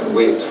sit back and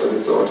wait for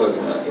this sort of,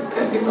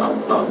 impending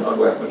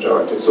non-white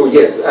majority. So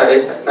yes,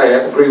 I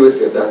agree with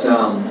you that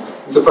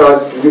insofar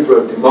as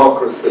liberal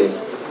democracy,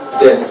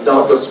 then it's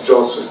not just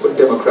justice, but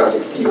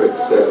democratic theory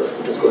itself,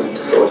 which is going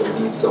to sort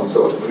of need some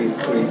sort of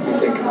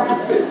rethinking on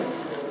this basis.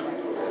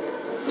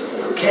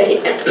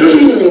 Okay,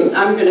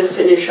 I'm going to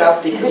finish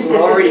up because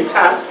we're already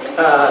past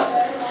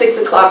 6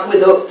 o'clock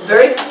with a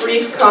very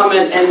brief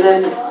comment and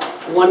then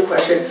one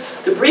question.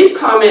 The brief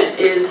comment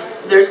is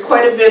there's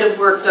quite a bit of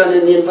work done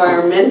in the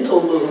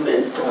environmental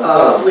movement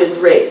with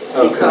race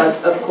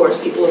because, of course,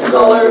 people of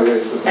color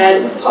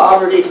and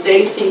poverty,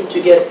 they seem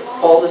to get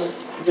all this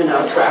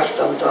trash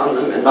dumped on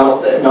them and all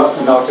that.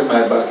 Not in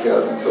my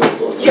backyard and so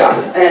forth. Yeah,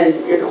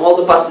 and all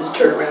the buses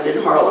turn around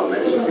in Harlem,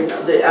 and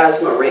the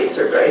asthma rates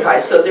are very high.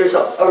 So there's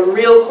a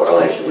real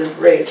correlation with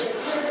race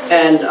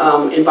and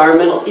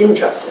environmental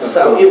injustice.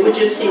 So it would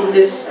just seem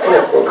this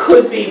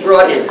could be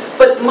brought in.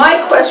 But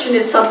my question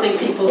is something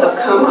people have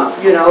come up,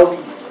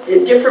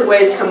 in different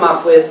ways come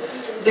up with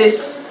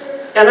this,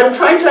 and I'm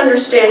trying to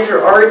understand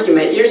your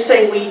argument. You're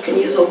saying we can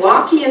use a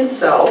Lockean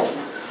self,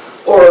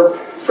 or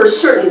for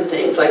certain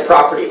things like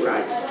property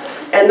rights,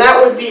 and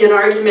that would be an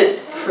argument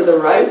for the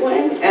right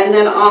wing. And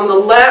then on the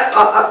left,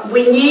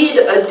 we need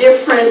a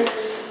different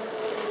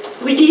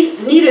we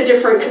need a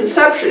different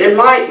conception. And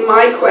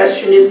my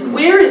question is,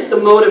 where is the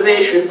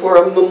motivation for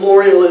a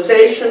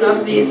memorialization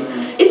of these?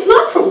 It's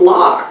not from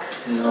Locke.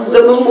 The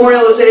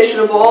memorialization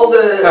of all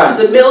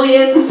the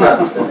millions.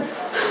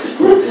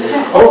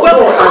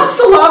 Well, Kant's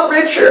a lot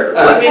richer,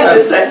 let me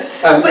just say.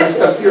 I'm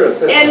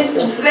serious. And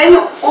then,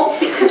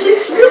 because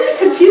it's really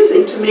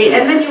confusing to me,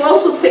 and then you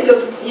also think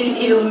of,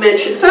 you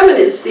mentioned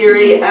feminist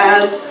theory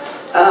as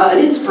an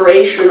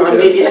inspiration, or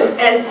maybe,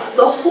 and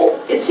the whole,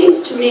 it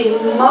seems to me,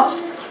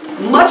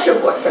 much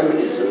of what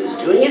feminism is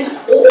doing is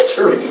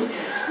altering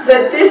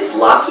that this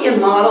Lockean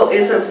model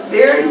is a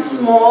very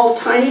small,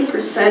 tiny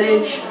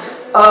percentage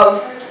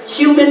of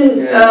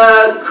human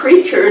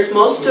creatures.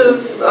 Most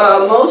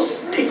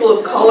people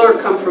of color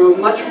come from a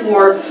much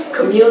more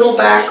communal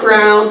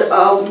background.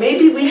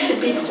 Maybe we should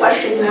be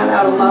fleshing that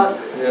out a lot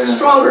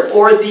stronger,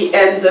 or the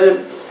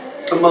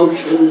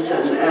emotions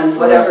and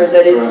whatever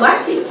that is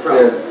lacking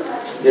from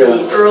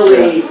the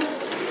early.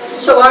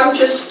 So I'm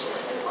just,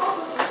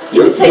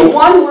 you could say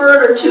one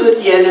word or two at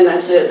the end, and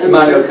that's it.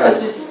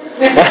 Because it's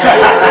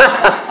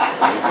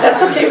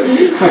that's okay with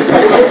me.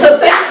 So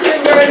thank you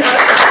very much.